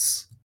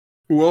happens.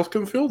 Who else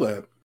can feel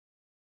that?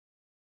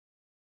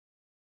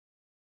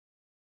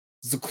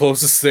 It's the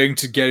closest thing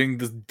to getting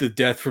the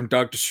death from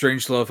Dr.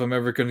 Strangelove I'm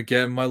ever going to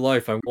get in my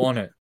life. I want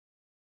it.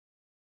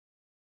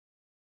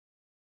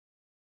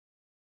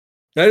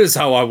 That is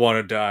how I want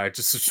to die.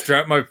 Just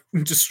strap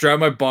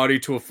my body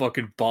to a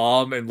fucking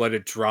bomb and let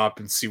it drop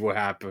and see what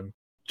happens.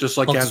 Just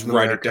like Captain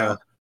America.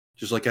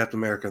 Just like Captain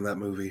America in that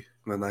movie,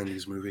 in the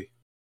 90s movie.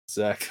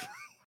 Exactly.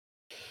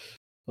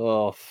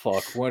 Oh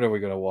fuck! When are we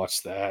gonna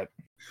watch that?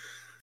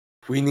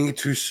 We need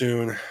to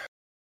soon.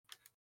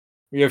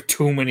 We have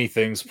too many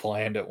things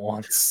planned at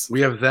once.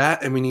 We have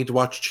that, and we need to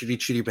watch Chitty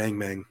Chitty Bang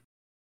Bang.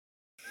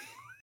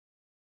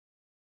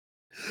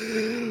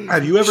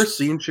 Have you ever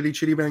seen Chitty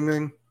Chitty Bang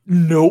Bang?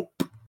 Nope.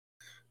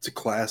 It's a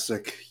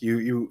classic.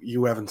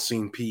 You haven't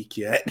seen Peak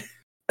yet.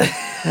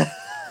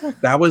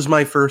 That was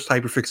my first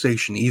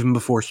hyperfixation, even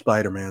before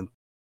Spider-Man.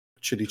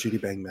 Chitty Chitty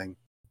Bang Bang.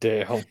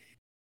 Damn.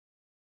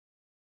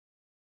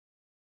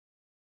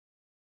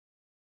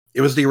 It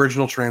was the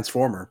original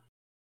Transformer.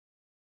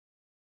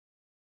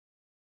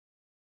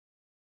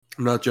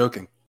 I'm not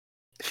joking.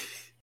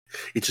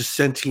 It's a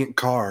sentient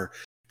car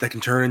that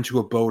can turn into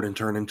a boat and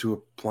turn into a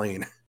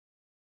plane.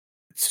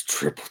 It's a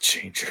triple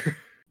changer.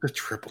 The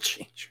triple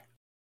changer.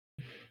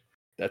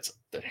 That's a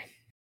thing.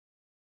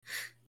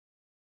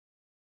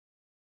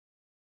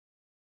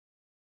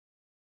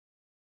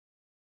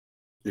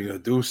 You gotta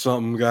do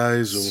something,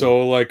 guys.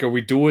 So, like, are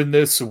we doing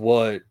this or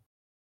what?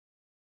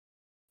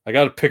 I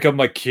gotta pick up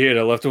my kid.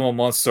 I left him on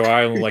Monster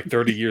Island like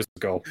 30 years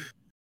ago.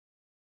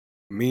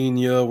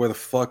 Minya, where the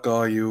fuck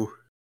are you?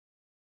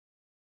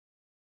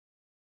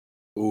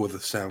 Ooh, the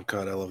sound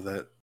cut. I love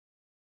that.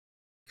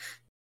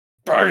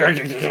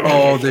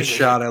 Oh, this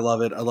shot. I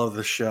love it. I love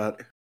this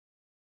shot.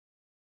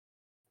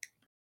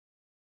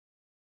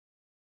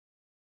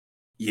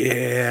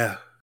 Yeah.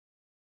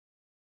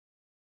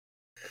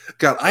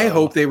 God, I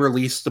hope they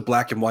release the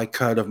black and white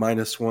cut of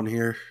 -1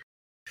 here.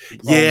 Oh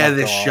Yeah, my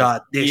this God.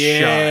 shot.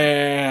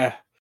 Yeah.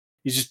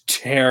 He's just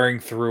tearing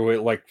through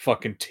it like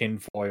fucking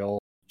tinfoil.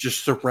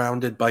 Just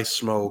surrounded by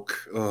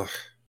smoke. Ugh.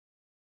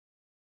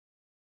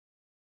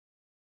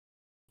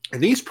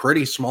 And he's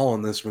pretty small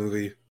in this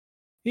movie.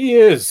 He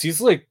is.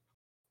 He's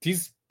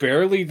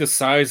barely the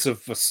size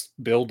of a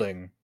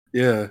building.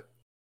 Yeah.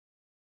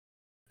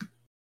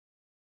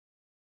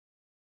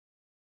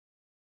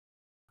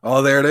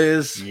 Oh, there it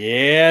is.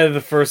 Yeah, the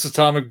first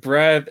atomic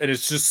breath, and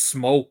it's just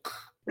smoke.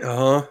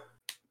 Uh-huh.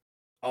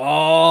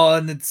 Oh,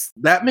 and it's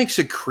that makes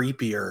it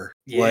creepier.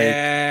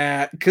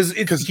 Yeah, because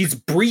he's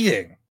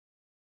breathing.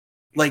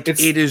 Like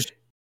it is.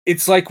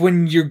 It's like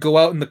when you go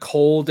out in the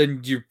cold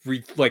and you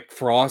breathe like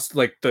frost,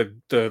 like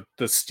the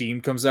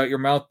steam comes out your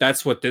mouth.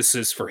 That's what this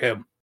is for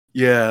him.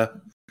 Yeah,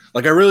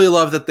 like I really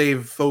love that they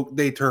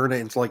turn it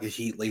into like a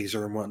heat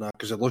laser and whatnot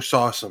because it looks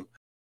awesome.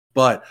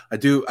 But I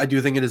do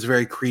think it is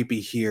very creepy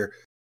here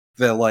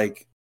that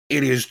like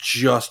it is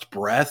just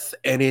breath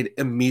and it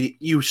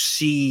you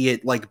see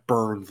it like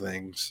burn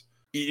things.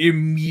 It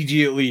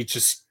immediately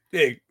just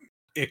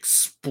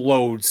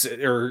explodes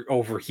or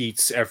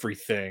overheats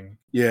everything.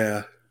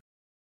 Yeah.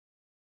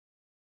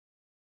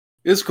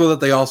 It's cool that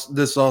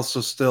this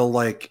also still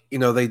like,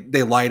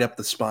 they light up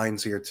the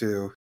spines here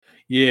too.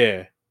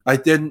 Yeah. I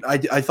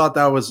thought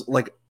that was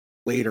like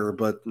later,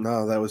 but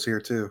no, that was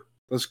here too.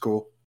 That's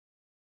cool.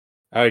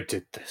 I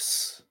did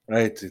this.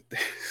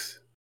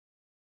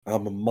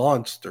 I'm a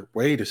monster.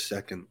 Wait a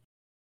second.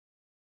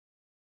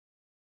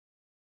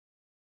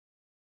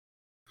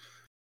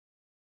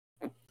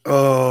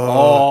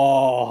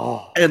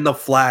 Oh. And the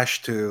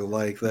Flash too,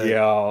 like that.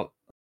 Yeah.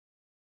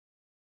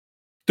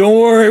 Don't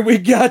worry, we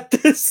got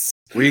this.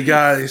 We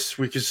can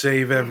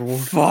save everyone.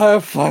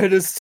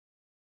 Firefighters,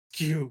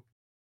 you.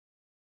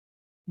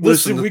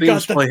 Listen, we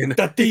got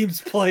the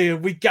theme's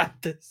playing. We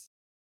got this.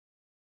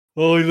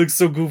 Oh, he looks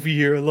so goofy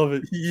here. I love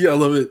it. Yeah, I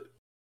love it.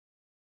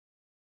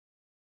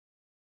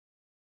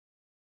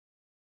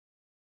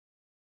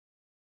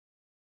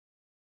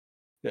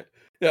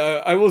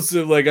 Yeah, I will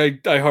say, like,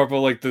 I harp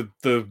on, like,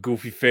 the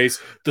goofy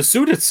face. The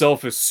suit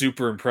itself is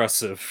super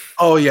impressive.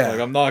 Oh, yeah.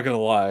 Like, I'm not gonna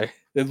lie.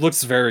 It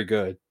looks very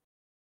good.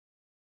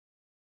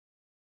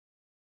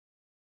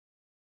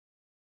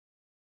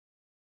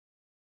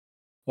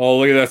 Oh,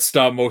 look at that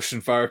stop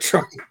motion fire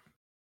truck.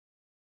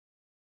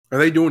 Are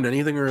they doing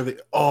anything or are they...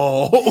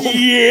 Oh!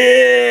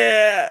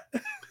 Yeah!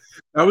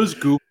 That was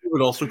goofy,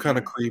 but also kind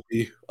of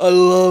creepy. I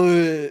love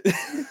it.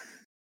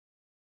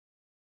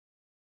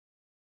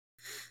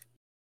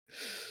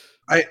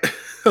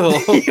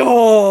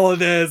 Oh,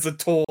 there's a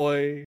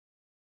toy.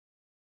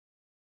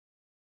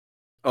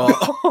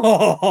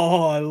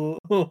 Oh.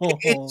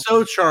 It's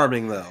so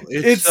charming, though.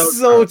 It's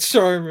so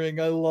charming.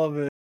 I love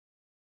it.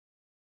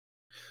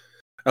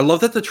 I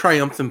love that the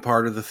triumphant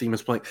part of the theme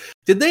is playing.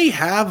 Did they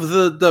have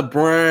the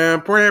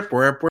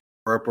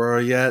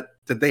yet?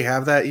 Did they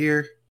have that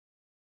here?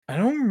 I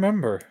don't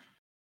remember.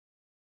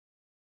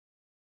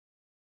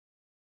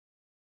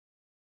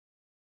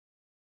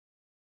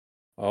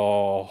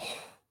 Oh.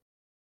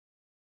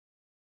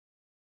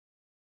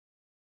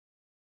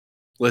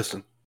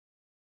 Listen,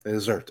 they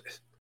deserve this.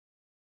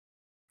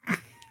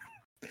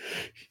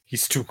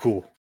 He's too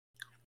cool.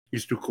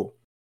 He's too cool.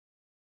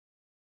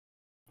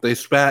 They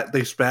spat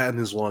in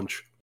his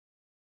lunch.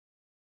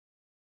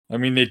 I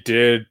mean, they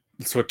did.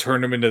 That's what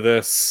turned him into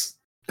this.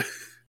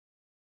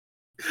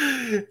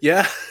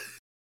 Yeah.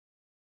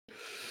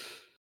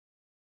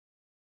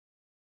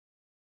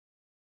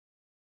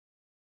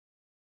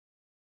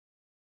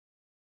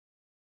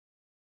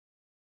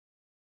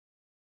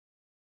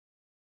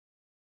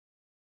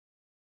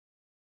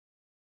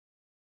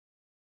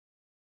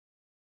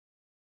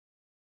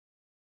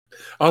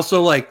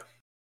 Also, like,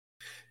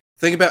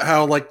 think about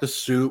how like the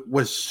suit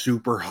was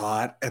super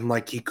hot and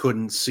like he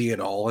couldn't see it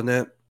all in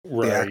it.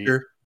 Right. The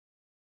actor.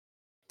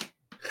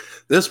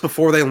 This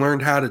before they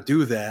learned how to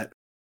do that.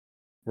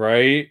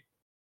 Right?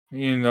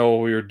 You know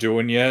what we were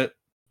doing yet?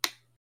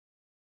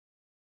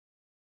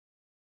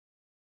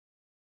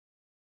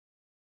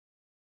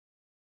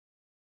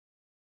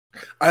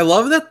 I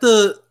love that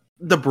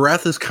the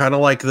breath is kind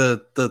of like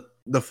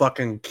the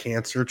fucking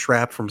cancer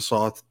trap from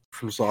Saw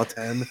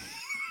 10.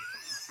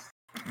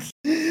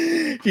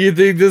 You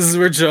think this is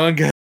where John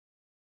got?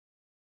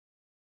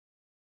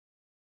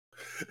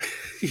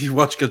 You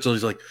watch Godzilla,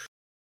 he's like,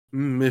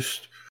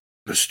 Mr.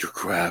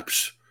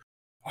 Krabs,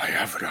 I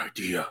have an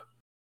idea.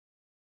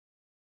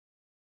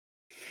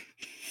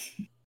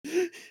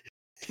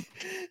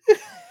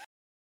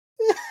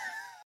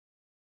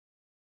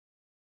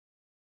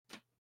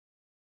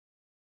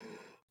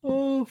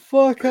 Oh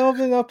fuck! How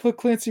did I put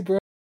Clancy Brown?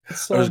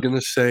 I was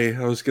gonna say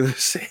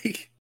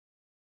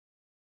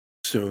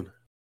soon.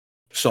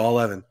 Saw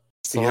 11.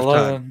 We have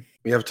time.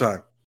 We have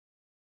time.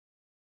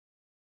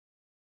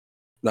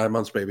 9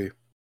 months, baby.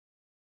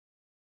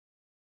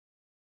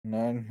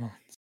 9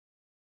 months.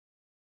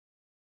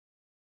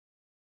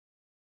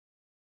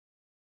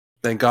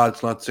 Thank God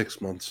it's not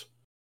 6 months.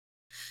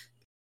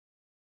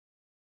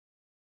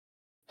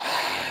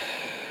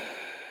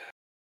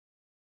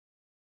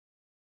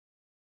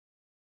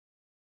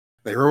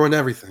 They ruin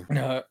everything.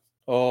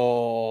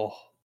 Oh.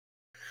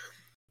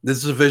 This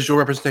is a visual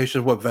representation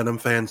of what Venom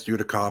fans do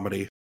to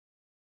comedy.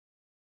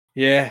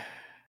 Yeah.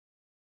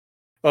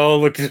 Oh,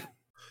 look at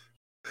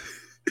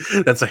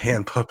That's a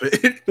hand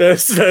puppet.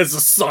 that's a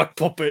sock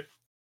puppet.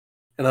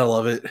 And I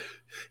love it.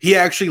 He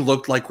actually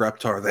looked like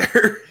Reptar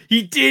there.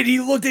 He did. He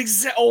looked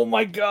oh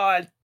my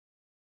god.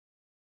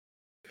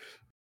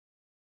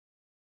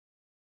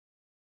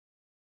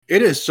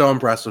 It is so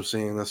impressive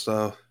seeing this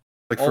stuff.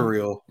 Like, for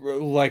real.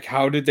 Like,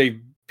 how did they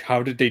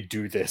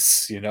do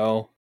this, you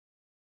know?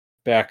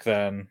 Back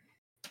then.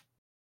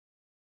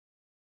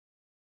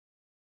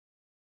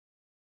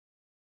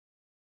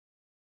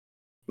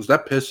 Was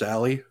that Piss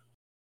Alley?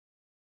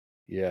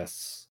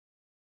 Yes.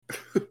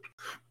 Look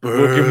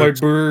at my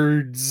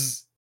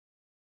birds.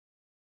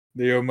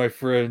 They are my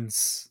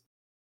friends.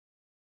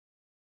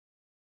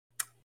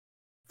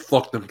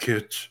 Fuck them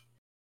kids.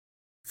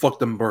 Fuck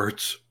them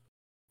birds.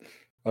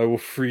 I will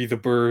free the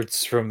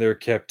birds from their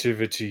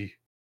captivity.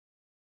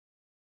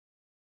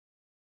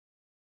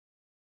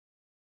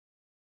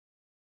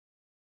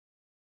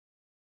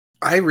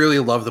 I really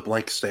love the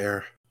blank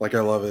stare. Like, I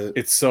love it.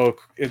 It's so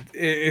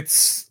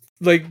it's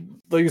like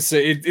I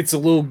say, it's a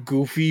little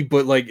goofy,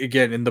 but like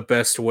again in the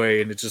best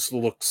way, and it just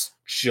looks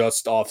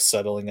just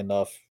off-settling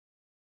enough.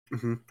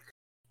 Mm-hmm.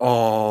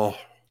 Oh.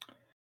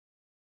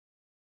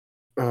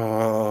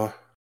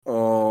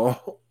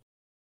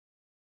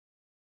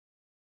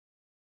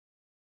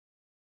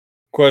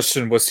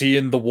 Question: was he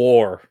in the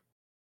war?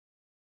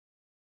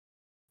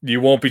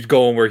 You won't be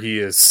going where he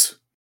is.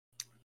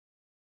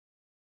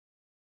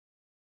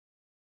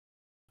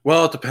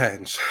 Well, it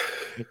depends.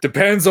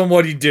 Depends on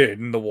what he did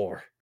in the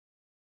war.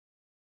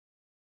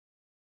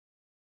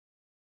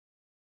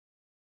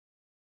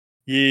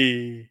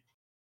 Yeah.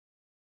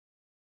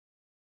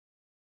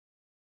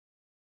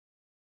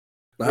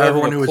 Not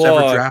everyone who was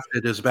ever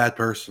drafted is a bad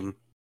person.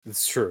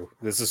 It's true.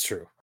 This is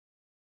true.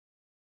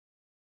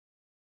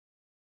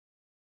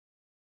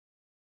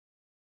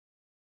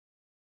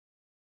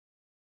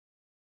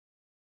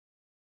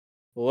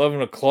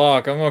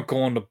 $11 I'm not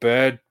going to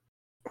bed.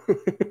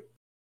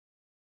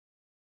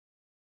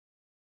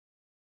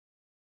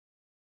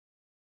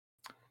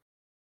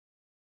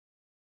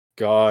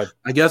 God.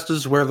 I guess this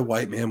is where the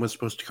white man was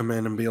supposed to come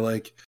in and be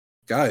like,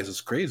 guys,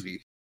 it's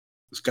crazy.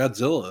 It's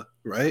Godzilla,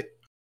 right?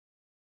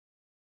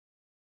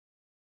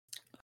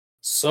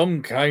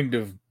 Some kind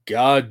of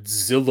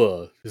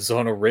Godzilla is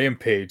on a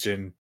rampage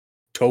in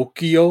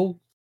Tokyo?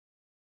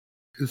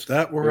 Is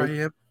that where I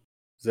am?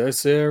 Did I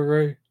say it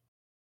right?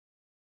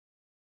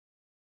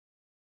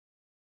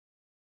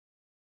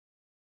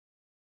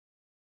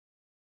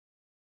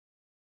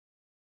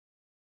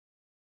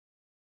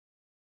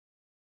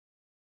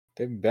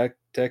 Taking back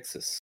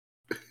Texas.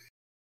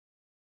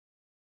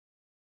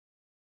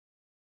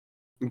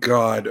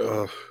 God,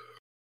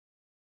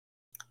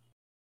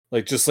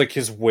 like just like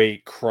his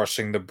weight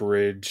crushing the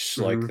bridge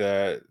like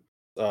that.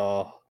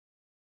 Now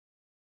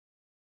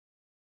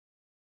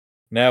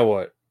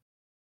what?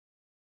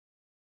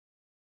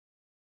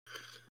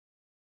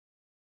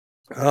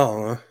 I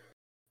don't know.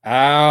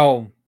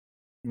 Ow!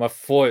 My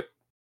foot.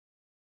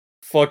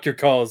 Fuck your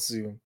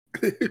Coliseum.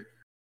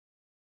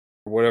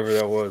 Whatever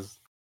that was.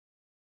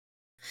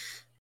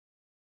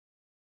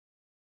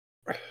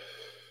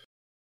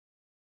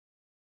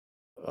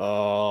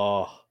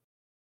 Oh.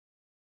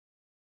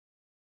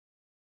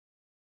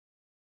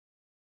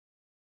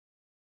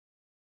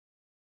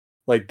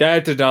 Like,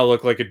 that did not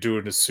look like a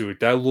dude in a suit.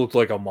 That looked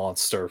like a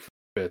monster for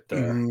a bit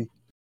there. Mm-hmm.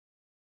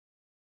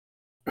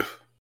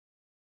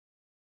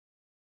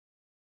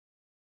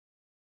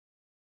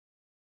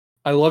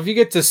 I love you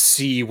get to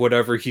see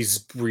whatever he's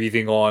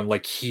breathing on,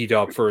 like, heat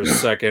up for a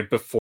second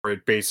before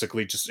it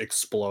basically just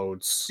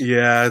explodes.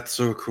 Yeah, it's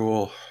so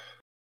cool.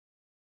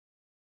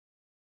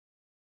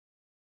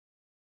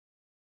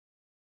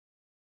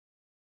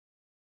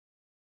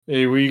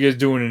 Hey, what are you guys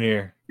doing in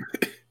here?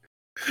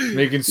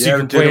 Making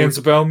secret plans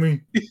about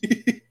me?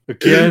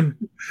 Again?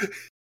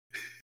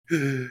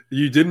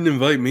 You didn't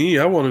invite me,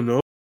 I want to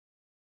know.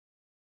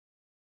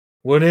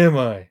 What am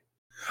I?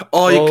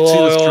 Oh, you can see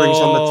the strings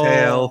on the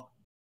tail.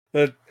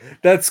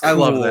 That's cool. I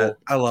love that.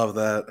 I love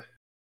that.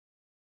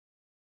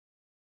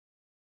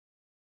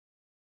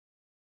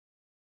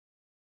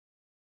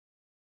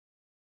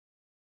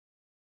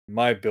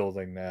 My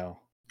building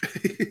now.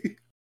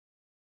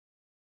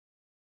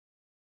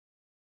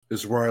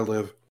 This is where I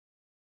live.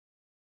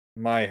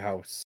 My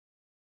house.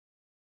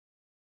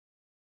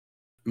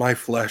 My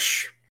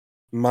flesh.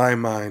 My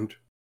mind.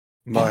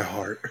 My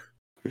heart.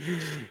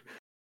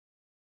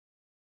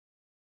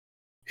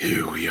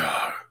 Here we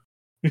are.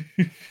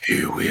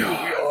 Here we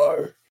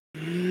are.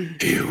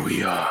 Here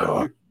we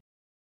are.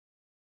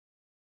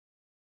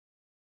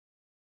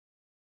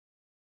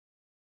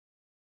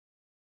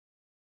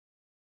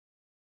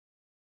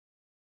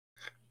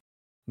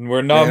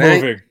 We're not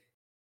moving.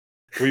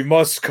 We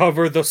must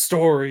cover the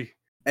story.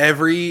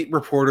 Every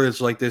reporter is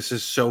like this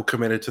is so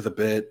committed to the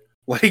bit.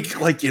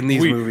 Like in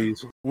these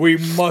movies. We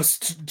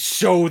must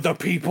show the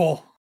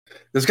people.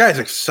 This guy's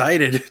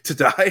excited to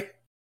die.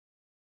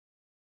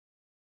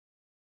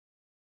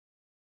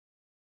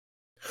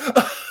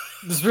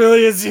 This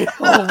really is you.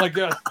 Oh my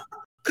god.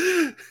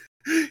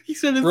 He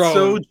said it Bro.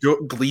 so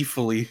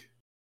gleefully.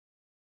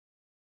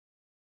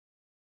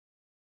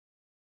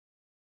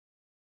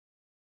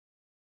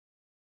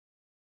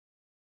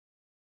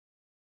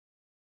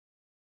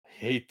 I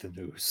hate the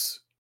news.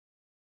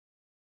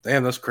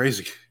 Damn, that's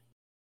crazy.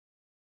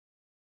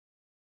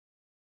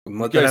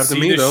 You guys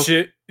see this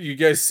shit? You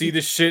guys see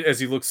this shit as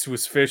he looks to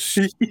his fish?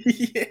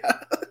 Yeah.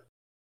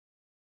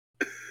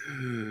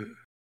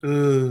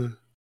 I'm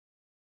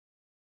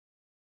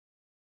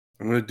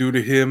gonna do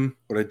to him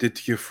what I did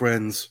to your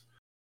friends.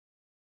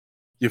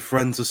 Your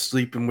friends are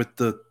sleeping with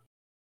the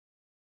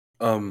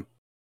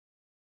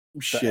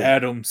shit. The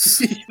atoms.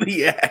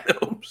 The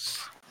atoms.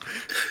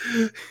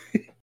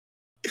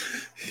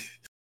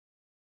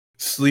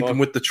 Sleeping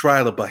with the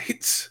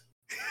trilobites.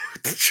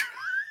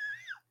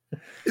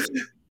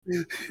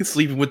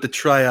 Sleeping with the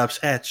Triops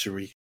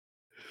hatchery.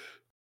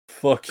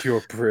 Fuck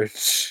your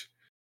bridge.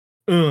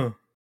 You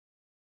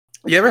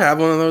ever have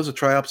one of those, a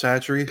Triops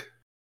hatchery?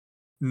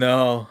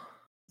 No.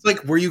 It's like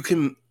where you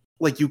can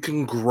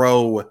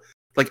grow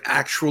like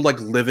actual like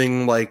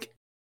living like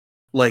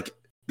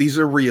these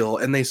are real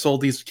and they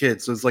sold these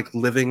kids. So it's like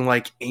living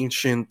like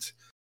ancient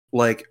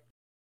like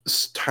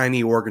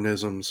tiny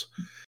organisms.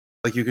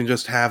 Like you can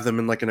just have them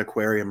in like an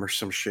aquarium or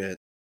some shit.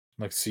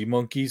 Like sea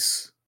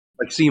monkeys?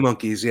 Like sea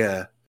monkeys,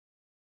 yeah.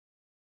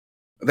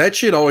 That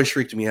shit always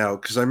freaked me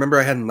out because I remember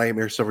I had a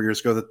nightmare several years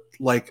ago that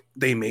like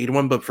they made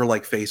one but for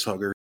like face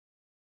huggers.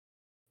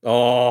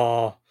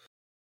 Oh,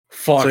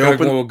 fuck! So I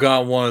would have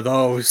got one of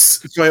those.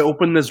 So I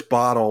opened this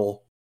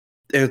bottle.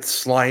 It's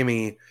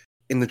slimy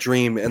in the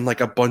dream, and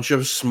like a bunch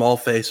of small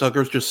face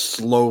huggers just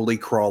slowly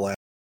crawl out.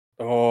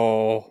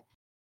 Oh,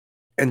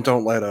 and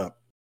don't let up,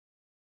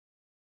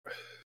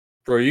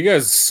 bro! You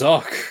guys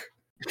suck.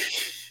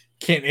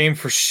 Can't aim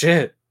for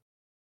shit.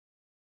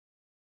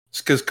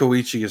 It's because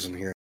Koichi isn't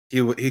here.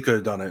 He could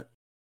have done it.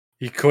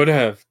 He could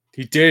have.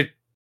 He did.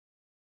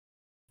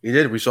 He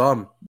did. We saw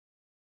him.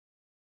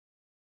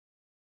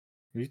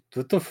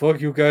 What the fuck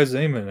you guys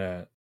aiming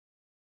at?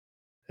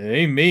 It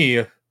ain't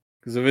me.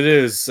 Because if it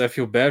is, I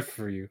feel bad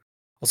for you.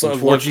 Also, I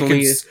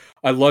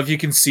love you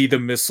can see the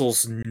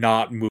missiles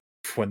not move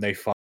when they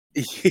fire.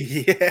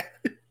 Yeah.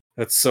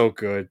 That's so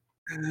good.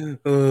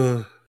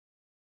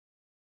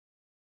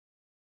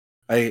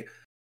 I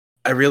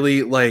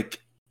really like.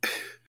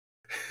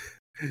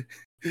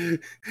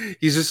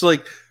 He's just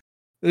like,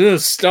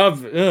 stop!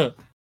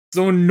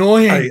 So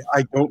annoying.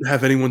 I don't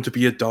have anyone to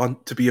be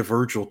a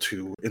Virgil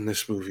to in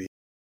this movie.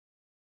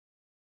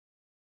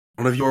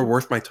 None of you are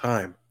worth my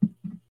time.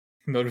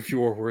 None of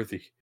you are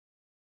worthy.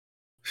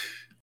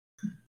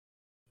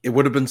 It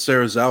would have been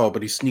Sarazawa,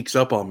 but he sneaks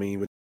up on me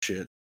with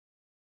shit.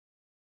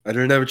 I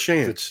didn't have a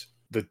chance.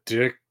 The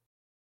dick.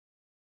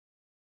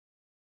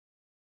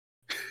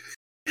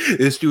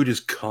 This dude is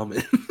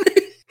coming.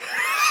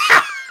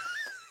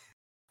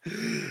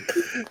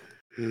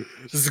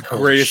 This is the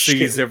greatest thing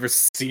he's ever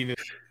seen in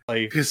his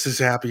life. This is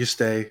the happiest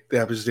day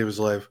of his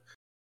life.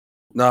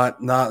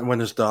 Not when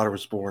his daughter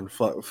was born.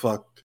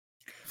 Fuck.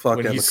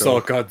 When he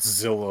saw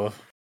Godzilla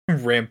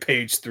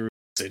rampage through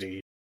the city.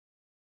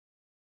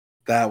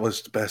 That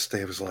was the best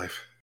day of his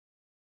life.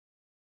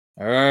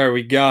 Alright,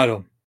 we got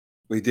him.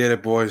 We did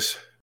it, boys.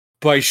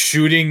 By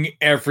shooting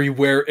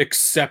everywhere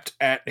except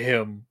at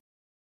him.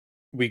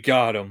 We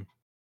got him.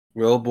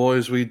 Well,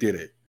 boys, we did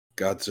it.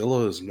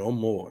 Godzilla is no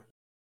more.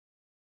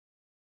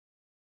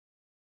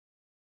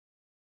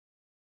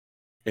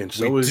 And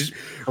so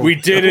we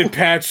did it,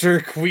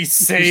 Patrick. We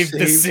saved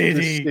the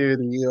city.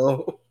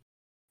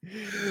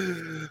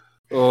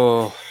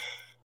 Oh,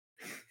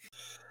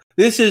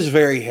 this is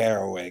very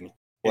harrowing.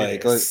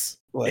 It's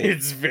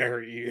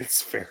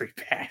very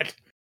bad.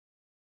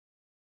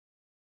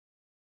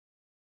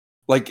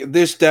 Like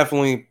this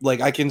definitely,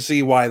 like I can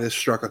see why this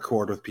struck a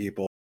chord with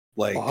people.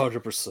 Like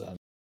 100%.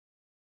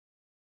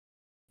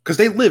 Because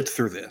they lived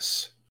through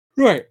this.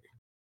 Right.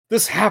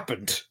 This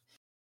happened.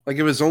 Like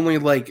it was only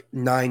like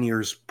 9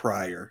 years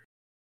prior.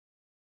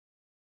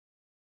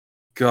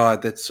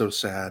 God, that's so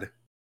sad.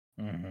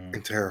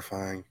 And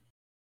terrifying.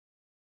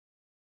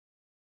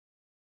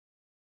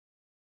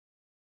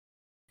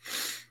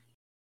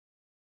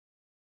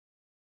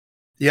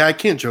 Yeah, I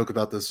can't joke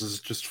about this. This is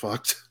just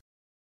fucked.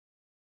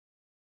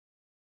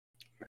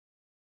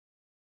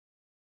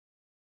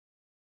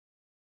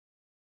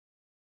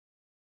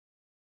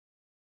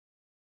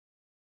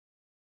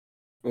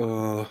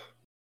 Oh.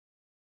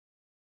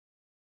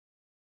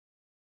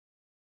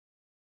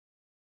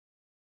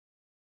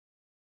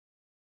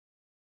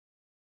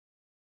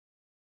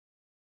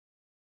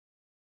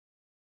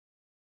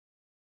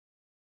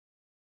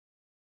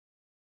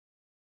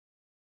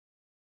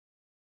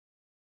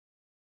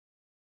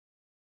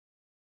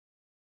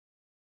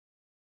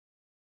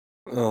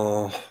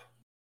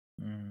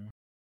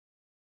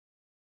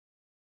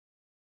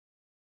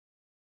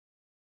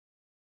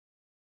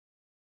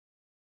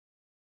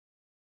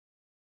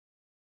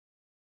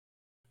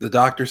 The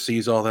doctor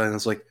sees all that and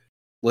is like,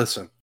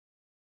 listen.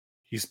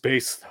 He's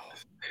base, though.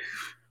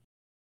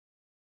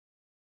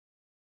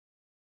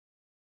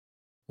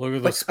 Look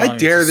at the spines. I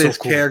dare it's this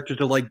so cool. character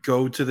to like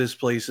go to this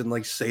place and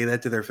like say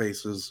that to their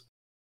faces.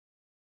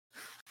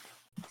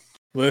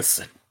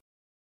 Listen.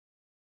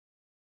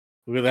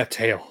 Look at that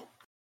tail.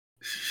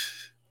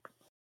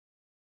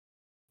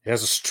 It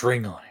has a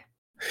string on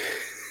it.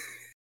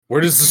 Where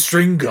does the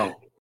string go?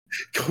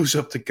 Goes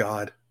up to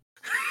God.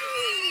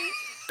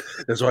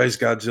 That's why he's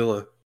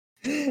Godzilla.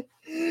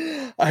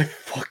 I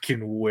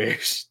fucking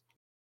wish.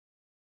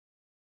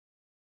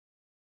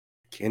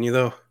 Can you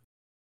though?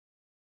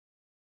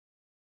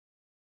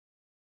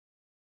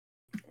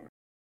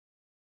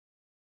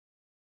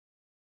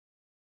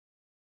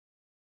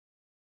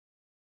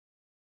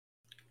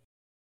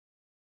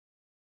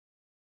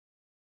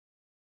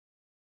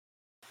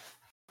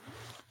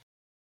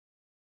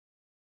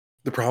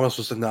 The promise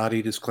was to not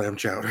eat his clam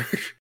chowder.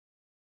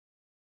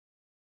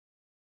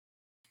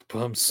 But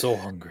I'm so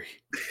hungry.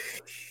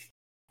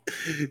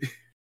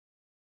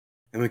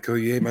 Emiko,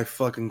 you ate my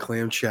fucking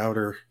clam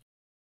chowder.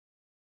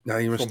 Now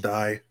you must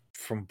die.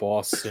 From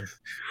Boston.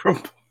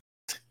 From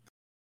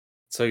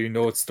That's how you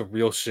know it's the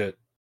real shit.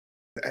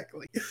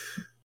 Exactly.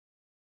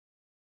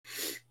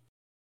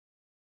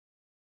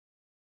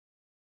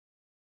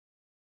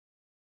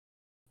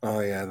 Oh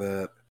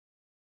yeah,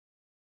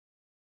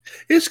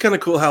 it's kind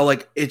of cool how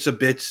like it's a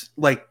bit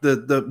like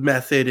the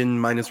method in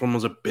 -1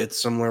 was a bit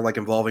similar, like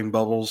involving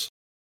bubbles.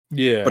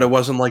 Yeah. But it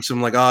wasn't like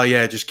some like, oh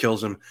yeah, it just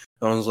kills him.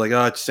 I was like,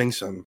 oh, it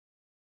sinks him.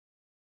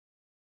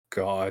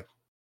 God.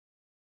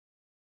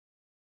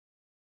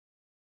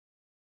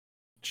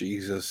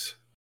 Jesus.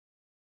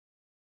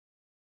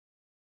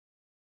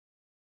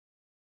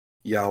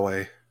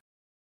 Yahweh.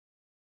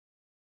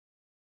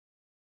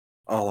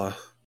 Allah.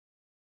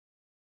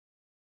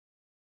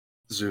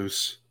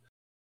 Zeus.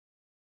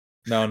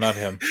 No, not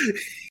him.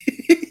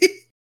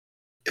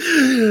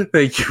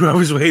 Thank you. I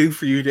was waiting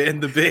for you to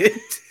end the bit.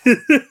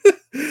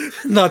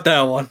 Not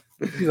that one.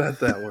 Not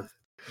that one.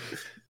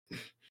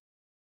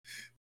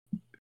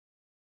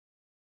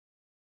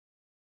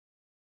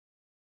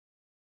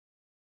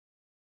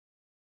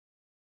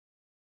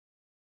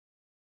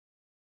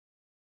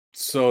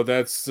 So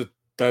that's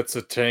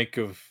a tank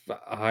of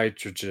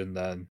hydrogen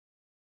then.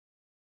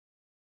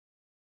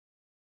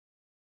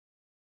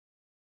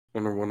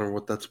 Wonder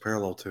what that's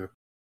parallel to.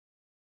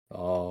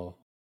 Oh.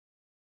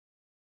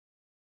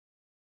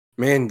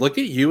 Man, look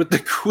at you with the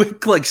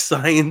quick like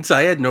science.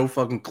 I had no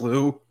fucking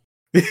clue.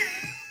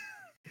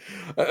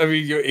 I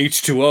mean, you're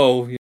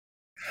H2O.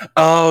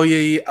 Oh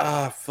yeah.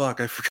 Ah,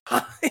 fuck, I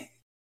forgot.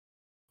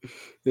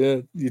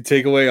 Yeah, you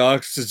take away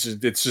oxygen,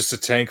 it's just a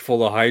tank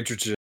full of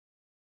hydrogen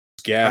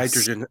gas.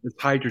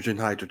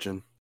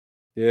 Hydrogen.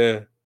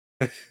 Yeah.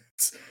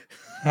 It's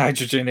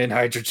hydrogen and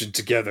hydrogen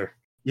together.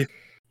 Yeah.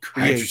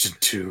 Hydrogen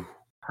 2.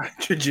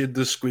 Hydrogen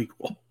the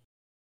squeakquel.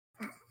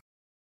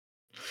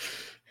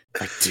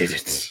 I did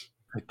it.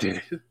 I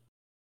did it.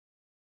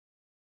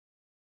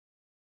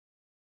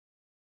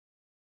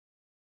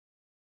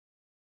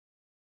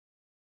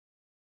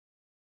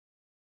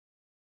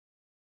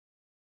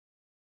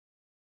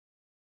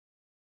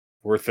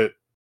 Worth it.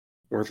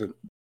 Worth it.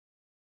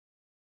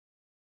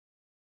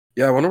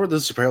 Yeah, I wonder what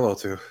this is parallel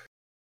to.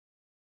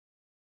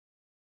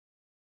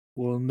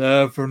 We'll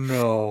never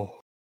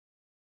know.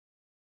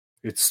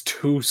 It's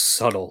too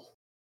subtle.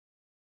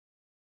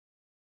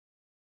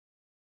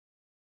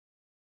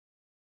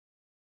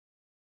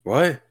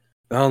 What?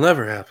 That'll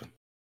never happen.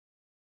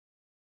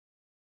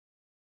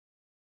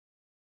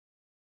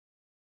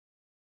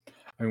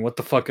 I mean, what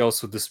the fuck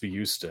else would this be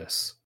used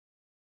as?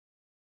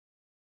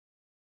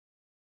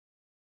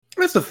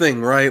 That's the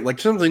thing, right? Like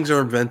some things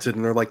are invented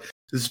and they're like,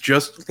 this is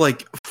just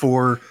like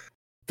for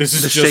This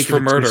is the just sake for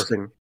of murder.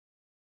 existing.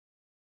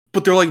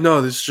 But they're like,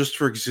 no, this is just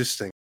for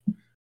existing.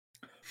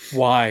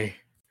 Why?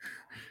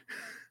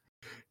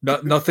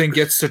 Nothing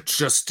gets to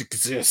just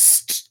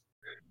exist.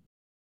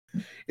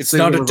 It's Same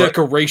not thing a with, like-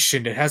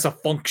 decoration, it has a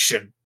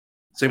function.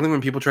 Same thing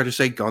when people try to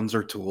say guns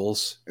are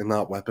tools and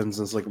not weapons.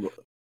 And it's like,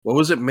 what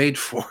was it made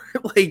for?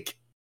 Like,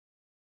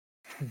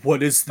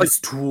 What is this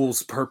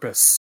tool's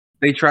purpose?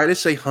 they try to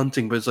say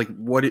hunting, but it's like,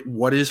 what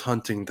is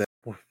hunting then?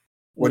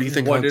 What do you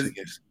think hunting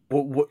is?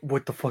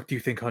 What the fuck do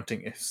you think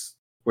hunting is?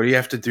 What do you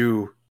have to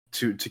do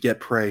to get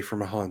prey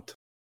from a hunt?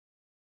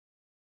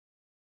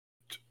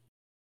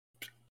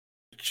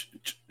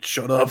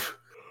 Shut up.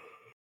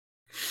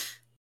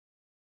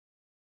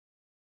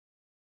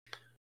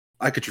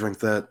 I could drink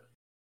that.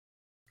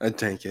 I'd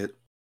tank it.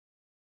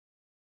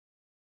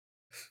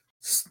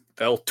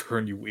 That'll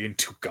turn you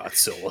into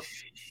Godzilla.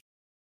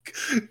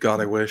 God,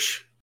 I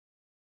wish.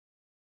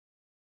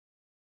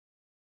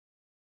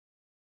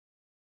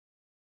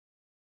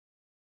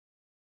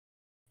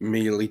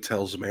 Immediately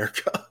tells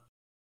America.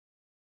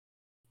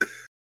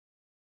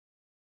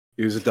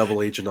 He was a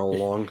double agent all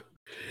along.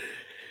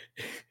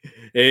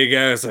 Hey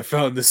guys, I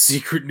found the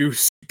secret new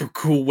super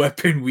cool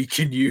weapon we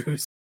can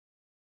use.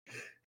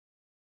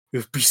 It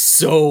would be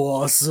so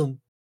awesome.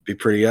 Be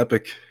pretty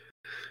epic.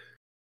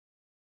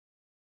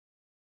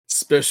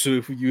 Especially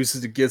if we use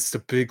it against a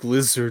big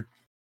lizard.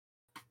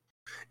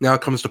 Now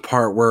comes the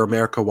part where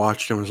America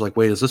watched and was like,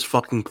 wait, is this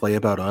fucking play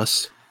about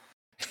us?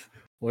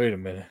 Wait a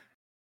minute.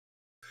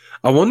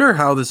 I wonder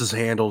how this is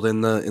handled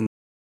in the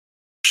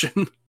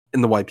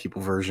in the white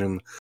people version.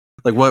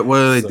 Like, what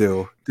do they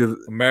do?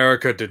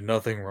 America did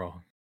nothing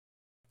wrong.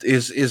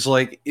 Is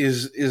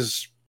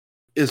the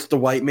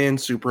white man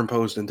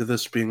superimposed into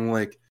this being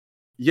like,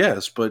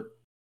 yes, but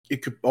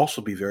it could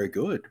also be very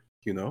good,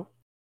 you know?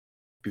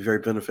 Be very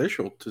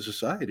beneficial to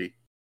society.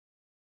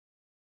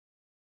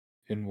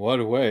 In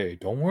what way?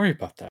 Don't worry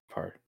about that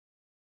part.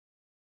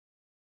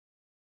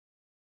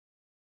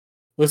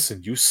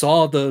 Listen, you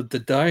saw the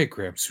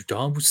diagram.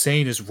 Saddam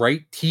Hussein is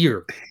right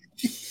here.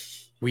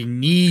 We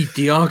need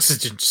the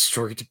oxygen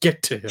destroyer to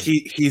get to him.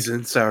 He's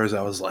in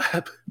Sarazawa's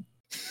lab.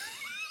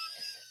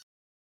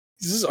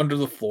 This is under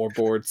the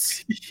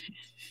floorboards.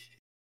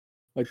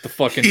 Like the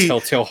fucking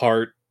telltale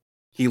heart.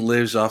 He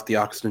lives off the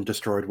oxygen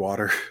destroyed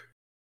water.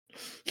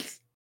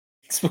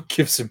 That's what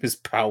gives him his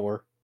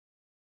power.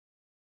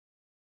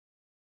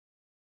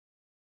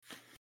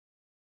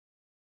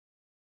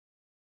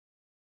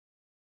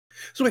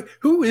 So wait,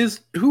 who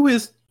is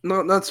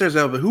not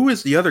Sarazawa, but who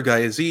is the other guy?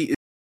 Is he?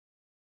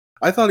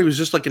 I thought he was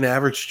just like an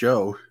average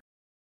Joe.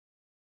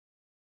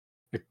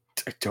 I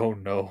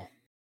don't know.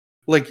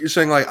 Like, you're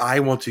saying, like, I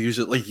want to use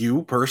it, like,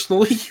 you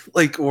personally?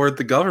 Like, or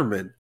the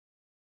government?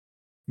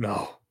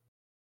 No.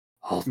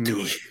 I'll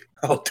do it.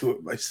 I'll do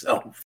it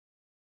myself.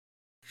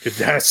 It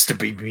has to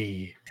be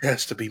me. It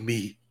has to be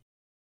me.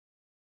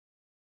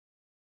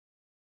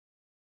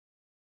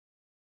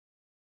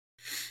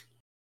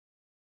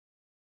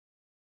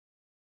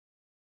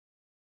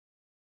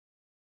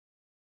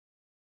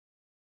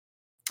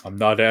 I'm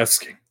not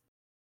asking.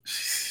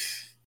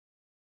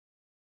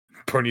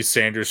 Bernie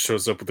Sanders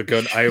shows up with a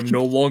gun. I am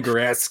no longer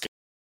asking.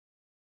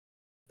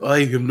 I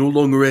am no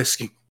longer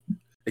asking.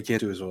 I can't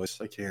do his voice.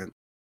 I can't.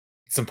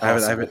 It's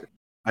impossible.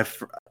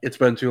 It's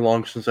been too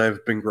long since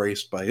I've been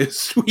graced by his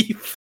sweep.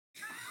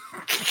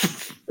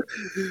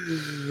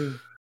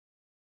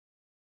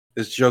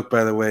 This joke,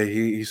 by the way,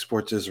 he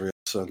supports Israel,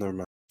 so never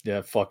mind.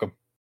 Yeah, fuck him.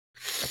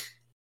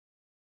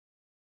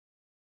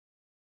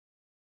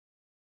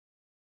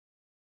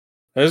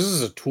 This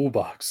is a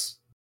toolbox.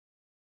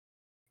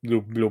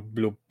 Bloop, bloop,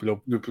 bloop,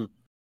 bloop. Look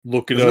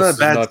Look at Isn't us.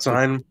 that a bad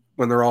sign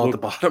when they're all at the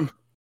bottom?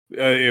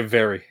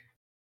 Very.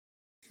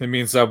 It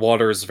means that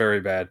water is very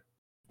bad.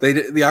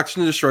 The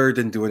oxygen destroyer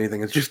didn't do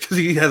anything. It's just because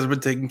he hasn't been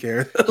taking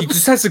care of them. He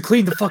just has to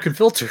clean the fucking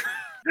filter.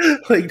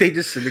 Like, they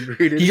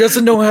disintegrated. He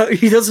doesn't know how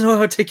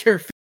to take care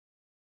of it.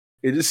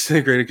 It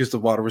disintegrated because the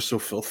water was so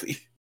filthy.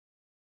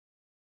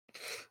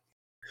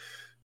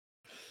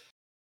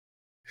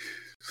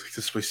 It's like,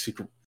 this my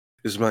secret.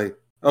 This is my.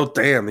 Oh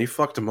damn! He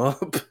fucked him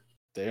up.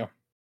 Damn.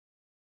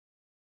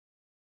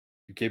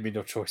 You gave me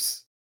no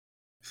choice.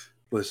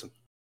 Listen,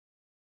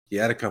 he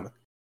had it coming.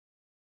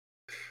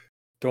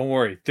 Don't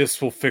worry,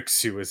 this will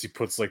fix you. As he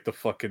puts like the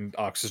fucking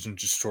oxygen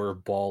destroyer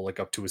ball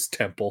like up to his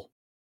temple.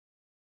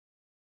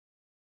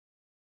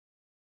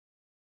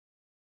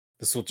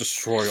 This will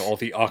destroy all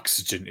the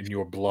oxygen in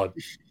your blood. I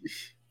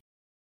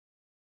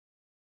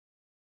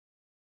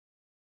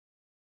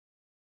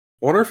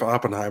wonder if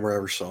Oppenheimer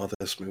ever saw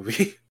this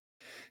movie.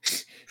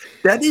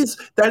 That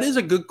is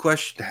a good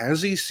question.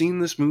 Has he seen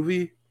this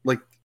movie? Like,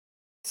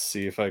 let's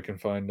see if I can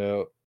find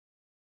out.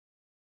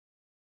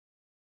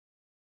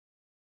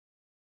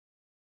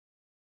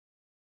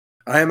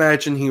 I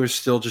imagine he was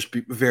still just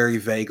very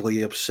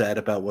vaguely upset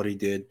about what he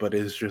did, but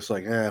it's just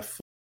like,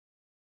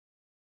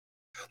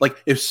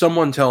 like, if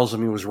someone tells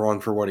him he was wrong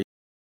for what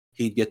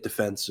he'd get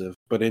defensive,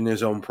 but in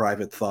his own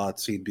private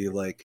thoughts, he'd be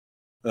like,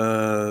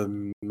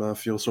 I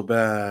feel so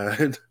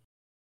bad.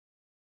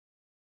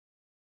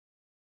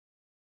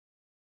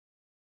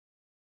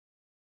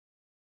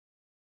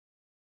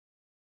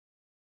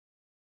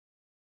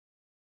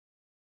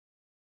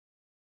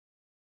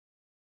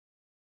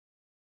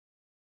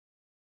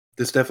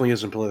 This definitely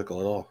isn't political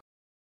at all.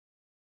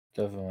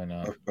 Definitely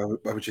not.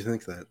 Why would you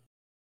think that?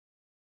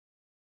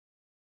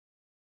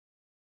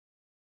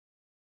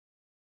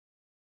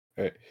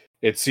 Right.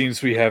 It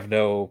seems we have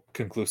no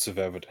conclusive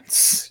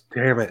evidence.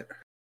 Damn it.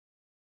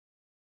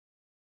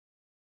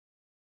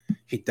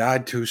 He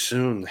died too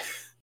soon.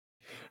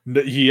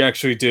 He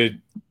actually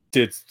did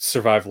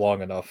survive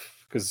long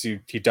enough, because he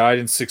died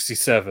in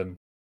 1967.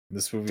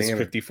 This movie's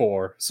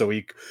 1954, so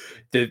he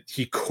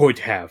could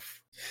have.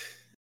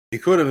 He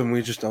could have, and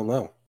we just don't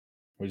know.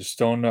 We just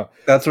don't know.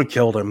 That's what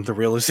killed him, the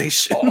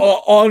realization.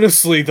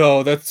 Honestly,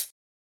 though, that's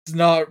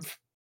not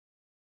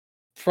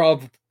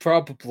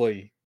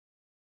probably.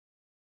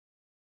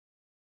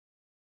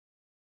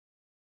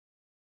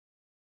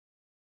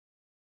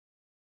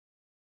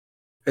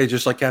 Hey,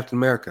 just like Captain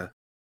America.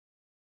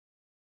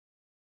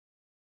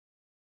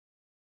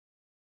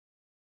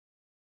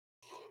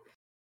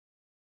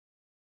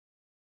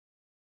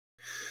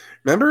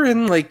 Remember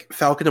in, like,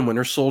 Falcon and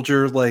Winter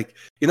Soldier, like,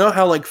 you know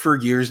how, like, for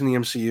years in the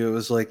MCU, it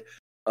was like,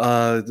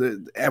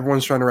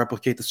 everyone's trying to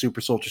replicate the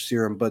super soldier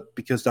serum, but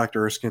because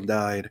Dr. Erskine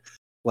died,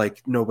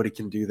 like nobody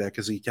can do that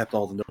because he kept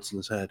all the notes in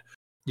his head.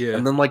 Yeah.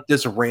 And then like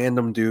this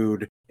random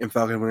dude in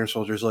Falcon and Winter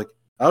Soldier is like,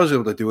 I was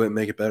able to do it and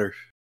make it better.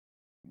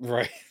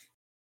 Right.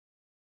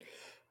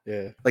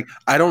 Yeah. Like,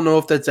 I don't know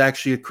if that's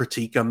actually a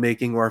critique I'm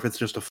making or if it's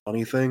just a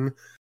funny thing,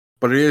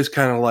 but it is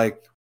kind of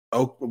like,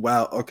 oh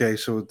wow, okay,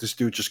 so this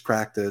dude just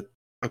cracked it.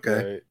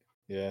 Okay. Right.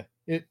 Yeah.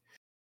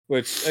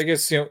 Which I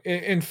guess,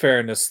 in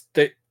fairness,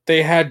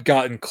 they had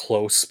gotten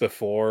close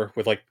before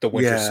with like the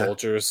Winter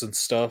Soldiers and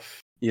stuff.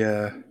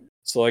 Yeah.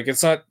 So like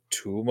it's not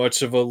too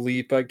much of a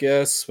leap, I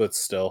guess, but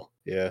still,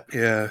 yeah.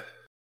 Yeah.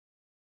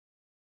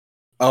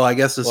 Oh, I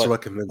guess this is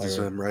what convinces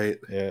him, right?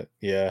 Yeah,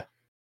 yeah.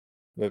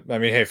 But I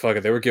mean, hey, fuck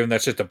it. They were giving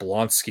that shit to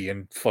Blonsky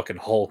and fucking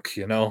Hulk,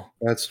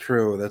 That's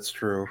true. That's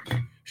true.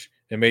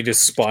 It made his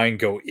spine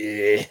go,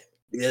 eh.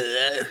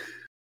 Yeah.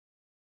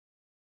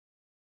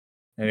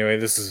 Anyway,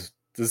 this is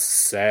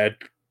sad.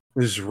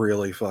 This is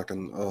really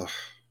fucking. Ugh.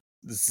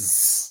 This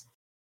is.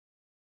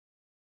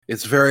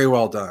 It's very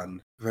well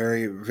done.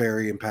 Very,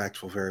 very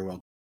impactful. Very well.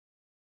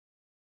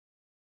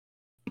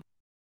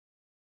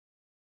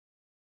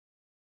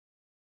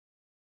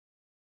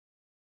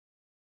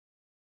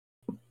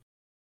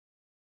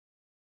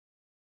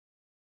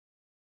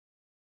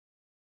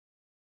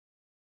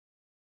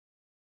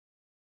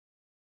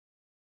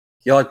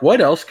 Yeah, like what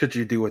else could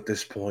you do at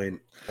this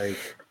point? Like,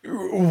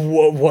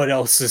 what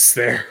else is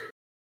there?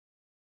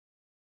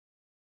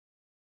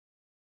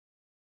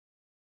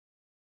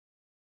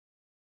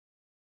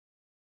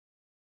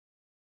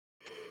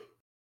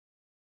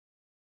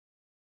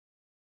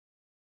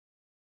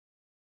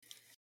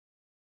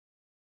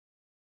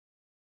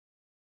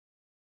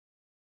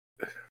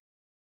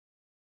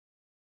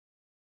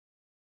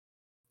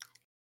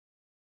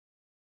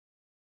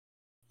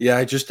 yeah,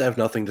 I just have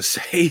nothing to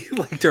say.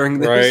 Like during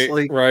this,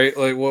 Right.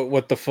 Like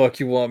what the fuck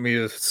you want me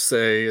to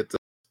say at this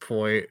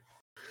point?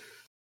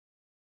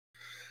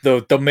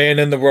 The man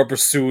in the rubber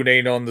suit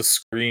ain't on the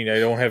screen. I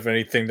don't have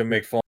anything to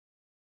make fun.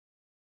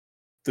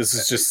 This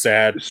is just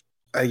sad.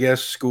 I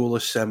guess school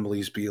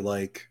assemblies be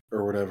like,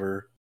 or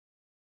whatever.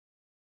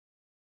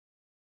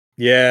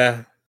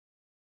 Yeah.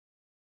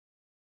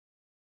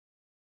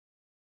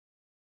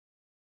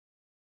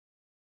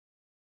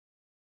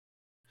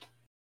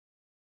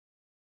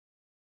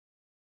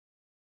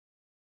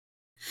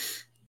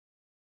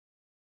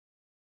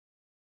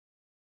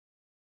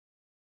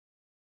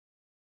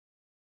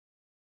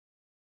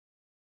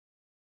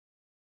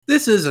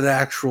 This is an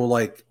actual,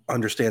 like,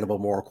 understandable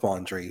moral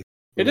quandary.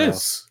 It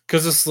is.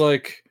 Because it's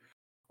like,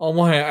 on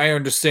one hand, I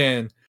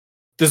understand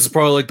this is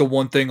probably like the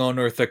one thing on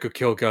Earth that could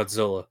kill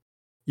Godzilla.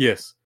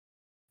 Yes.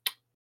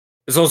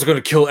 It's also going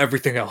to kill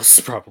everything else,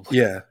 probably.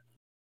 Yeah.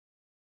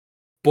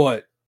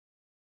 But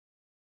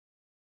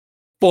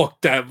fuck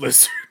that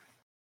lizard.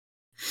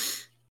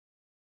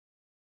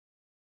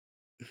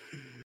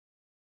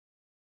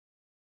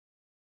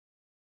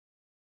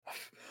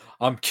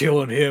 I'm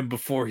killing him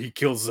before he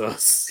kills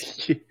us.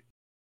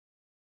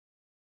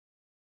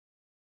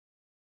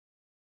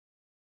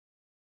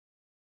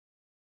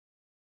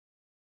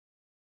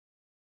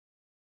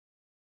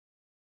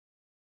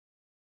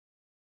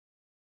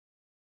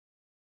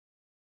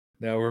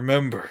 Now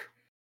remember,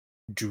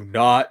 do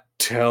not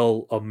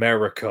tell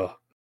America.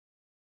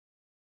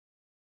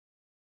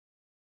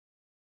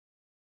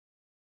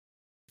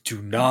 Do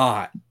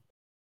not.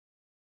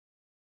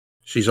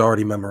 She's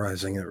already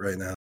memorizing it right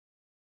now.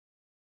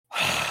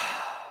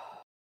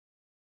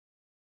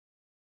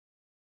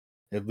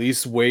 At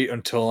least wait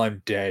until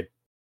I'm dead.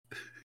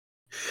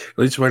 At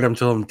least wait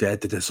until I'm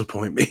dead to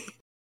disappoint me.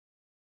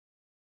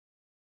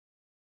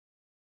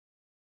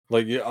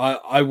 Like,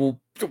 I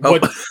will.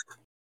 What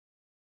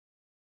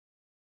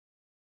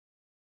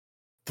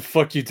the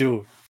fuck you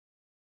do?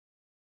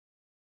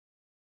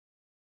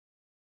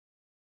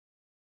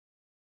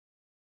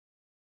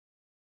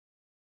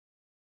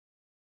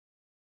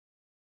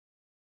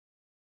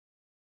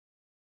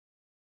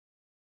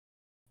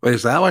 Wait,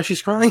 is that why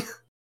she's crying?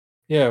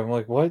 Yeah, I'm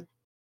like, what?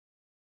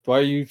 Why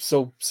are you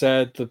so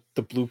sad that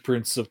the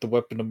blueprints of the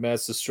weapon of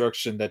mass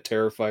destruction that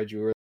terrified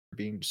you are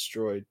being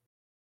destroyed?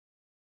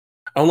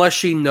 Unless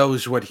she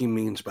knows what he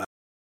means by it.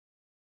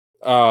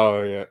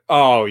 Oh, yeah.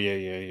 Oh,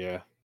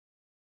 yeah.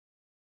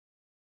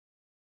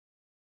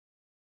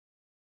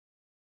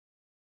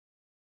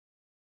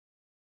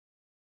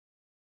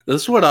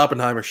 This is what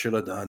Oppenheimer should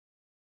have done.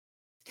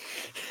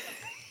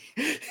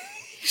 He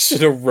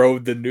should have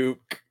rode the nuke.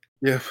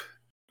 Yeah.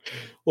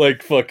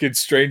 Like fucking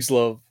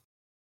Strangelove.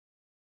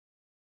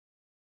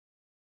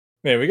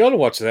 Man, we gotta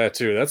watch that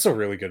too. That's a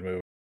really good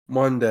movie.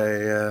 One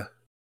day, yeah.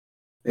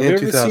 Have In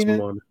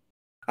 2001.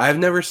 I've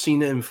never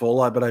seen it in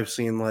full, but I've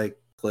seen like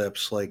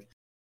clips. Like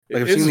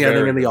I've seen the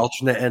ending and the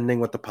alternate ending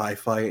with the pie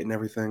fight and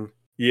everything.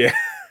 Yeah.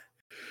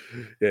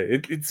 Yeah,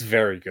 it's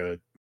very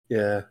good.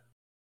 Yeah.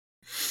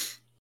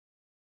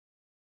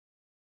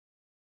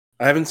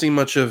 I haven't seen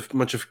much of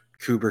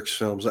Kubrick's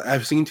films.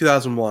 I've seen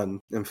 2001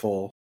 in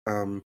full.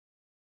 Very,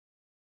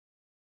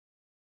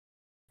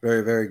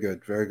 very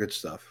good. Very good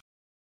stuff.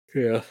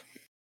 Yeah.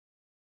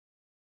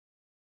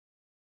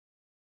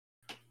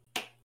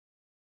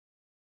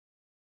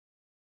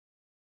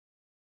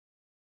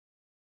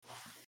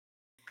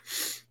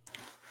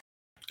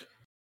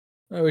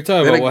 We're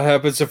talking about what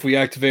happens if we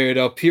activate it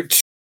up here.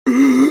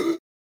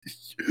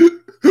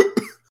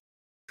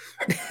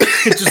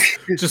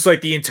 just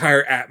like the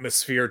entire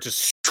atmosphere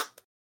just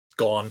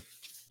gone.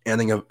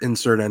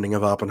 Insert ending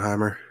of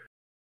Oppenheimer.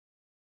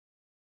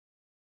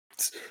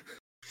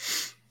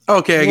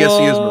 Okay, I guess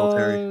he is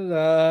military.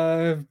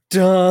 I've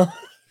done.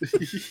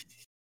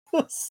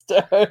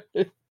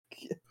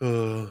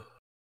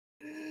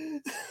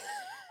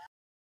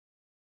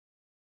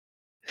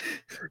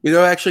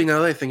 Actually, now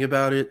that I think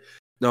about it,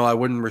 no, I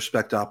wouldn't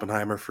respect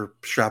Oppenheimer for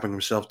strapping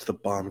himself to the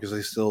bomb because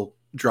they still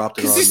dropped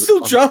it on. Because he's still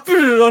dropping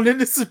it on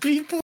innocent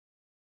people.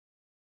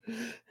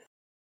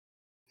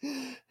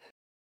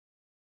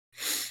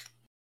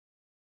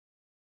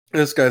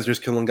 This guy's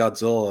just killing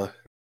Godzilla.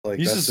 Like,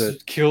 he's that's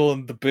just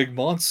killing the big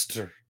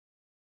monster.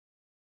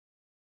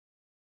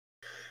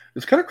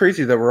 It's kind of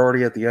crazy that we're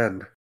already at the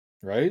end.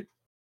 Right?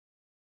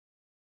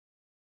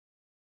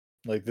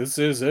 Like, this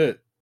is it.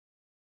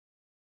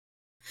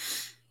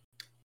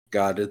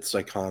 God, it's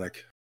iconic.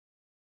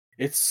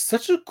 It's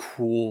such a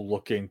cool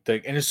looking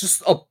thing, and it's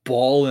just a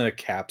ball in a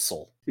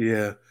capsule.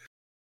 Yeah.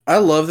 I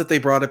love that they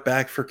brought it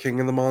back for King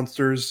of the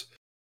Monsters,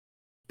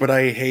 but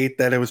I hate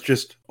that it was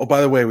just, oh, by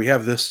the way, we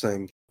have this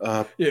thing.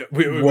 Yeah,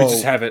 we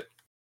just have it.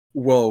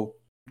 Whoa.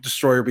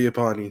 Destroyer be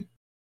upon you.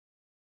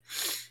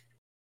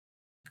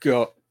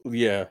 Go,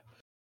 yeah.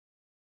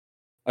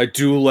 I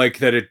do like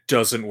that it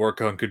doesn't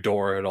work on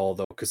Ghidorah at all,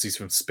 though, because he's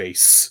from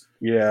space.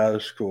 Yeah,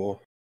 that's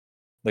cool.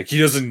 Like, he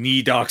doesn't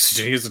need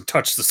oxygen. He doesn't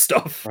touch the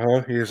stuff.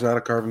 He is not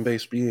a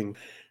carbon-based being.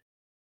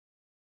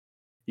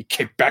 He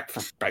came back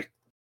from space.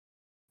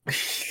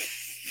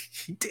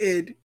 He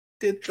did.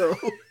 Did, though.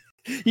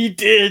 He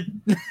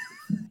did.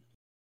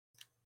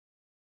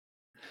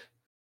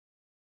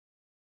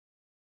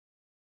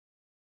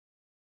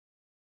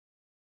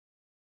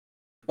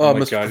 Oh,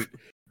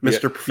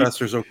 Mr.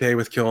 Professor's okay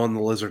with killing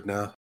the lizard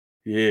now.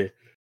 Yeah.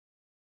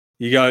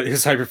 You got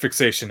his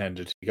hyperfixation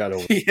ended. You got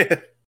over.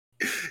 Yeah.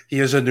 He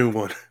has a new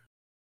one.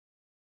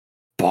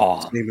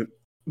 Bomb. Name it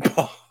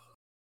Bomb.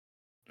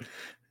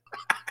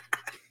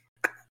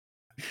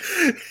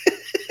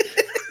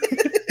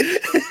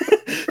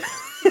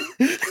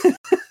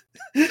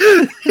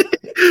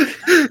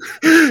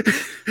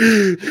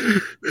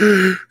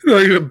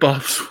 Not even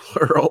Bob's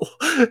plural.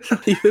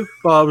 Not even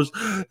Bob's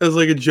as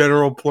like a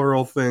general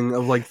plural thing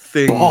of like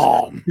things.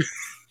 Bomb.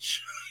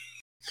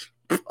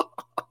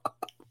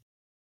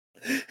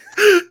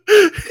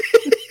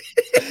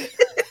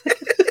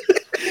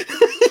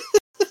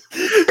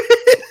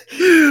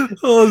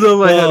 Oh no,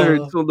 my head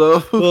hurts. Oh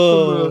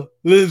no.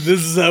 This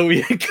is how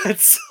we got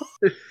so.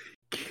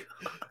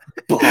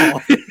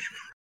 Bomb.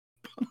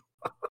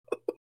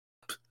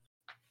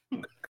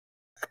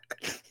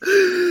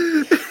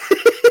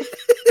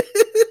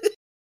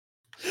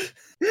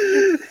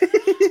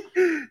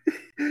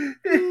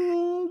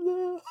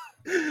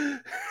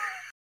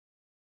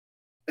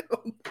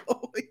 Oh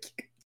no, I can't.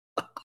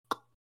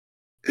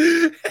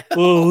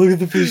 Oh, look at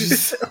the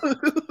fishes.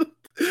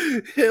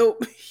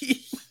 Help me.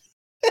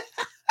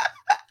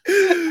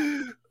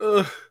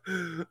 Okay.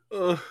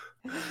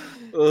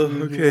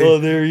 Oh,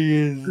 there he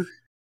is.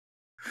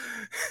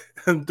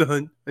 I'm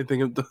done. I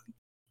think I'm done.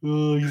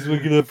 Oh, he's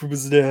waking up from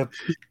his nap.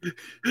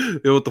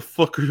 Yo, what the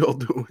fuck are y'all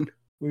doing?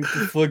 What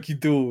the fuck you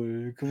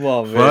doing? Come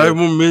on, man. 5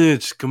 more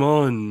minutes. Come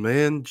on,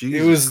 man.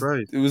 Jesus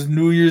Christ. It was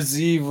New Year's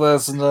Eve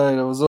last night.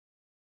 I was up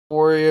at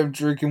 4 a.m.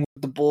 drinking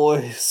with the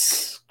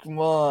boys. Come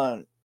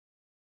on.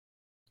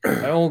 I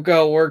don't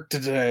got work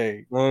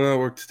today. No, not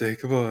work today.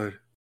 Come on.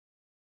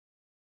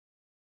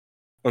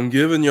 I'm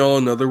giving y'all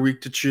another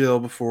week to chill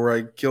before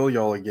I kill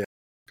y'all again.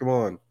 Come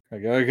on. I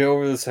gotta get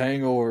over this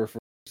hangover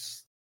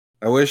first.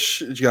 I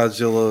wish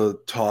Godzilla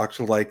talked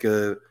like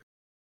a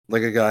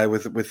guy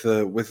with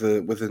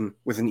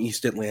an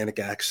East Atlantic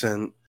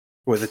accent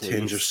with a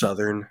tinge of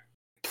Southern.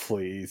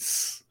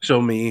 Please.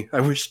 So me.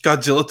 I wish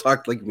Godzilla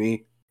talked like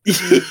me.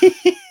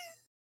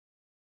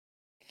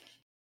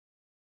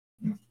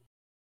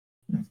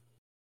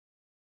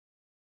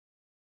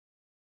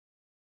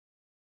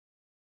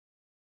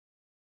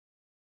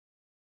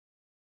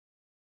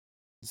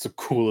 It's the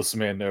coolest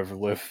man to ever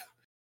live.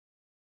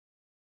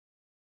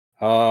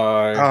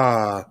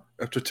 Hi.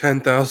 After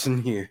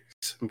 10,000 years,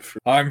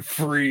 I'm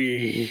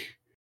free.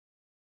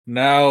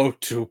 Now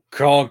to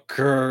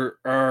conquer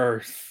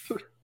Earth.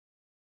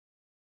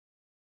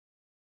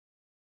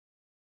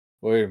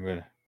 Wait a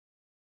minute.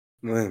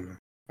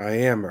 I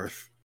am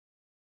Earth.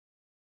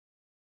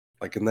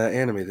 Like in that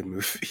animated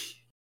movie.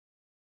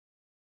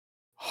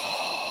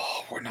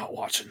 We're not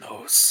watching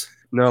those.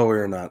 No,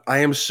 we're not. I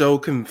am so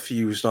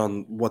confused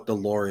on what the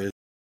lore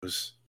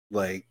is.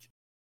 Like,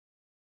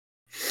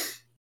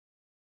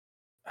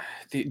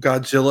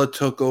 Godzilla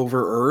took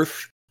over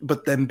Earth,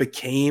 but then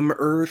became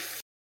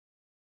Earth.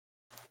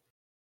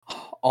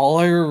 All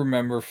I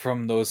remember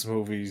from those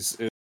movies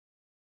is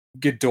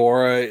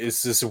Ghidorah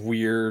is this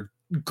weird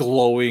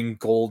glowing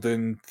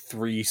golden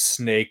 3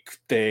 snake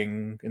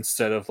thing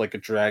instead of like a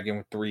dragon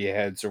with 3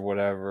 heads or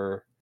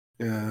whatever.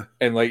 Yeah.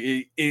 And like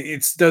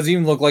it doesn't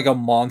even look like a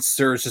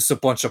monster. It's just a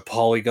bunch of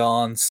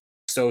polygons.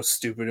 So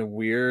stupid and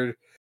weird.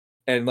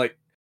 And like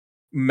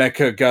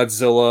Mecha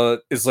Godzilla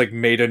is like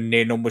made a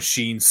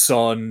nanomachine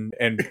sun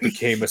and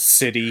became a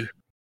city.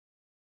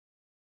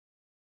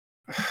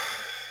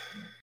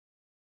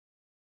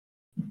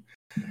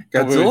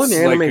 Godzilla and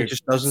anime like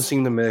just doesn't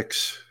seem to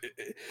mix.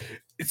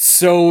 It's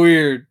so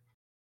weird.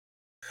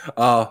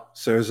 Oh,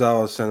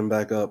 Serizawa sent him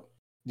back up.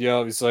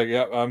 Yeah, he's like,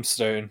 yeah, I'm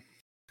staying.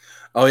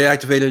 Oh, he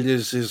activated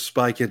his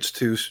Spy Kids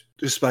 2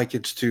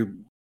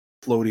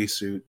 floaty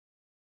suit.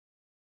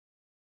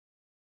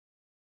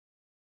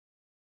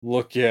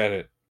 Look at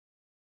it.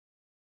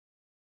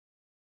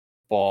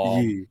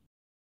 Bomb.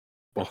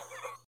 Yeah.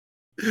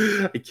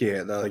 I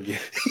can't, not again.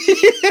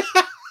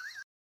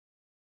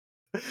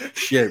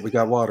 Shit, we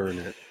got water in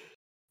it.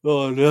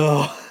 Oh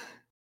no.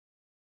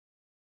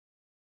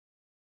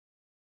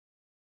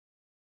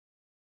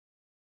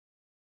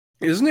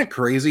 Isn't it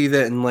crazy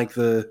that in like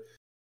the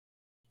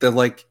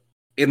like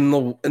in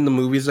the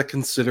movies that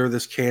consider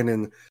this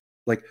canon,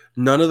 like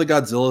none of the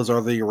Godzillas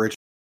are the original.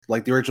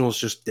 Like the original is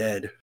just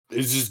dead.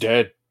 It's just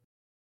dead.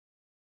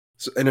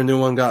 So, and a new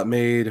one got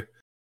made.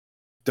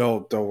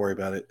 Don't worry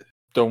about it.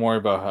 Don't worry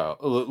about how.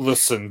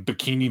 Listen,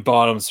 Bikini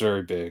Bottom's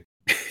very big.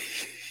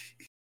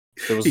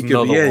 There was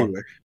another one.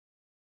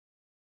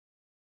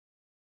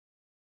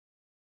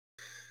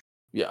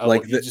 Yeah,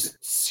 like you just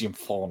see him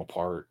falling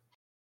apart.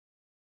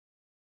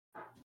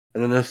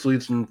 And then this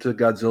leads into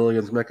Godzilla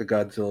against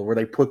Mechagodzilla, where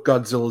they put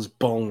Godzilla's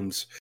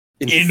bones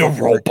in a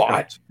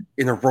robot.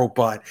 In a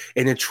robot,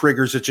 and it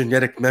triggers a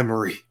genetic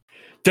memory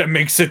that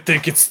makes it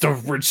think it's the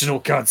original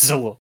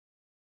Godzilla.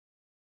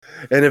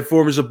 And it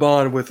forms a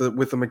bond with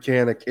a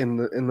mechanic in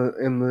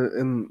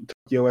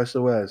Tokyo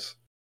SOS.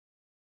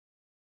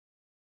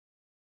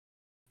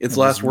 Its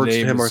last words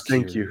to him are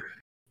 "Thank you."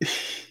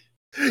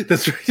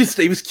 That's right. His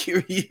name is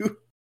Kiryu.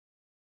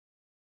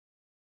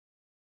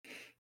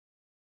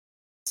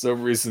 For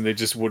some reason they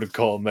just wouldn't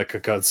call him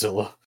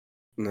Mechagodzilla.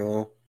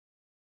 No.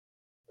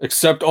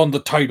 Except on the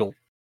title.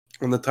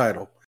 On the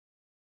title.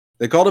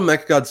 They called him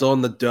Mechagodzilla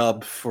in the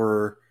dub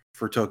for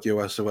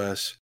Tokyo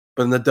SOS.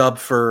 But in the dub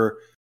for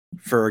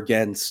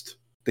Against,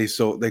 they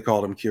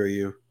called him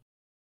Kiryu.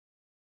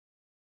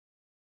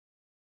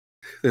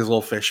 There's a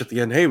little fish at the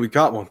end. Hey, we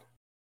got one.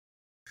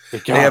 They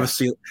have a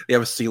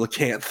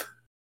coelacanth.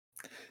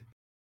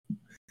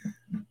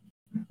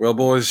 Well,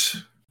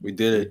 boys, we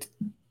did it.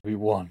 We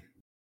won.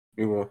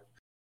 We won.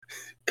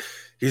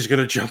 He's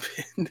gonna jump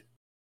in.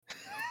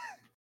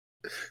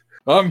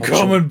 I'm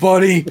coming,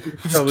 buddy.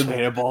 Just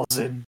cannonballs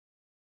in.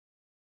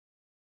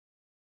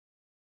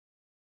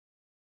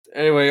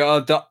 Anyway,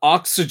 the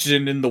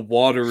oxygen in the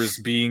water is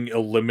being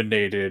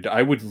eliminated.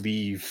 I would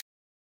leave.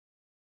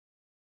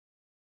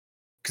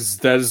 Because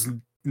that is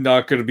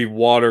not going to be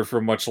water for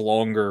much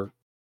longer.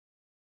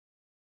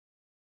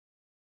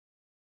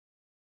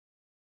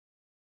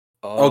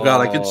 Oh god,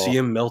 I could see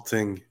him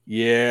melting.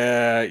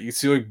 Yeah, you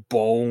see like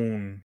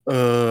bone.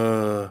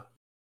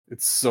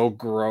 It's so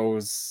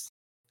gross.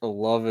 I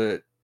love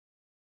it.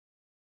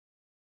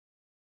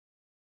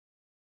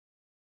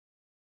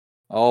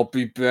 I'll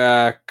be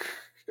back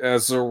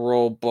as a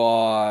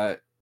robot.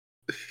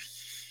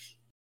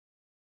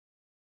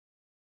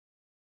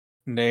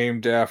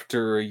 Named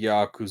after a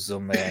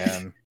Yakuza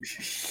man.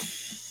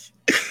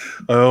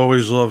 I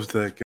always loved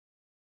that guy.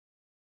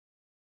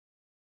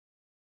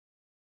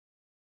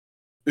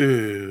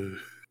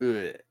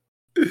 It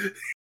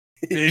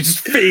just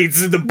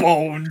fades into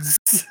bones.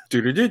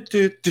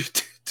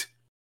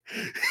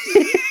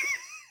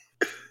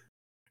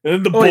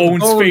 And the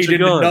bones fade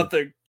into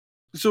nothing.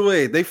 So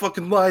wait, they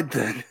fucking lied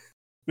then.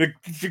 The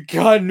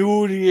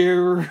continuity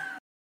error.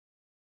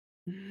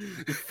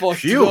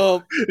 Fucked it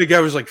up. The guy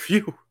was like,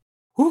 phew.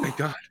 Oh my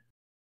god.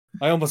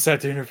 I almost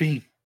had to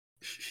intervene.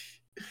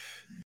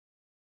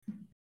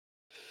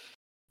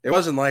 It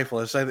wasn't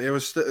lifeless. He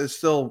was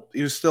still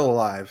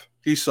alive.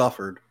 He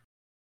suffered.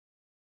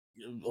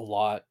 A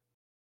lot.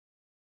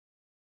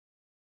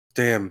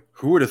 Damn,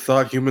 who would have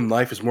thought human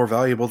life is more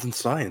valuable than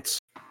science?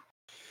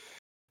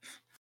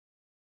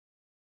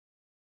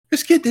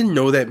 This kid didn't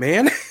know that,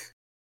 man.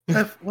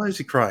 Why is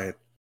he crying?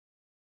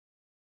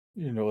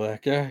 You know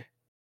that guy.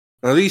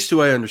 Now, these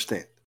two I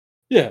understand.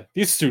 Yeah,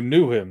 these two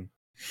knew him.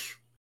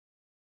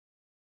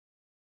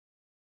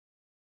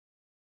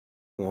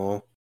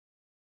 Oh.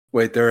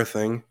 Wait, they're a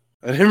thing?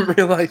 I didn't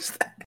realize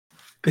that.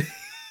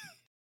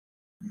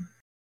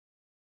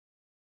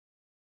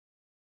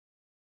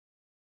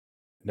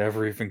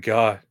 Never even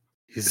got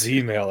his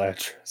email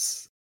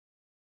address.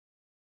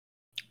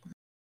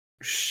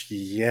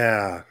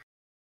 Yeah.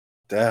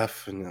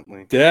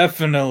 Definitely.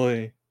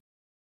 Definitely.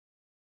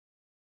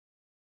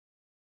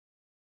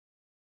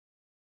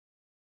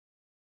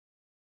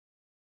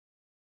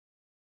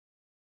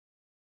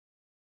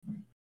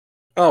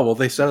 Oh, well,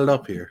 they set it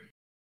up here.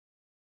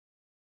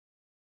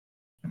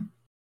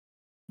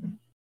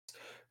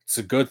 It's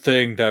a good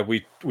thing that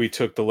we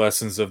took the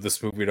lessons of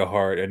this movie to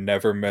heart and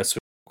never mess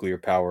with nuclear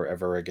power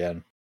ever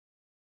again.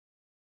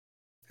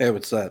 Hey,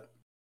 what's that?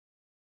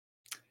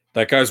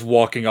 That guy's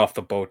walking off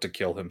the boat to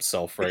kill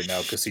himself right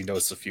now because he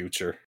knows the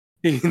future.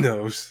 He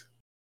knows.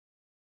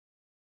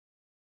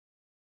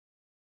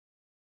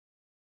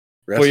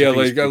 But yeah,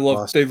 like I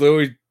love they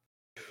literally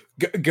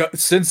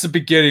since the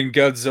beginning,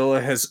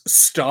 Godzilla has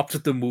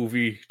stopped the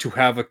movie to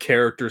have a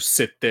character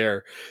sit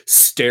there,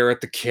 stare at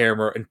the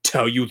camera, and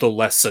tell you the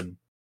lesson.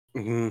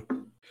 Mm-hmm.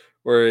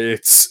 Where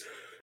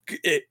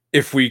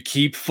if we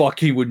keep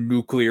fucking with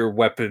nuclear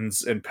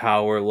weapons and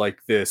power like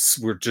this,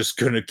 we're just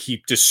gonna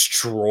keep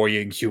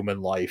destroying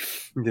human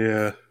life.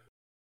 Yeah.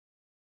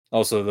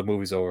 Also, the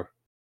movie's over.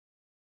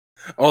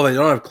 Oh, they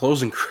don't have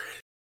closing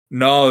credits.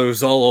 No, it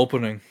was all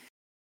opening.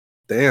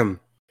 Damn.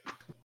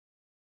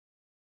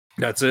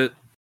 That's it.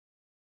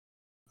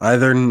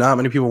 Either not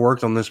many people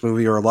worked on this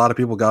movie or a lot of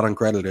people got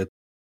uncredited.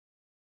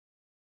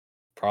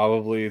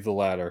 Probably the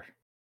latter.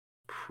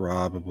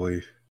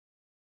 Probably.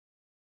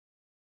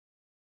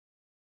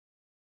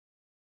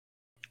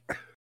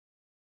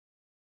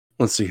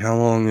 Let's see, how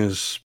long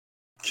is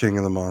King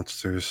of the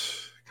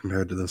Monsters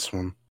compared to this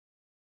one?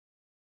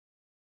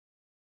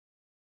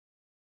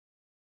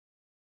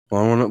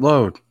 Why won't it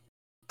load?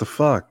 What the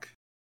fuck?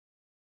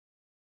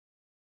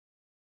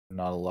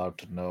 Not allowed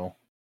to know.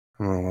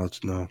 Oh,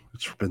 let's know.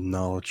 It's forbidden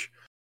knowledge.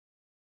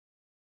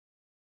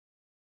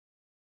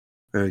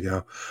 There you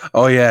go.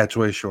 Oh yeah, it's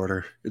way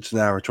shorter. It's an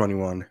hour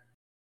 21.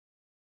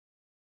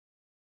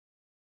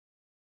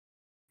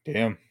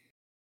 Damn.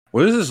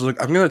 What does this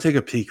look? I'm gonna take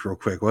a peek real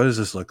quick. What does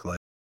this look like?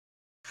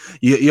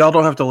 Y'all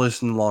don't have to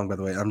listen long, by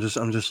the way. I'm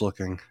just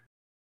looking.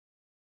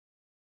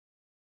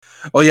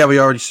 Oh yeah, we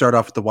already start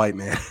off with the white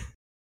man.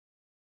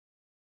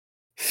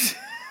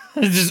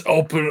 Just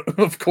open,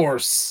 of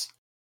course.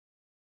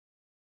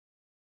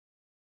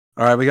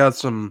 All right, we got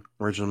some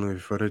original movie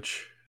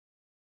footage.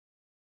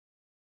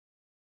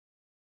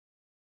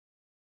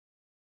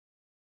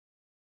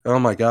 Oh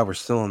my god, we're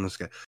still on this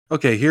guy.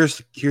 Okay,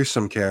 here's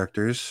some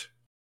characters.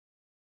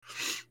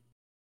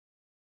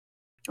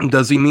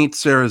 Does he meet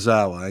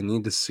Serizawa? I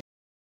need to see.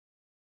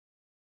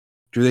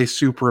 Do they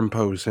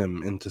superimpose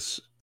him into?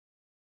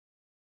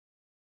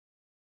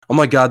 Oh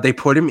my god, they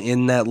put him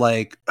in that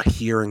like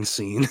hearing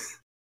scene.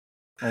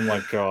 Oh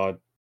my god.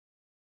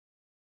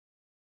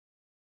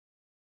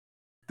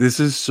 This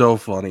is so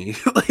funny.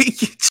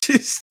 Like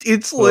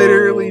it's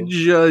literally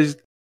just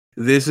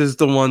this is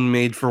the one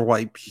made for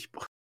white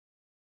people.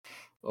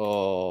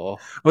 Oh.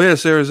 Oh yeah,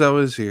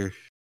 Serizawa is here.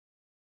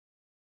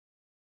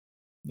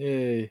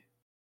 Yay.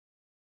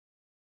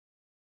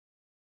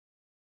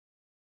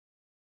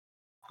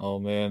 Oh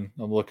man,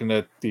 I'm looking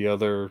at the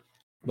other,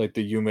 like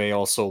the you may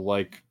also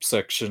like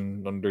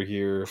section under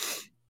here.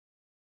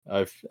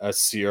 I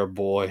see our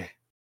boy.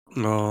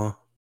 Oh.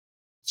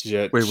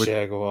 Jet Wait,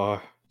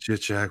 Jaguar.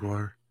 Jet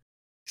Jaguar.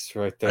 He's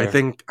right there.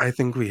 I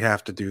think we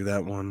have to do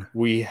that one.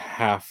 We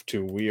have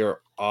to. We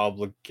are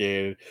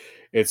obligated.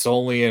 It's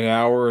only an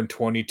hour and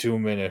 22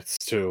 minutes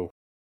too.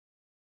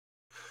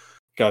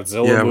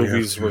 Godzilla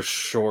movies were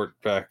short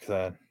back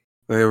then.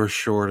 They were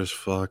short as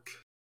fuck.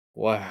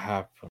 What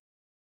happened?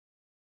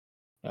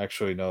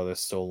 Actually, no, they're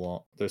still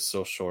long. They're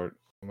still short.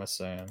 What am I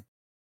saying?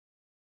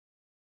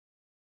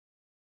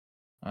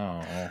 I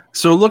don't know.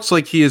 So it looks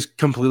like he is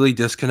completely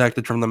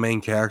disconnected from the main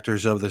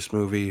characters of this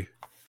movie.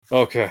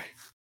 Okay.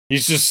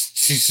 He's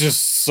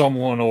just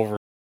someone over.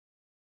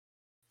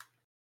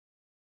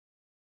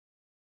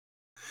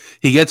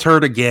 He gets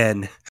hurt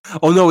again.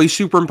 Oh no, he's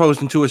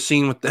superimposed into a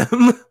scene with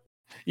them.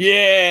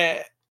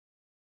 Yeah.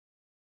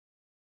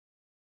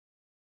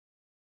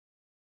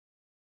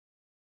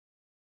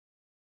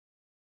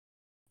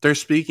 They're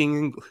speaking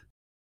English.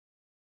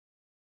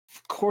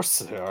 Of course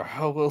they are.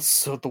 How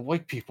else are the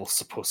white people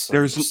supposed to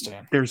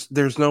understand?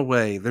 There's no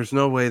way. There's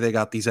no way they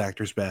got these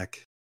actors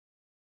back.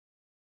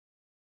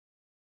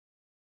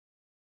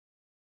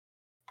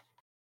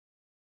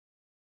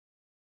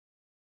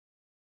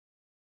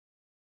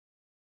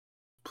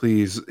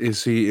 Please,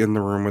 is he in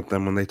the room with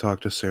them when they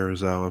talk to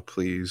Serizawa,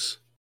 please?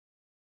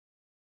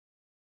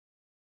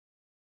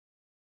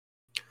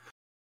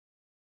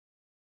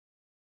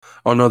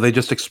 Oh no, they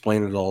just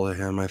explained it all to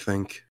him, I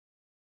think.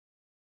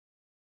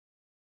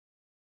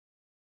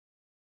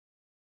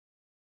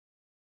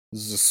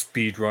 This is a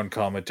speedrun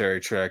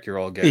commentary track you're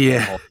all getting,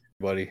 Yeah,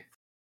 buddy.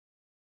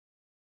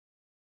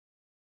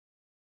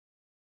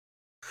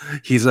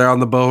 He's there on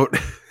the boat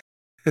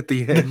at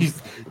the end.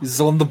 He's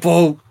on the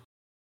boat.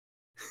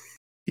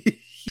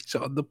 He's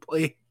on the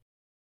plane.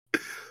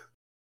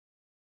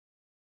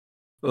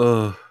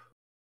 Ugh.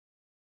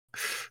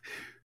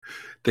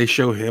 They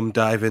show him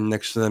dive in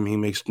next to them. He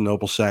makes the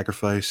noble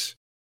sacrifice.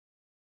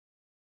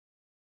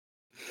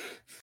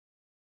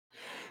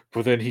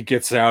 But then he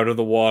gets out of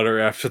the water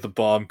after the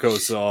bomb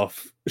goes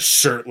off,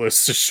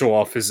 shirtless to show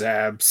off his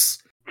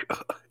abs.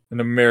 An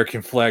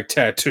American flag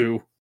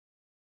tattoo.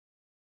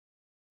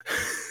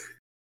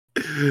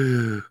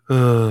 If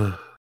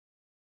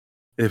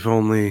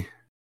only.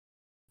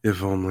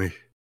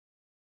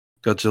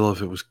 Godzilla,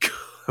 if it was good.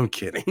 I'm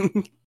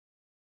kidding.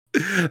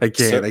 I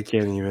can't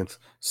even.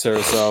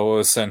 Serizawa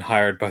was then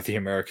hired by the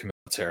American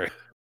military.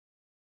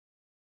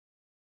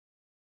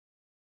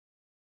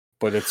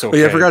 but it's Oh okay.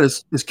 yeah, I forgot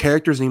his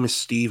character's name is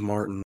Steve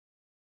Martin.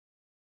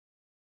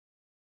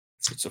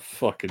 It's a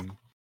fucking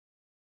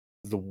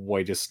the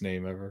whitest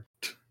name ever.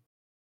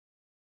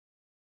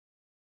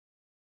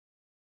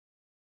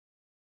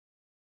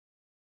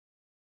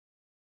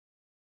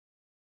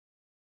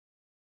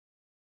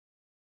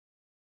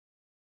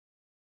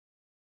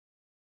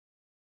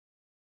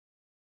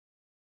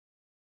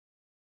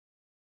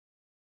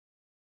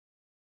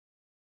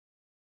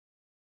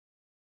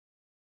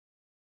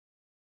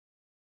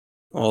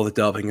 All the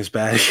dubbing is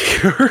bad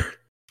here.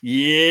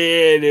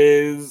 Yeah, it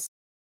is.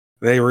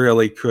 They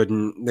really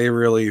couldn't. They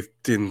really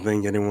didn't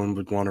think anyone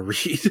would want to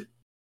read.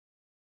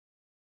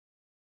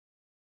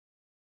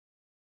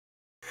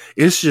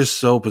 It's just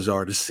so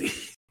bizarre to see.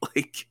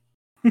 Like,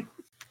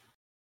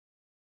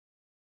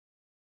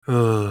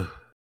 yeah,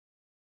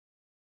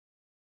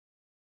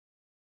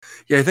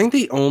 I think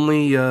the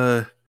only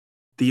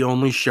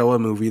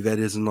Showa movie that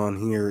isn't on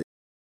here,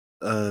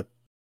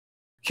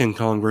 King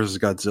Kong versus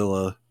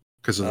Godzilla,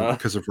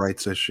 because of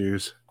rights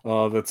issues.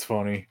 Oh, that's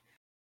funny.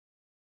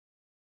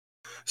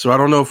 So I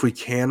don't know if we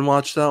can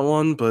watch that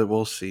one, but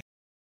we'll see.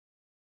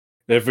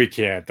 If we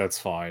can't, that's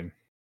fine.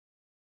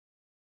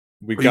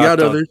 We We got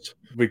got others.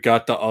 We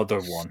got the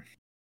other one.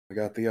 We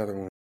got the other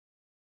one.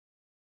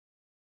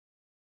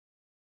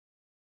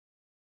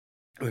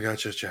 We got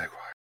just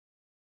Jaguar.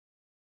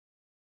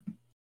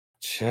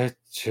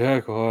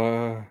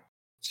 Jaguar.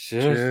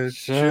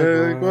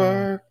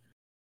 Jaguar.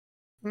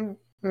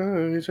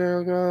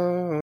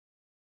 Jaguar.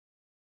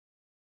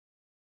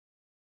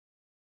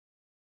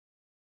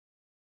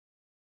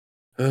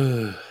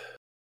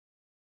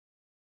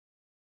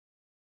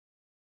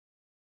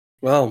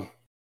 Well,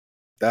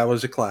 that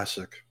was a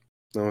classic.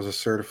 That was a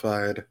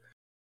certified.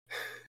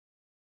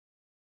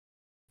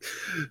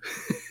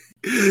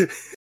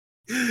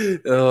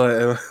 Oh,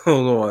 I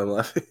don't know why I'm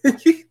laughing.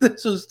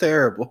 This was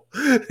terrible.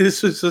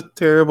 This was a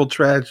terrible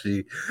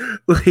tragedy.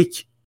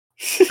 Like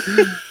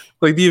the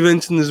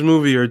events in this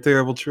movie are a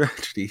terrible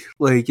tragedy.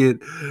 Like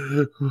it.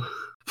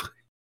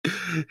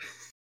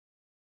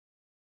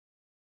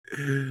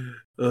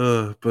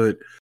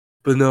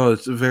 But no,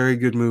 it's a very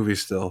good movie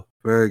still.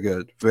 Very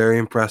good. Very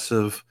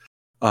impressive.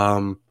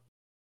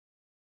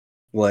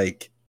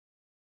 Like,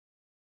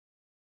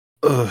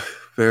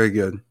 very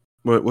good.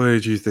 What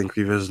did you think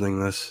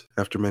revisiting this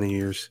after many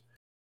years?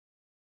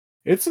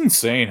 It's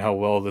insane how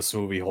well this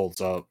movie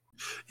holds up.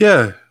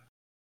 Yeah.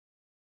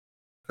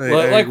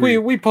 Like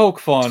we poke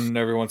fun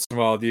every once in a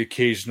while, the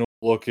occasional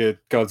look at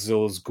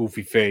Godzilla's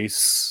goofy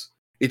face.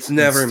 It's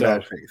never in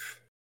stuff. bad faith.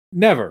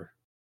 Never.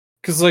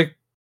 Because, like,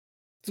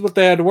 it's what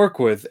they had to work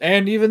with.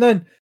 And even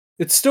then,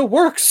 it still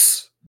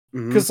works.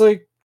 Because,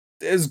 like,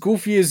 as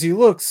goofy as he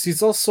looks,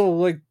 he's also,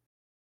 like,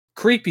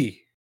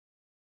 creepy.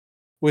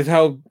 With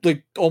how,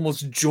 like,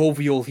 almost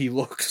jovial he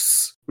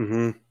looks.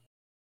 Mm-hmm.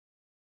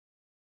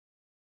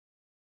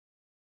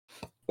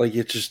 Like,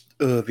 it's just,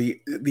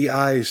 the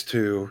eyes,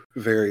 too.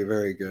 Very,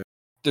 very good.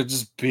 They're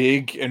just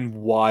big and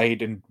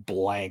wide and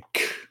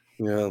blank.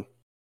 Yeah.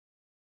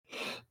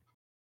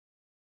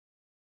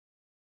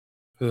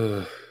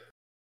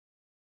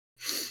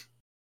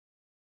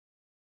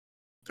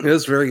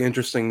 It's very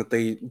interesting that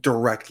they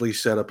directly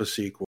set up a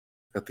sequel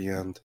at the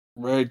end.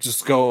 Right,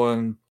 just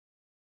going.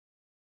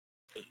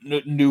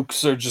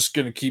 Nukes are just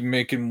gonna keep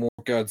making more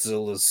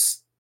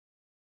Godzillas.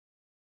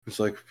 It's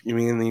like, you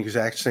mean the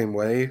exact same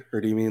way, or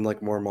do you mean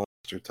like more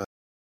monster type?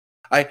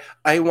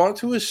 I want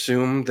to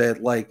assume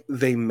that like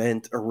they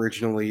meant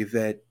originally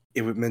that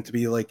it was meant to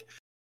be like,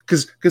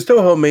 because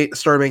Toho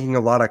started making a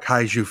lot of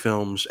kaiju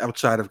films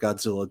outside of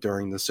Godzilla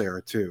during this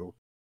era too,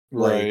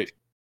 Right. Like,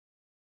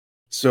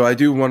 so I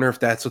do wonder if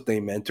that's what they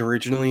meant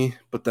originally,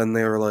 but then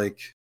they were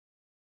like,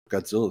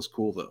 Godzilla's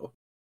cool though.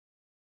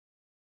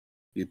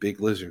 Be a big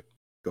lizard,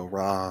 go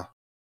raw,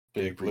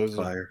 Big breathe lizard.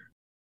 fire.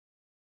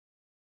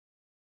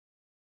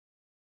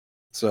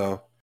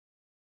 So,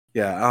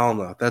 yeah, I don't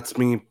know. That's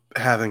me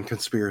having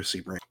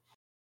conspiracy brain.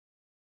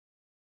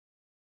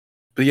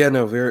 But yeah,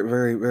 no, very,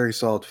 very, very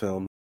solid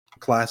film.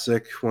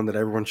 Classic, one that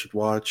everyone should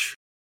watch.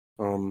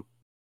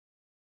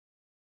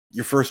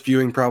 Your first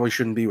viewing probably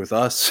shouldn't be with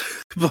us.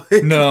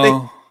 But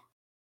No.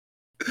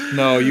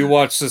 No, you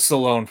watch this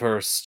alone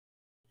first.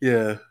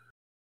 Yeah.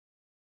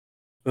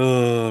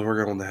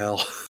 We're going to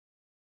hell.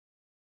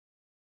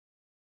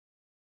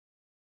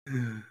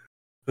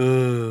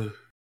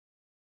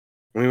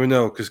 We would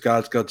know, because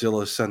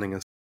Godzilla is sending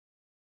us.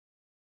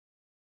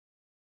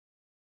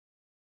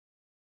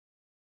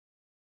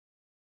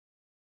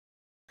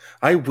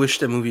 I wish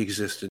that movie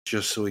existed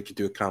just so we could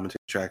do a commentary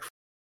track.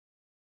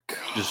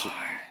 Just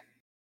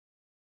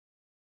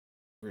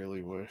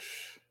really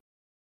wish.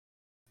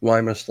 Why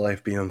must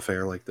life be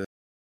unfair like this?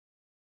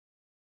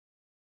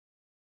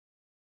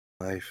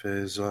 Life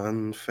is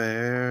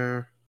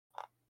unfair.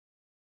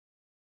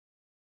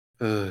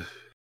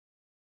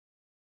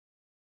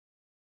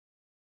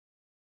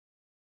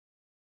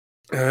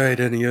 Alright,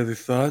 any other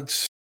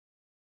thoughts?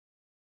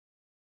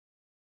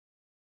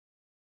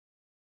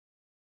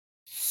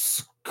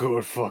 It's a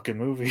good fucking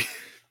movie.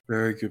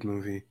 Very good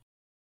movie.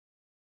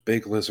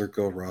 Big lizard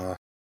go raw.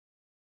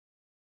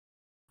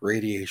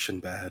 Radiation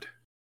bad.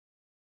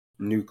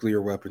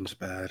 Nuclear weapons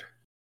bad.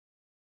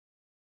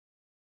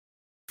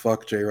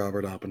 Fuck J.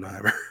 Robert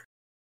Oppenheimer.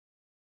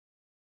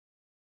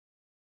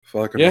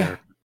 Fuck America.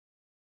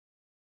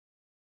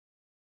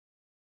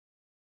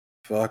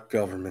 Fuck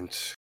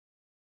government.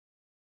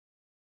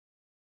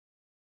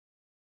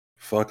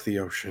 Fuck the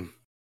ocean.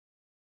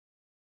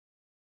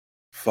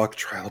 Fuck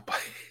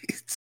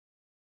trilobites.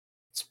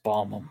 Let's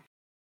bomb them.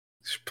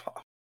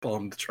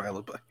 Bomb the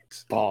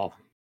trilobites. Bomb.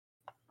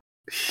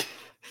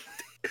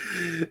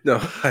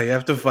 No, I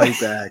have to fight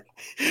back.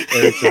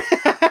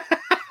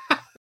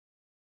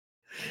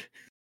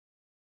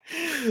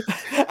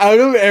 Out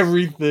of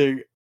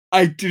everything,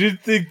 I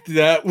didn't think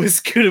that was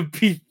gonna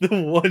be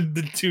the one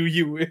to do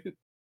you in.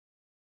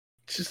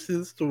 Just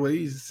is the way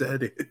he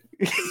said it.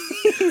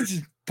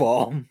 Just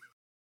bomb.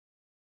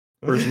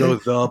 There's no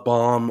the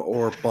bomb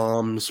or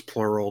bombs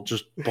plural,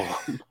 just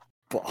bomb.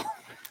 Bomb.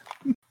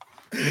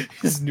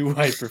 His new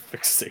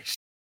hyperfixation.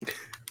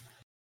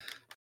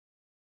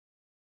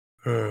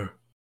 All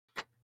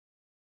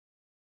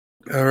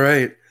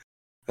right.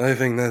 I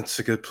think that's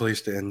a good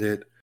place to end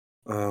it.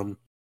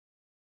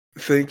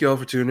 Thank y'all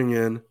for tuning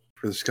in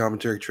for this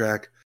commentary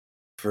track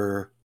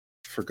for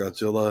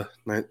Godzilla,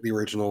 the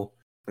original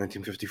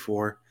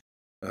 1954.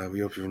 We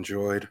hope you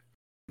enjoyed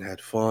and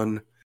had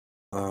fun.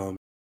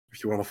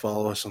 If you want to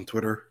follow us on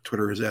Twitter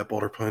is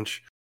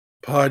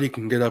 @BoulderPunchPod. You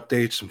can get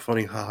updates, some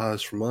funny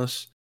ha-has from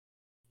us.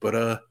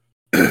 But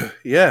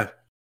yeah.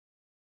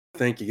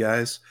 Thank you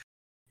guys.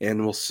 And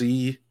we'll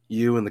see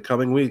you in the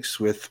coming weeks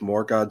with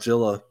more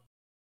Godzilla.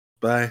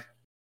 Bye.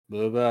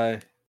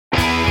 Bye-bye.